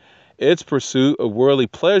evil. Its pursuit of worldly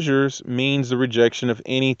pleasures means the rejection of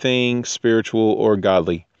anything spiritual or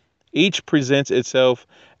godly. Each presents itself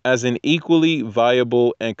as an equally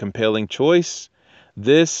viable and compelling choice.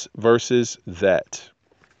 This versus that.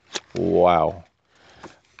 Wow.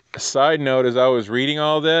 Side note, as I was reading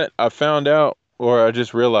all that, I found out, or I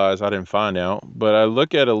just realized I didn't find out, but I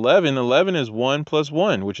look at 11. 11 is 1 plus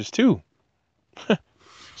 1, which is 2.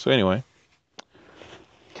 So anyway,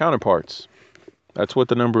 counterparts. That's what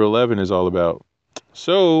the number 11 is all about.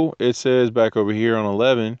 So it says back over here on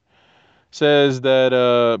 11, says that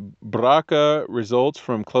Braka results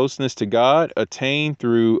from closeness to God, attained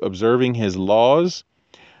through observing his laws.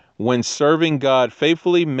 When serving God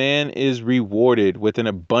faithfully, man is rewarded with an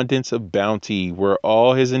abundance of bounty where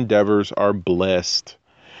all his endeavors are blessed.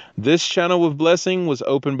 This channel of blessing was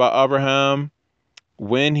opened by Abraham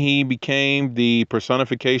when he became the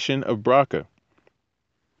personification of Braka.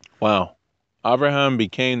 Wow. Abraham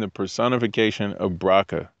became the personification of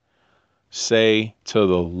Braka. Say to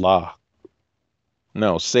the La.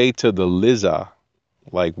 No, say to the Liza.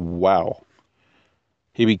 Like, wow.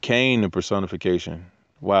 He became the personification.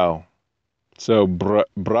 Wow. So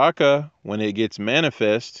Braka, when it gets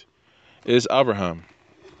manifest, is Abraham.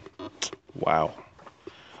 Wow.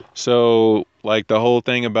 So, like the whole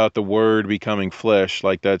thing about the word becoming flesh,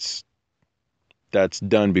 like that's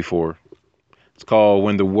done before. It's called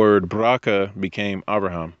when the word Braka became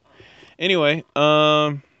Abraham. Anyway,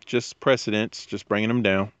 just precedents, just bringing them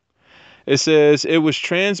down. It says it was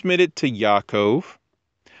transmitted to Yaakov,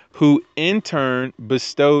 who in turn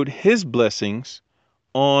bestowed his blessings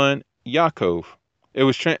on Yaakov. It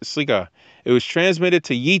was transmitted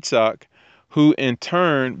to Yitzhak, who in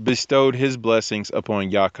turn bestowed his blessings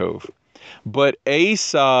upon Yaakov. But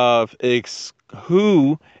Esav,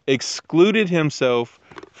 who excluded himself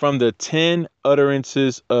from the 10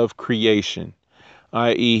 utterances of creation,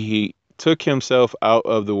 i.e., he took himself out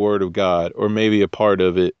of the word of God, or maybe a part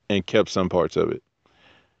of it, and kept some parts of it.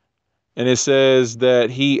 And it says that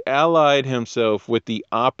he allied himself with the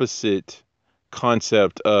opposite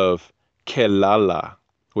concept of kelala,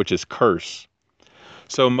 which is curse.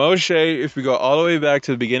 So Moshe, if we go all the way back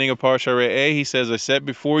to the beginning of Parsha Re'eh, he says, I set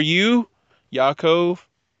before you Yaakov,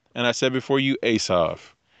 and I set before you Esav.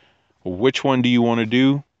 Which one do you want to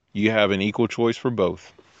do? You have an equal choice for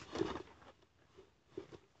both.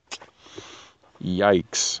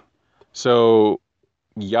 Yikes. So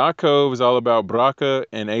Yaakov is all about Braka,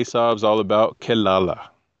 and Esav is all about Kelala.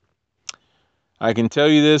 I can tell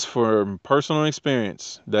you this from personal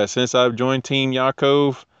experience, that since I've joined Team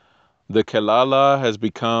Yaakov, The Kelala has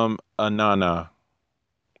become a Nana,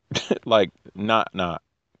 like not,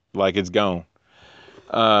 like it's gone.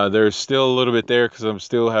 There's still a little bit there because I'm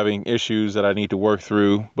still having issues that I need to work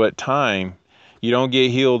through. But time, you don't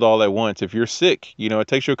get healed all at once. If you're sick, it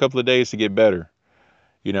takes you a couple of days to get better,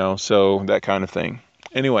 so that kind of thing.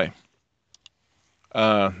 Anyway,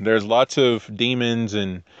 there's lots of demons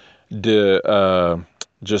and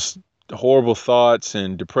just horrible thoughts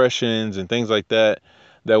and depressions and things like that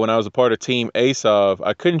when I was a part of Team Asav,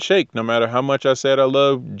 I couldn't shake no matter how much I said I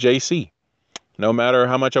love JC, no matter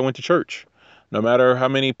how much I went to church, no matter how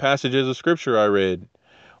many passages of scripture I read,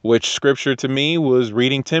 which scripture to me was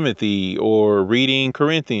reading Timothy or reading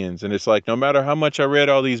Corinthians. And it's like, no matter how much I read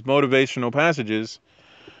all these motivational passages,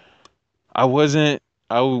 I wasn't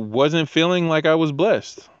feeling like I was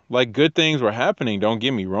blessed. Like good things were happening. Don't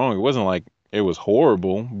get me wrong. It wasn't like it was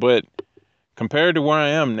horrible, but compared to where I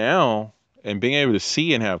am now and being able to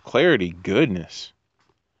see and have clarity, goodness,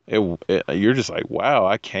 you're just like, wow,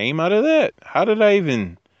 I came out of that. How did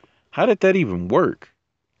that even work?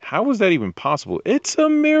 How was that even possible? It's a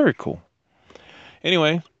miracle.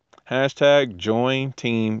 Anyway, hashtag join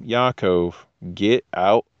Team Yaakov. Get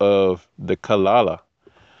out of the Kalala.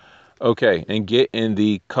 Okay, and get in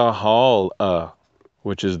the Kahal,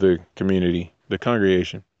 which is the community, the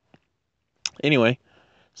congregation. Anyway,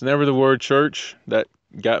 it's never the word church that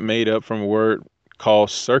got made up from a word called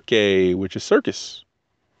cirque, which is circus.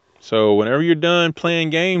 So whenever you're done playing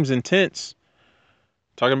games in tents,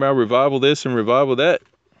 talking about revival this and revival that,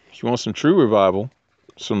 if you want some true revival,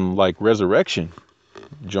 some like resurrection,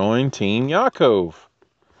 join Team Yaakov.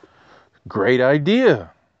 Great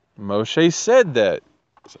idea. Moshe said that.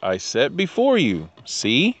 I set before you.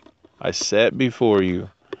 See? I set before you.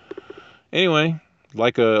 Anyway,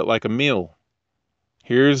 like a meal.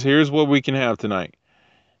 Here's what we can have tonight.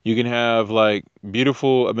 You can have like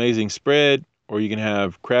beautiful, amazing spread, or you can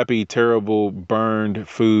have crappy, terrible, burned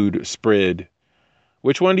food spread.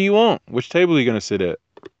 Which one do you want? Which table are you gonna sit at?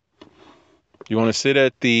 You want to sit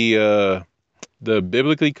at the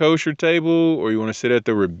biblically kosher table, or you want to sit at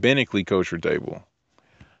the rabbinically kosher table?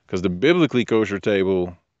 Because the biblically kosher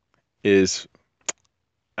table is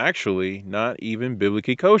actually not even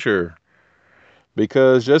biblically kosher.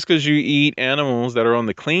 Because just because you eat animals that are on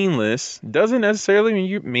the clean list doesn't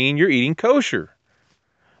necessarily mean you're eating kosher.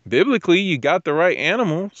 Biblically, you got the right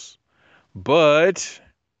animals, but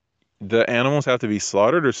the animals have to be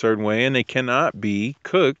slaughtered a certain way and they cannot be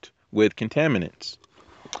cooked with contaminants.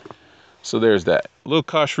 So there's that. A little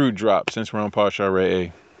kashrut drop since we're on Pasha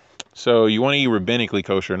Re'eh. So you want to eat rabbinically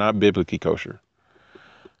kosher, not biblically kosher.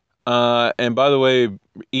 And by the way,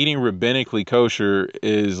 eating rabbinically kosher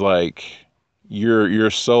is like your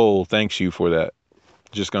soul thanks you for that.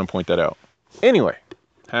 Just gonna point that out. Anyway,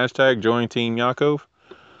 hashtag join Team Yaakov.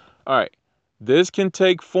 All right, this can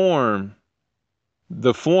take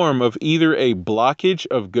the form of either a blockage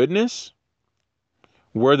of goodness,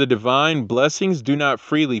 where the divine blessings do not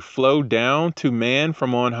freely flow down to man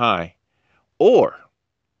from on high, or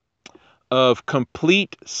of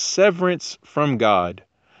complete severance from God.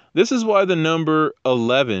 This is why the number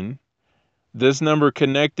 11, this number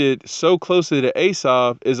connected so closely to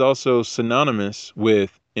Asav, is also synonymous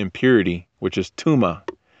with impurity, which is Tuma,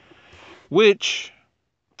 which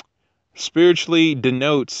spiritually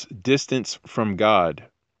denotes distance from God.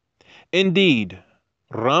 Indeed,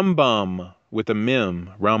 Rambam, with a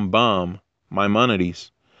mem, Rambam,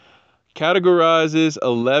 Maimonides, categorizes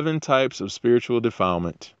 11 types of spiritual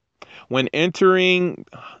defilement. When entering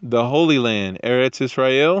the Holy Land, Eretz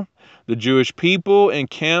Israel, the Jewish people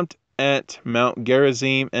encamped at Mount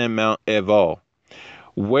Gerizim and Mount Ebal,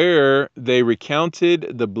 where they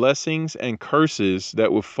recounted the blessings and curses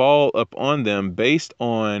that would fall upon them based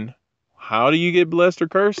on, how do you get blessed or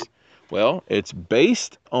cursed? Well, it's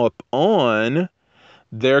based upon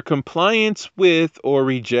their compliance with or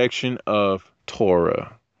rejection of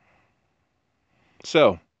Torah.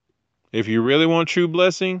 So, if you really want true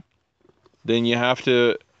blessing, then you have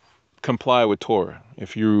to comply with Torah.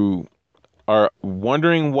 If you are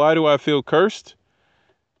wondering, why do I feel cursed?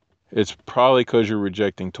 It's probably because you're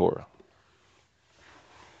rejecting Torah.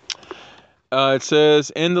 It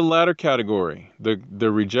says in the latter category,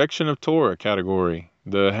 the rejection of Torah category,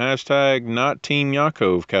 the hashtag not Team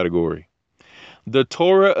Yaakov category, the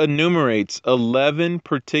Torah enumerates 11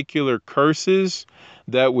 particular curses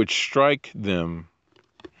that would strike them.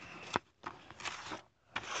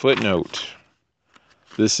 Footnote.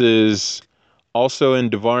 This is also in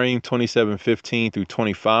Devarim 27:15 through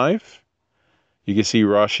 25. You can see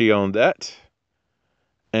Rashi on that.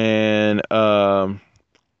 And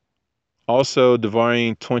also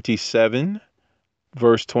Devarim 27,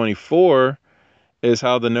 verse 24 is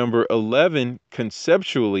how the number 11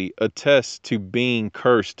 conceptually attests to being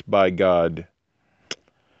cursed by God.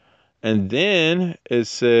 And then it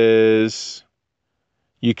says,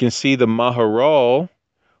 you can see the Maharal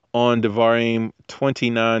on Devarim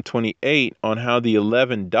 29:28 on how the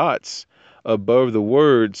 11 dots above the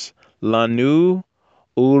words Lanu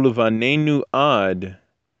ulvanenu ad,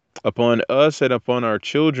 upon us and upon our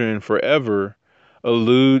children forever,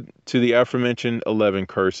 allude to the aforementioned 11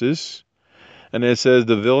 curses. And it says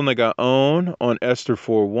the Vilna Gaon on Esther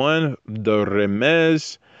 4:1, the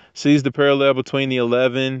Remez, sees the parallel between the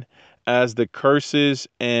 11 as the curses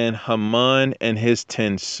and Haman and his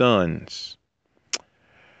 10 sons.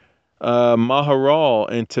 Maharal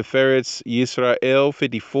and Tiferet's Yisrael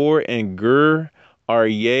 54 and Gur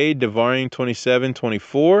Aryeh Devarim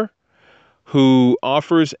 27:24, who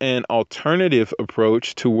offers an alternative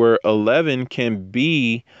approach to where 11 can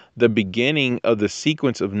be the beginning of the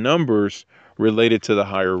sequence of numbers related to the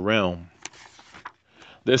higher realm.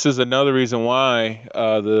 This is another reason why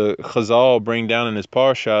the Chazal bring down in his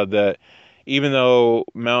parsha that even though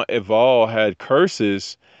Mount Ebal had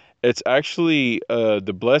curses, it's actually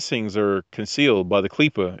the blessings are concealed by the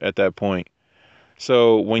klipa at that point.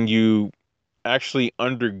 So when you actually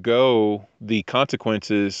undergo the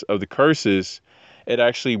consequences of the curses, it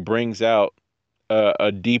actually brings out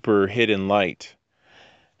a deeper hidden light.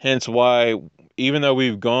 Hence why, even though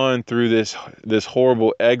we've gone through this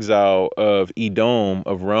horrible exile of Edom,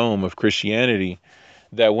 of Rome, of Christianity,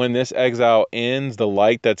 that when this exile ends, the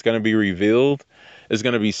light that's going to be revealed is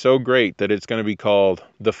going to be so great that it's going to be called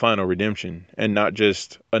the final redemption and not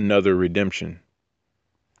just another redemption.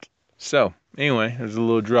 So anyway, there's a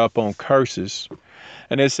little drop on curses.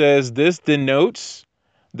 And it says, this denotes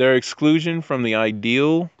their exclusion from the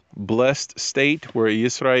ideal blessed state where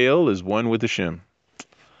Israel is one with Hashem.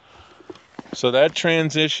 So that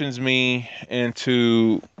transitions me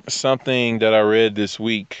into something that I read this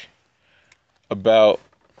week about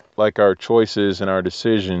like our choices and our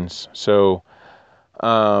decisions. So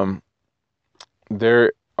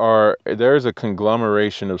there's a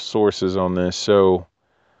conglomeration of sources on this. So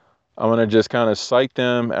I'm going to just kind of cite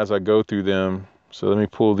them as I go through them. So let me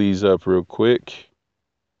pull these up real quick.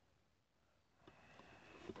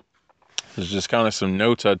 There's just kind of some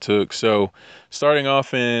notes I took. So starting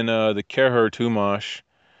off in the Keher Tumash,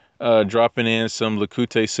 dropping in some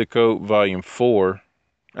Likutei Sikot Volume 4.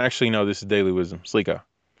 Actually, no, this is Daily Wisdom. Slika.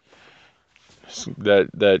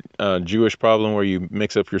 That Jewish problem where you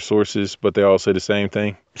mix up your sources, but they all say the same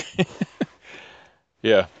thing.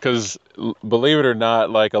 Yeah, because believe it or not,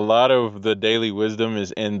 like a lot of the Daily Wisdom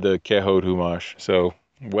is in the Kehod Humash. So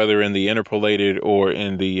whether in the interpolated or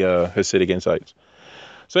in the Hasidic Insights.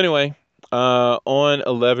 So anyway, on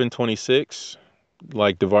 1126,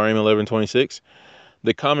 like Devarim 1126,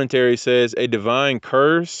 the commentary says a divine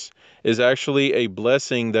curse is actually a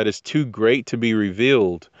blessing that is too great to be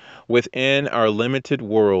revealed within our limited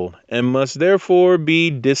world and must therefore be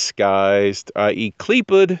disguised, i.e.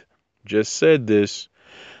 klipud, just said this,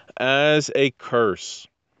 as a curse.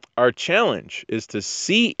 Our challenge is to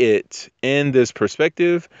see it in this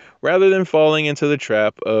perspective rather than falling into the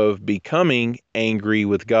trap of becoming angry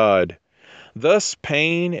with God. Thus,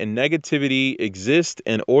 pain and negativity exist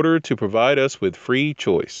in order to provide us with free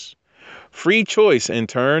choice. Free choice, in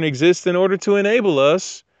turn, exists in order to enable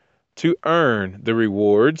us to earn the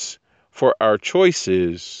rewards for our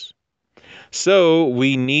choices. So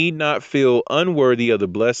we need not feel unworthy of the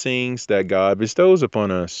blessings that God bestows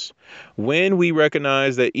upon us when we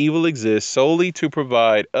recognize that evil exists solely to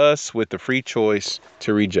provide us with the free choice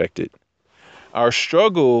to reject it. Our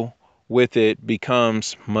struggle with it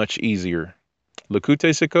becomes much easier.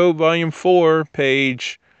 Likutei Sikot, Volume 4,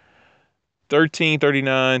 page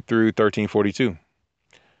 1339 through 1342.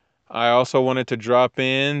 I also wanted to drop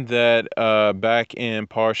in that back in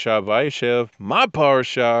Parsha Vayeshev, my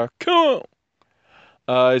Parsha, come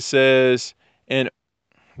on! It says, and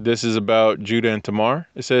this is about Judah and Tamar.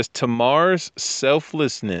 It says, Tamar's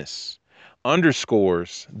selflessness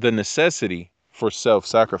underscores the necessity for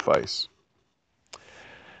self-sacrifice.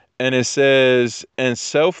 And it says, and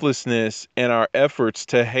selflessness in our efforts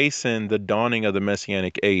to hasten the dawning of the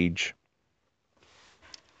Messianic age.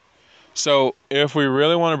 So if we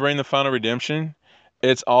really want to bring the final redemption,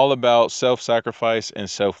 it's all about self-sacrifice and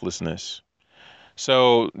selflessness.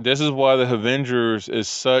 So this is why the Avengers is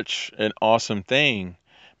such an awesome thing,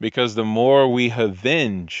 because the more we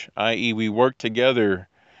avenge, i.e. we work together,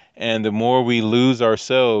 and the more we lose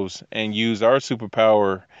ourselves and use our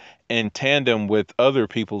superpower in tandem with other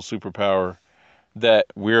people's superpower, that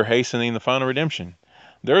we're hastening the final redemption.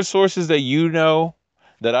 There are sources that you know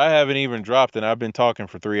that I haven't even dropped, and I've been talking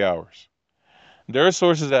for 3 hours. There are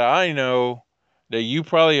sources that I know that you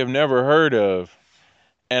probably have never heard of,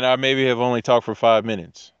 and I maybe have only talked for 5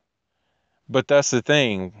 minutes. But that's the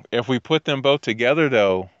thing. If we put them both together,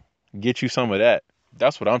 though, get you some of that.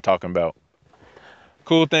 That's what I'm talking about.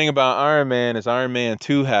 Cool thing about Iron Man is Iron Man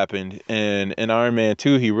 2 happened, and in Iron Man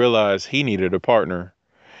 2, he realized he needed a partner.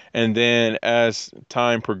 And then as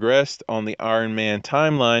time progressed on the Iron Man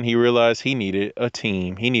timeline, he realized he needed a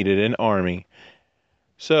team. He needed an army.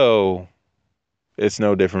 So it's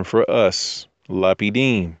no different for us. Lappy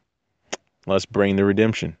Dean. Let's bring the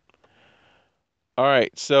redemption. All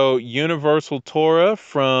right. So Universal Torah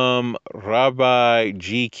from Rabbi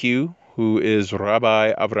GQ, who is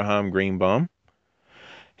Rabbi Abraham Greenbaum.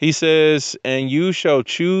 He says, and you shall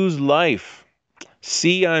choose life.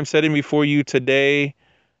 See, I am setting before you today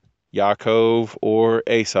Yaakov or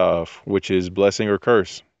Esav, which is blessing or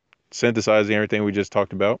curse. Synthesizing everything we just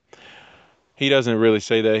talked about. He doesn't really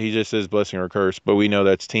say that. He just says blessing or curse, but we know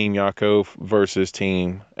that's Team Yaakov versus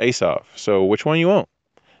Team Esav. So which one you want?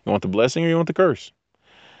 You want the blessing or you want the curse?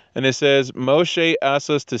 And it says, Moshe asks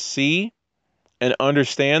us to see and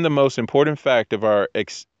understand the most important fact of our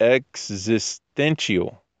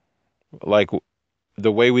existential, like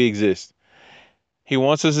the way we exist. He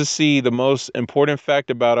wants us to see the most important fact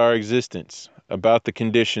about our existence, about the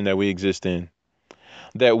condition that we exist in,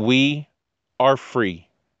 that we are free.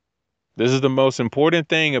 This is the most important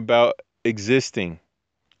thing about existing,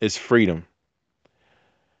 is freedom.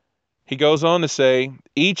 He goes on to say,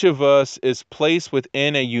 each of us is placed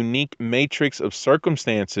within a unique matrix of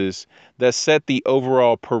circumstances that set the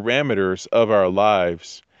overall parameters of our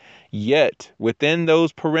lives. Yet, within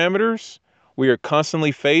those parameters, we are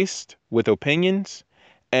constantly faced with opinions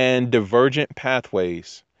and divergent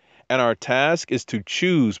pathways, and our task is to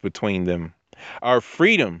choose between them. Our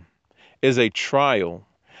freedom is a trial,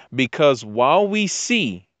 because while we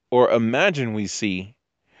see or imagine we see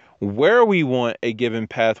where we want a given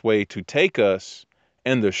pathway to take us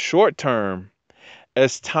in the short term,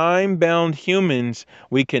 as time-bound humans,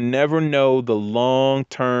 we can never know the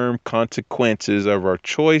long-term consequences of our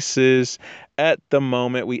choices at the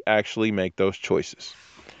moment we actually make those choices.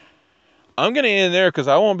 I'm going to end there because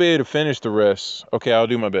I won't be able to finish the rest. Okay, I'll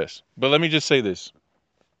do my best. But let me just say this.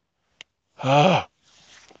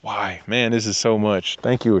 Why? Man, this is so much.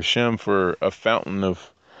 Thank you, Hashem, for a fountain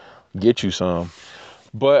of get you some.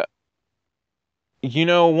 But you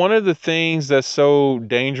know, one of the things that's so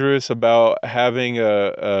dangerous about having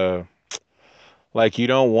like you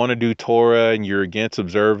don't want to do Torah and you're against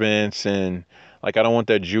observance and like I don't want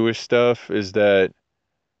that Jewish stuff is that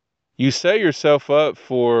you set yourself up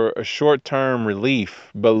for a short-term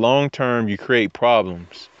relief, but long-term you create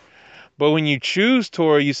problems. But when you choose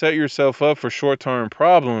Torah, you set yourself up for short-term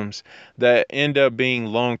problems that end up being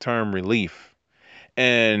long-term relief.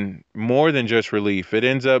 And more than just relief, it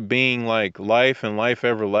ends up being like life and life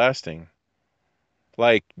everlasting.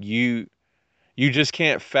 Like you just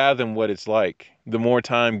can't fathom what it's like the more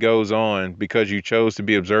time goes on because you chose to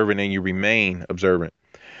be observant and you remain observant.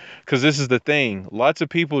 Because this is the thing. Lots of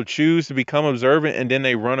people choose to become observant and then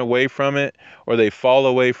they run away from it or they fall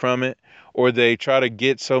away from it or they try to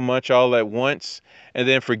get so much all at once and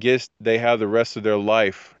then forget they have the rest of their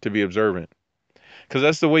life to be observant. Because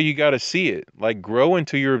that's the way you got to see it. Like, grow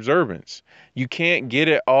into your observance. You can't get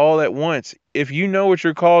it all at once. If you know what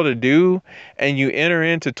you're called to do and you enter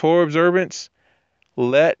into Torah observance,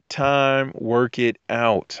 let time work it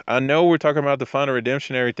out. I know we're talking about the final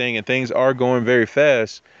redemption and everything, and things are going very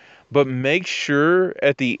fast, but make sure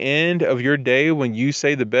at the end of your day when you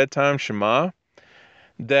say the bedtime Shema,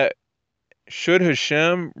 that should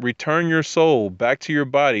Hashem return your soul back to your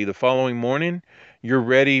body the following morning, you're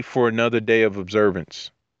ready for another day of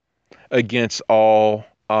observance against all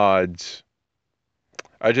odds.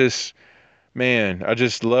 I just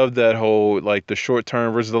love that whole, like the short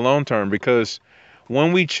term versus the long term, because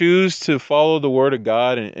when we choose to follow the word of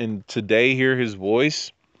God and today hear his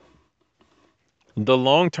voice, the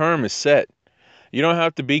long term is set. You don't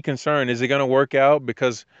have to be concerned. Is it going to work out?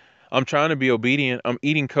 Because I'm trying to be obedient. I'm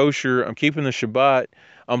eating kosher. I'm keeping the Shabbat.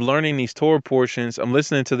 I'm learning these Torah portions. I'm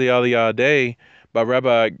listening to the Aliyah Day by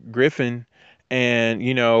Rabbi Griffin. And,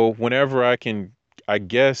 you know, whenever I can, I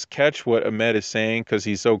guess, catch what Ahmed is saying, because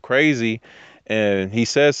he's so crazy and he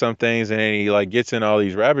says some things and then he like gets in all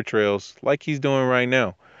these rabbit trails like he's doing right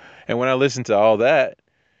now. And when I listen to all that,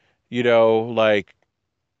 you know, like,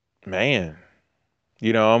 man,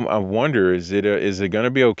 you know, I wonder, is it going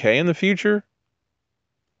to be okay in the future?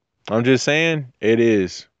 I'm just saying it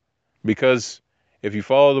is, because if you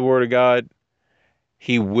follow the word of God,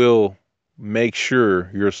 he will make sure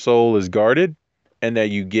your soul is guarded and that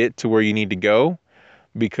you get to where you need to go,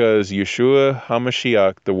 because Yeshua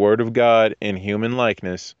HaMashiach, the Word of God in human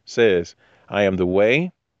likeness, says, I am the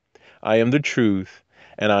way, I am the truth,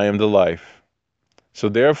 and I am the life. So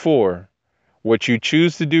therefore, what you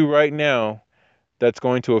choose to do right now that's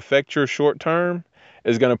going to affect your short term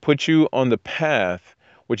is going to put you on the path,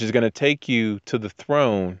 which is going to take you to the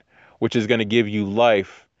throne, which is going to give you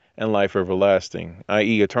life and life everlasting,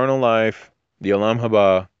 i.e. eternal life, the Olam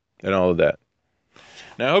Haba, and all of that.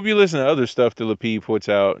 Now, I hope you listen to other stuff that Lapid puts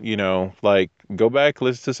out, like go back,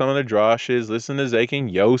 listen to some of the droshes, listen to Zake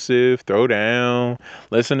and Yosef, throw down,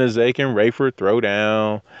 listen to Zake and Rafer, throw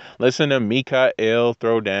down, listen to Mikael,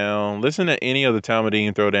 throw down, listen to any other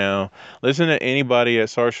Talmudim, throw down, listen to anybody at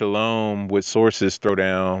Sar Shalom with sources, throw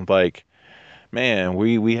down. Like, man,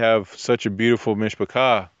 we have such a beautiful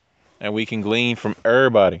mishpachah, and we can glean from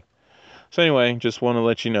everybody. So anyway, just want to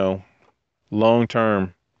let you know, long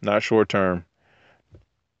term, not short term,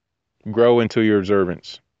 grow into your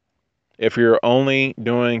observance. If you're only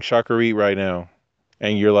doing Shacharit right now,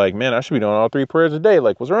 and you're like, man, I should be doing all 3 prayers a day.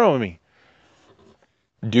 Like, what's wrong with me?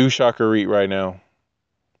 Do Shacharit right now.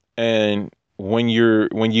 And when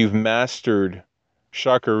you've mastered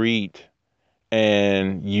Shacharit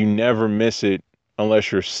and you never miss it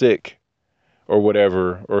unless you're sick or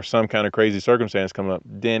whatever, or some kind of crazy circumstance come up,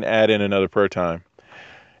 then add in another prayer time.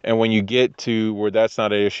 And when you get to where that's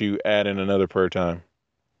not an issue, add in another prayer time.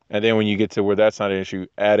 And then when you get to where that's not an issue,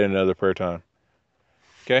 add in another prayer time.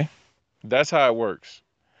 Okay? That's how it works.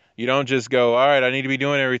 You don't just go, all right, I need to be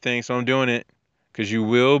doing everything, so I'm doing it. Because you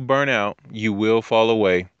will burn out. You will fall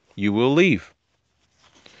away. You will leave.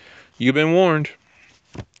 You've been warned.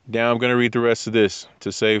 Now I'm going to read the rest of this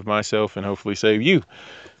to save myself and hopefully save you.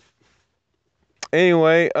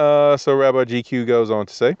 Anyway, so Rabbi GQ goes on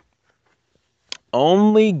to say,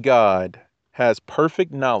 only God has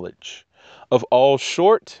perfect knowledge of all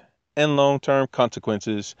short and long-term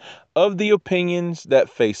consequences of the opinions that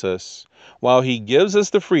face us. While he gives us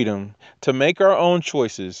the freedom to make our own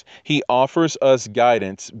choices, he offers us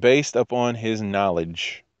guidance based upon his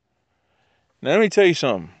knowledge. Now, let me tell you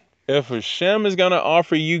something. If Hashem is going to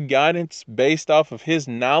offer you guidance based off of his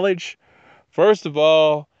knowledge, first of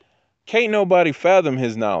all, can't nobody fathom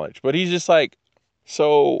his knowledge. But he's just like,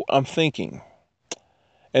 so I'm thinking,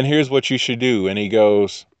 and here's what you should do. And he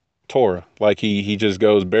goes, Torah. Like he just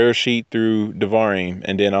goes Bereshit through Devarim,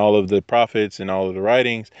 and then all of the prophets and all of the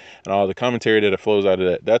writings and all the commentary that flows out of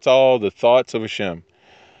that. That's all the thoughts of Hashem.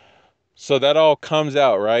 So that all comes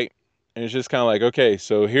out, right? And it's just kind of like, okay,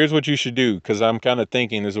 so here's what you should do, because I'm kind of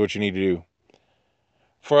thinking this is what you need to do.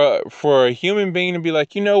 For a human being to be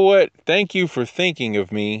like, you know what? Thank you for thinking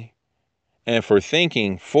of me and for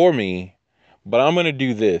thinking for me, but I'm going to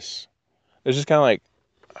do this. It's just kind of like,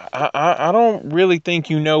 I don't really think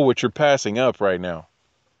you know what you're passing up right now.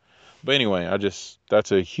 But anyway,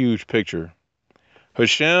 that's a huge picture.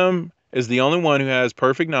 Hashem is the only one who has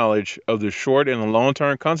perfect knowledge of the short and the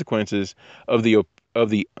long-term consequences of the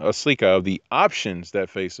options that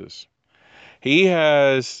face us. He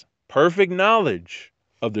has perfect knowledge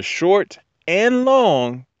of the short and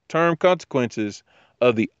long-term consequences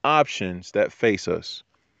of the options that face us.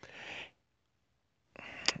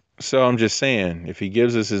 So I'm just saying, if he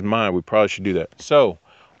gives us his mind, we probably should do that. So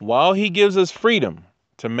while he gives us freedom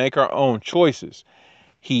to make our own choices,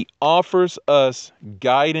 he offers us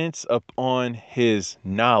guidance upon his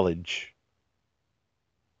knowledge.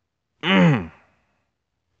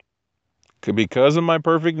 Because of my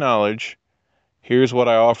perfect knowledge, here's what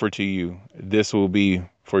I offer to you. This will be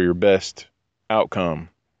for your best outcome.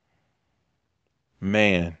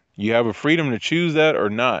 Man, you have a freedom to choose that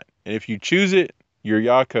or not. And if you choose it, you're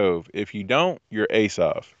Yaakov. If you don't, you're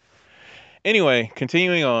Esav. Anyway,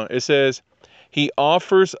 continuing on, it says, he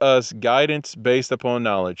offers us guidance based upon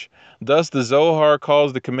knowledge. Thus, the Zohar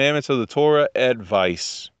calls the commandments of the Torah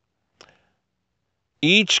advice.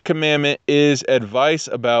 Each commandment is advice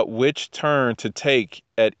about which turn to take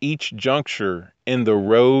at each juncture in the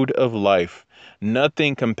road of life.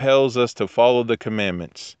 Nothing compels us to follow the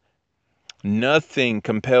commandments. Nothing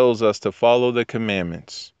compels us to follow the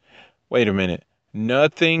commandments. Wait a minute.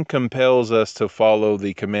 Nothing compels us to follow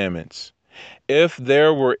the commandments. If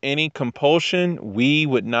there were any compulsion, we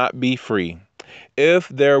would not be free. If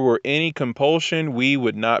there were any compulsion, we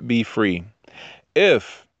would not be free.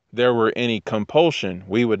 If there were any compulsion,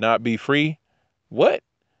 we would not be free. What?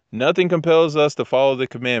 Nothing compels us to follow the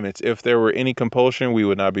commandments. If there were any compulsion, we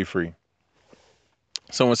would not be free.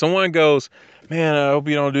 So when someone goes, man, I hope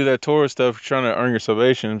you don't do that Torah stuff trying to earn your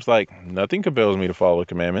salvation, it's like, nothing compels me to follow the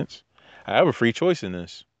commandments. I have a free choice in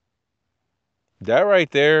this. That right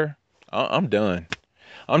there, I'm done.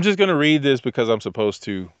 I'm just going to read this because I'm supposed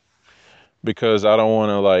to, because I don't want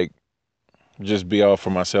to like just be all for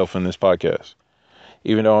myself in this podcast,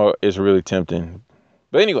 even though it's really tempting.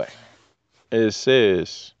 But anyway, it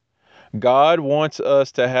says, God wants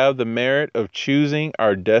us to have the merit of choosing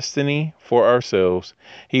our destiny for ourselves.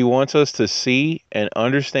 He wants us to see and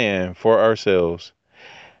understand for ourselves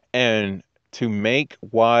and to make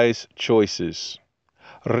wise choices.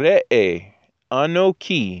 Re'e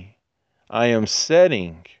anoki, I am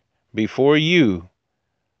setting before you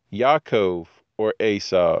Yaakov or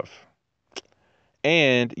Esav,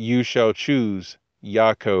 and you shall choose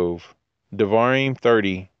Yaakov. Devarim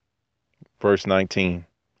 30, verse 19.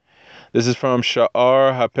 This is from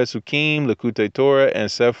Sha'ar HaPesukim, Likutei Torah,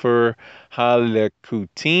 and Sefer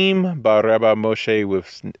HaLekutim by Rabbi Moshe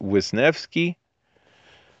Wisniewski.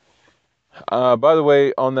 By the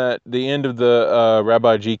way, on the end of the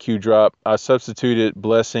Rabbi GQ drop, I substituted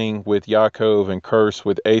blessing with Yaakov and curse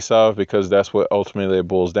with Esav because that's what ultimately it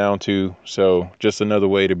boils down to. So just another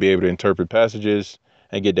way to be able to interpret passages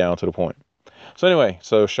and get down to the point. So anyway,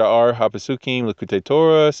 Sha'ar HaPesukim, Likutei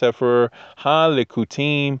Torah, Sefer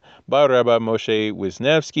HaLekutim by Rabbi Moshe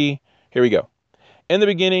Wisniewski. Here we go. In the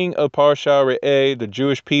beginning of Parsha Re'eh, the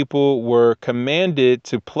Jewish people were commanded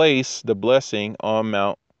to place the blessing on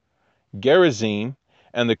Mount Gerizim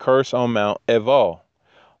and the curse on Mount Ebal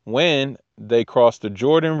when they cross the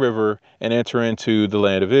Jordan River and enter into the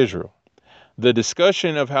land of Israel. The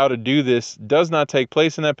discussion of how to do this does not take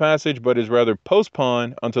place in that passage, but is rather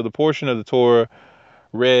postponed until the portion of the Torah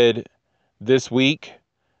read this week.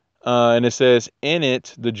 And it says, in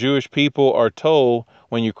it, the Jewish people are told,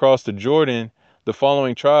 when you cross the Jordan, the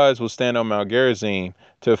following tribes will stand on Mount Gerizim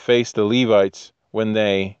to face the Levites when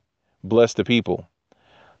they bless the people.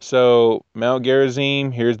 So Mount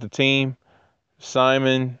Gerizim, here's the team: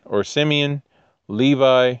 Simon or Simeon,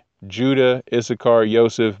 Levi, Judah, Issachar,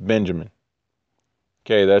 Joseph, Benjamin.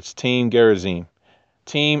 Okay, that's Team Gerizim.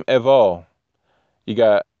 Team Eval, you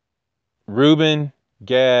got Reuben,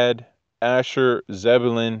 Gad, Asher,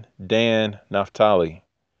 Zebulun, Dan, Naphtali.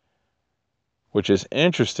 Which is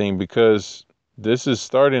interesting because this is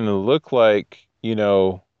starting to look like,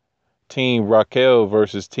 Team Raquel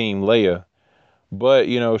versus Team Leah. But,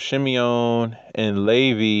 Shimeon and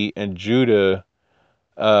Levi and Judah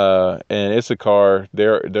and Issachar,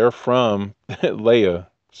 they're from Leah.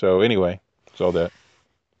 So anyway, that's all that.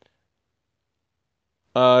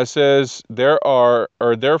 It says there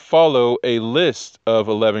follow a list of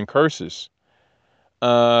 11 curses.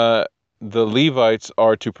 The Levites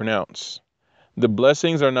are to pronounce. The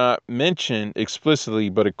blessings are not mentioned explicitly,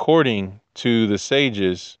 but according to the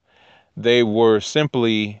sages, they were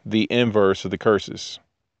simply the inverse of the curses.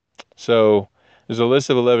 So there's a list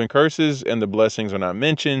of 11 curses and the blessings are not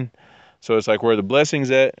mentioned. So it's like, where are the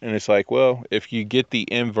blessings at? And it's like, well, if you get the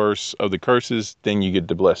inverse of the curses, then you get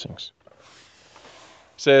the blessings.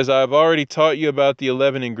 It says, I've already taught you about the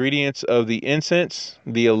 11 ingredients of the incense,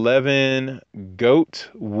 the 11 goat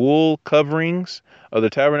wool coverings of the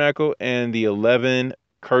tabernacle, and the 11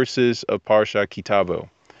 curses of Parsha Kitavo.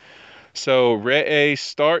 So Re'eh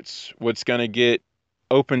starts what's going to get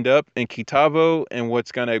opened up in Kitavo and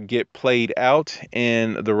what's going to get played out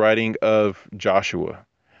in the writing of Joshua.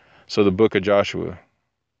 So the book of Joshua.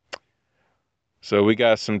 So we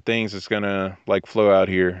got some things that's going to flow out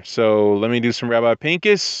here. So let me do some Rabbi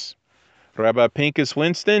Pincus. Rabbi Pincus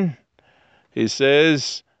Winston. He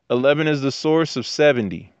says 11 is the source of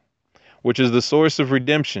 70, which is the source of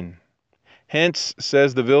redemption. Hence,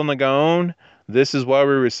 says the Vilna Gaon, this is why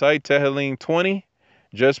we recite Tehillim 20.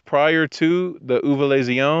 Just prior to the Uvale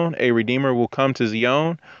Zion, a Redeemer will come to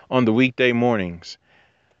Zion on the weekday mornings,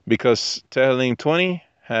 because Tehillim 20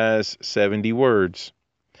 has 70 words.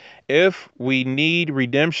 If we need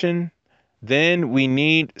redemption, then we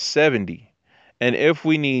need 70. And if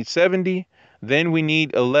we need 70, then we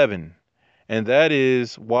need 11. And that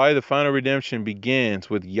is why the final redemption begins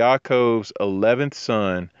with Yaakov's 11th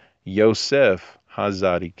son, Yosef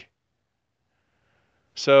HaZadik.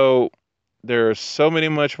 So there are so many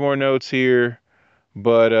much more notes here,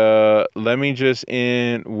 but let me just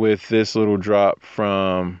end with this little drop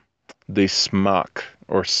from the SMAC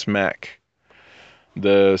or SMAC.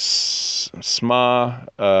 The SMA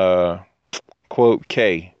quote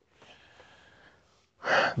K.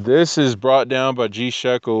 This is brought down by G.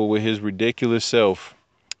 Shekel with his ridiculous self.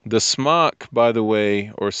 The SMAC, by the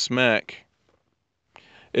way, or SMAC,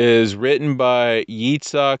 is written by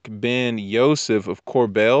Yitzhak ben Yosef of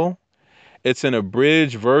Korbel. It's an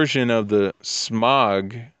abridged version of the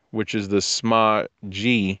Smag, which is the Sma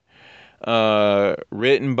G,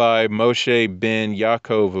 written by Moshe ben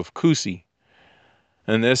Yaakov of Kusi.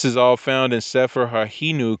 And this is all found in Sefer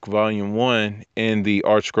HaHinuk, Volume 1, in the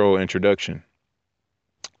Art Scroll Introduction.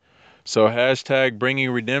 So hashtag bringing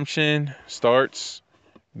redemption starts,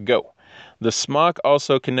 go. The Smach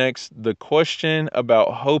also connects the question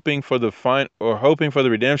about hoping for the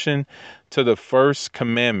redemption to the first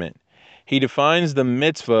commandment. He defines the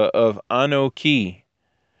mitzvah of Anoki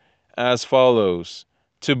as follows: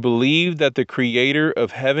 to believe that the creator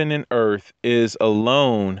of heaven and earth is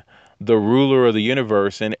alone the ruler of the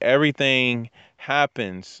universe, and everything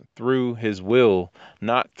happens through his will,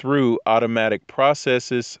 not through automatic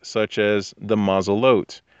processes such as the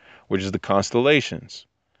Mazalot, which is the constellations.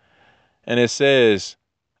 And it says,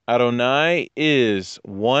 Adonai is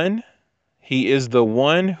one. He is the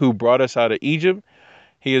one who brought us out of Egypt.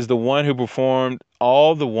 He is the one who performed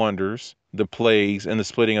all the wonders, the plagues, and the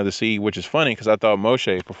splitting of the sea, which is funny because I thought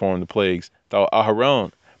Moshe performed the plagues. I thought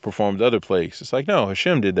Aharon performed other plagues. It's like, no,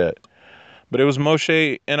 Hashem did that. But it was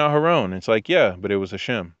Moshe and Aharon. It's like, yeah, but it was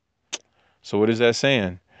Hashem. So what is that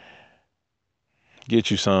saying?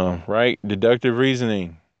 Get you some, right? Deductive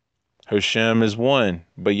reasoning. Hashem is one,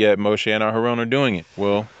 but yet Moshe and Aharon are doing it.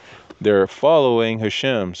 Well, they're following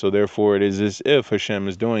Hashem, so therefore it is as if Hashem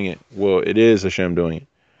is doing it. Well, it is Hashem doing it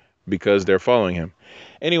because they're following him.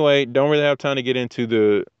 Anyway, don't really have time to get into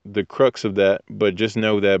the crux of that, but just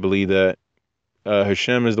know that, believe that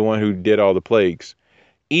Hashem is the one who did all the plagues,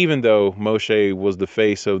 even though Moshe was the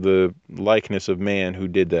face of the likeness of man who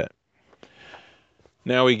did that.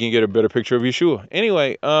 Now we can get a better picture of Yeshua.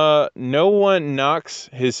 Anyway, no one knocks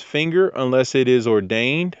his finger unless it is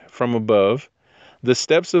ordained from above. The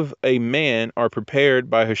steps of a man are prepared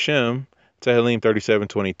by Hashem, Tehillim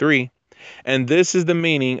 37:23. And this is the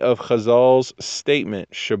meaning of Chazal's statement,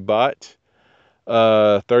 Shabbat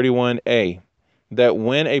 31a, that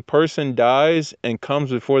when a person dies and comes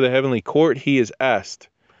before the heavenly court, he is asked,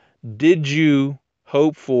 did you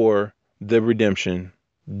hope for the redemption?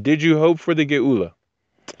 Did you hope for the Geula?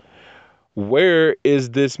 Where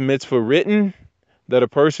is this mitzvah written that a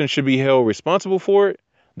person should be held responsible for it?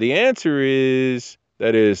 The answer is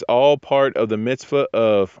that it is all part of the mitzvah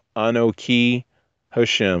of Anoki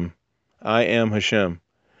Hashem. I am Hashem.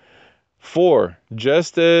 4,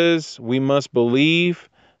 just as we must believe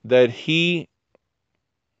that he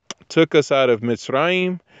took us out of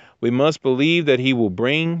Mitzrayim, we must believe that he will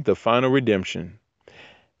bring the final redemption.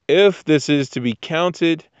 If this is to be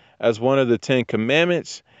counted as one of the 10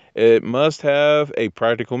 commandments, it must have a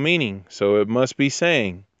practical meaning. So it must be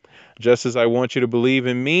saying, just as I want you to believe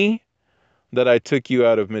in me, that I took you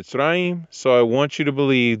out of Mitzrayim, so I want you to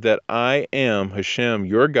believe that I am Hashem,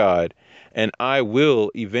 your God, and I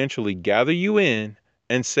will eventually gather you in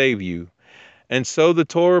and save you. And so the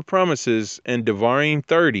Torah promises in Devarim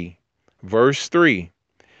 30, verse 3,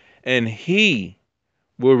 and he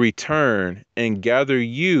will return and gather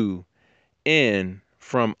you in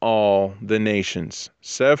from all the nations.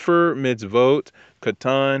 Sefer Mitzvot,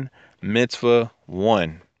 Katan, Mitzvah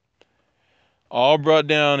 1. All brought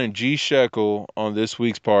down in G shekel on this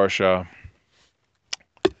week's parsha.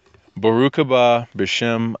 Baruch haba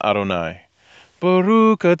b'shem Adonai.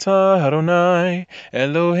 Baruch atah Adonai,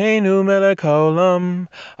 Eloheinu melech haolam,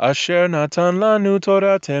 asher natan lanu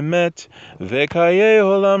Torat emet, v'kayei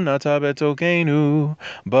olam nata betokenu.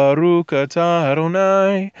 Baruch atah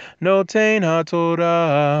Adonai, noten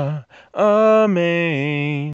haTorah. Amen.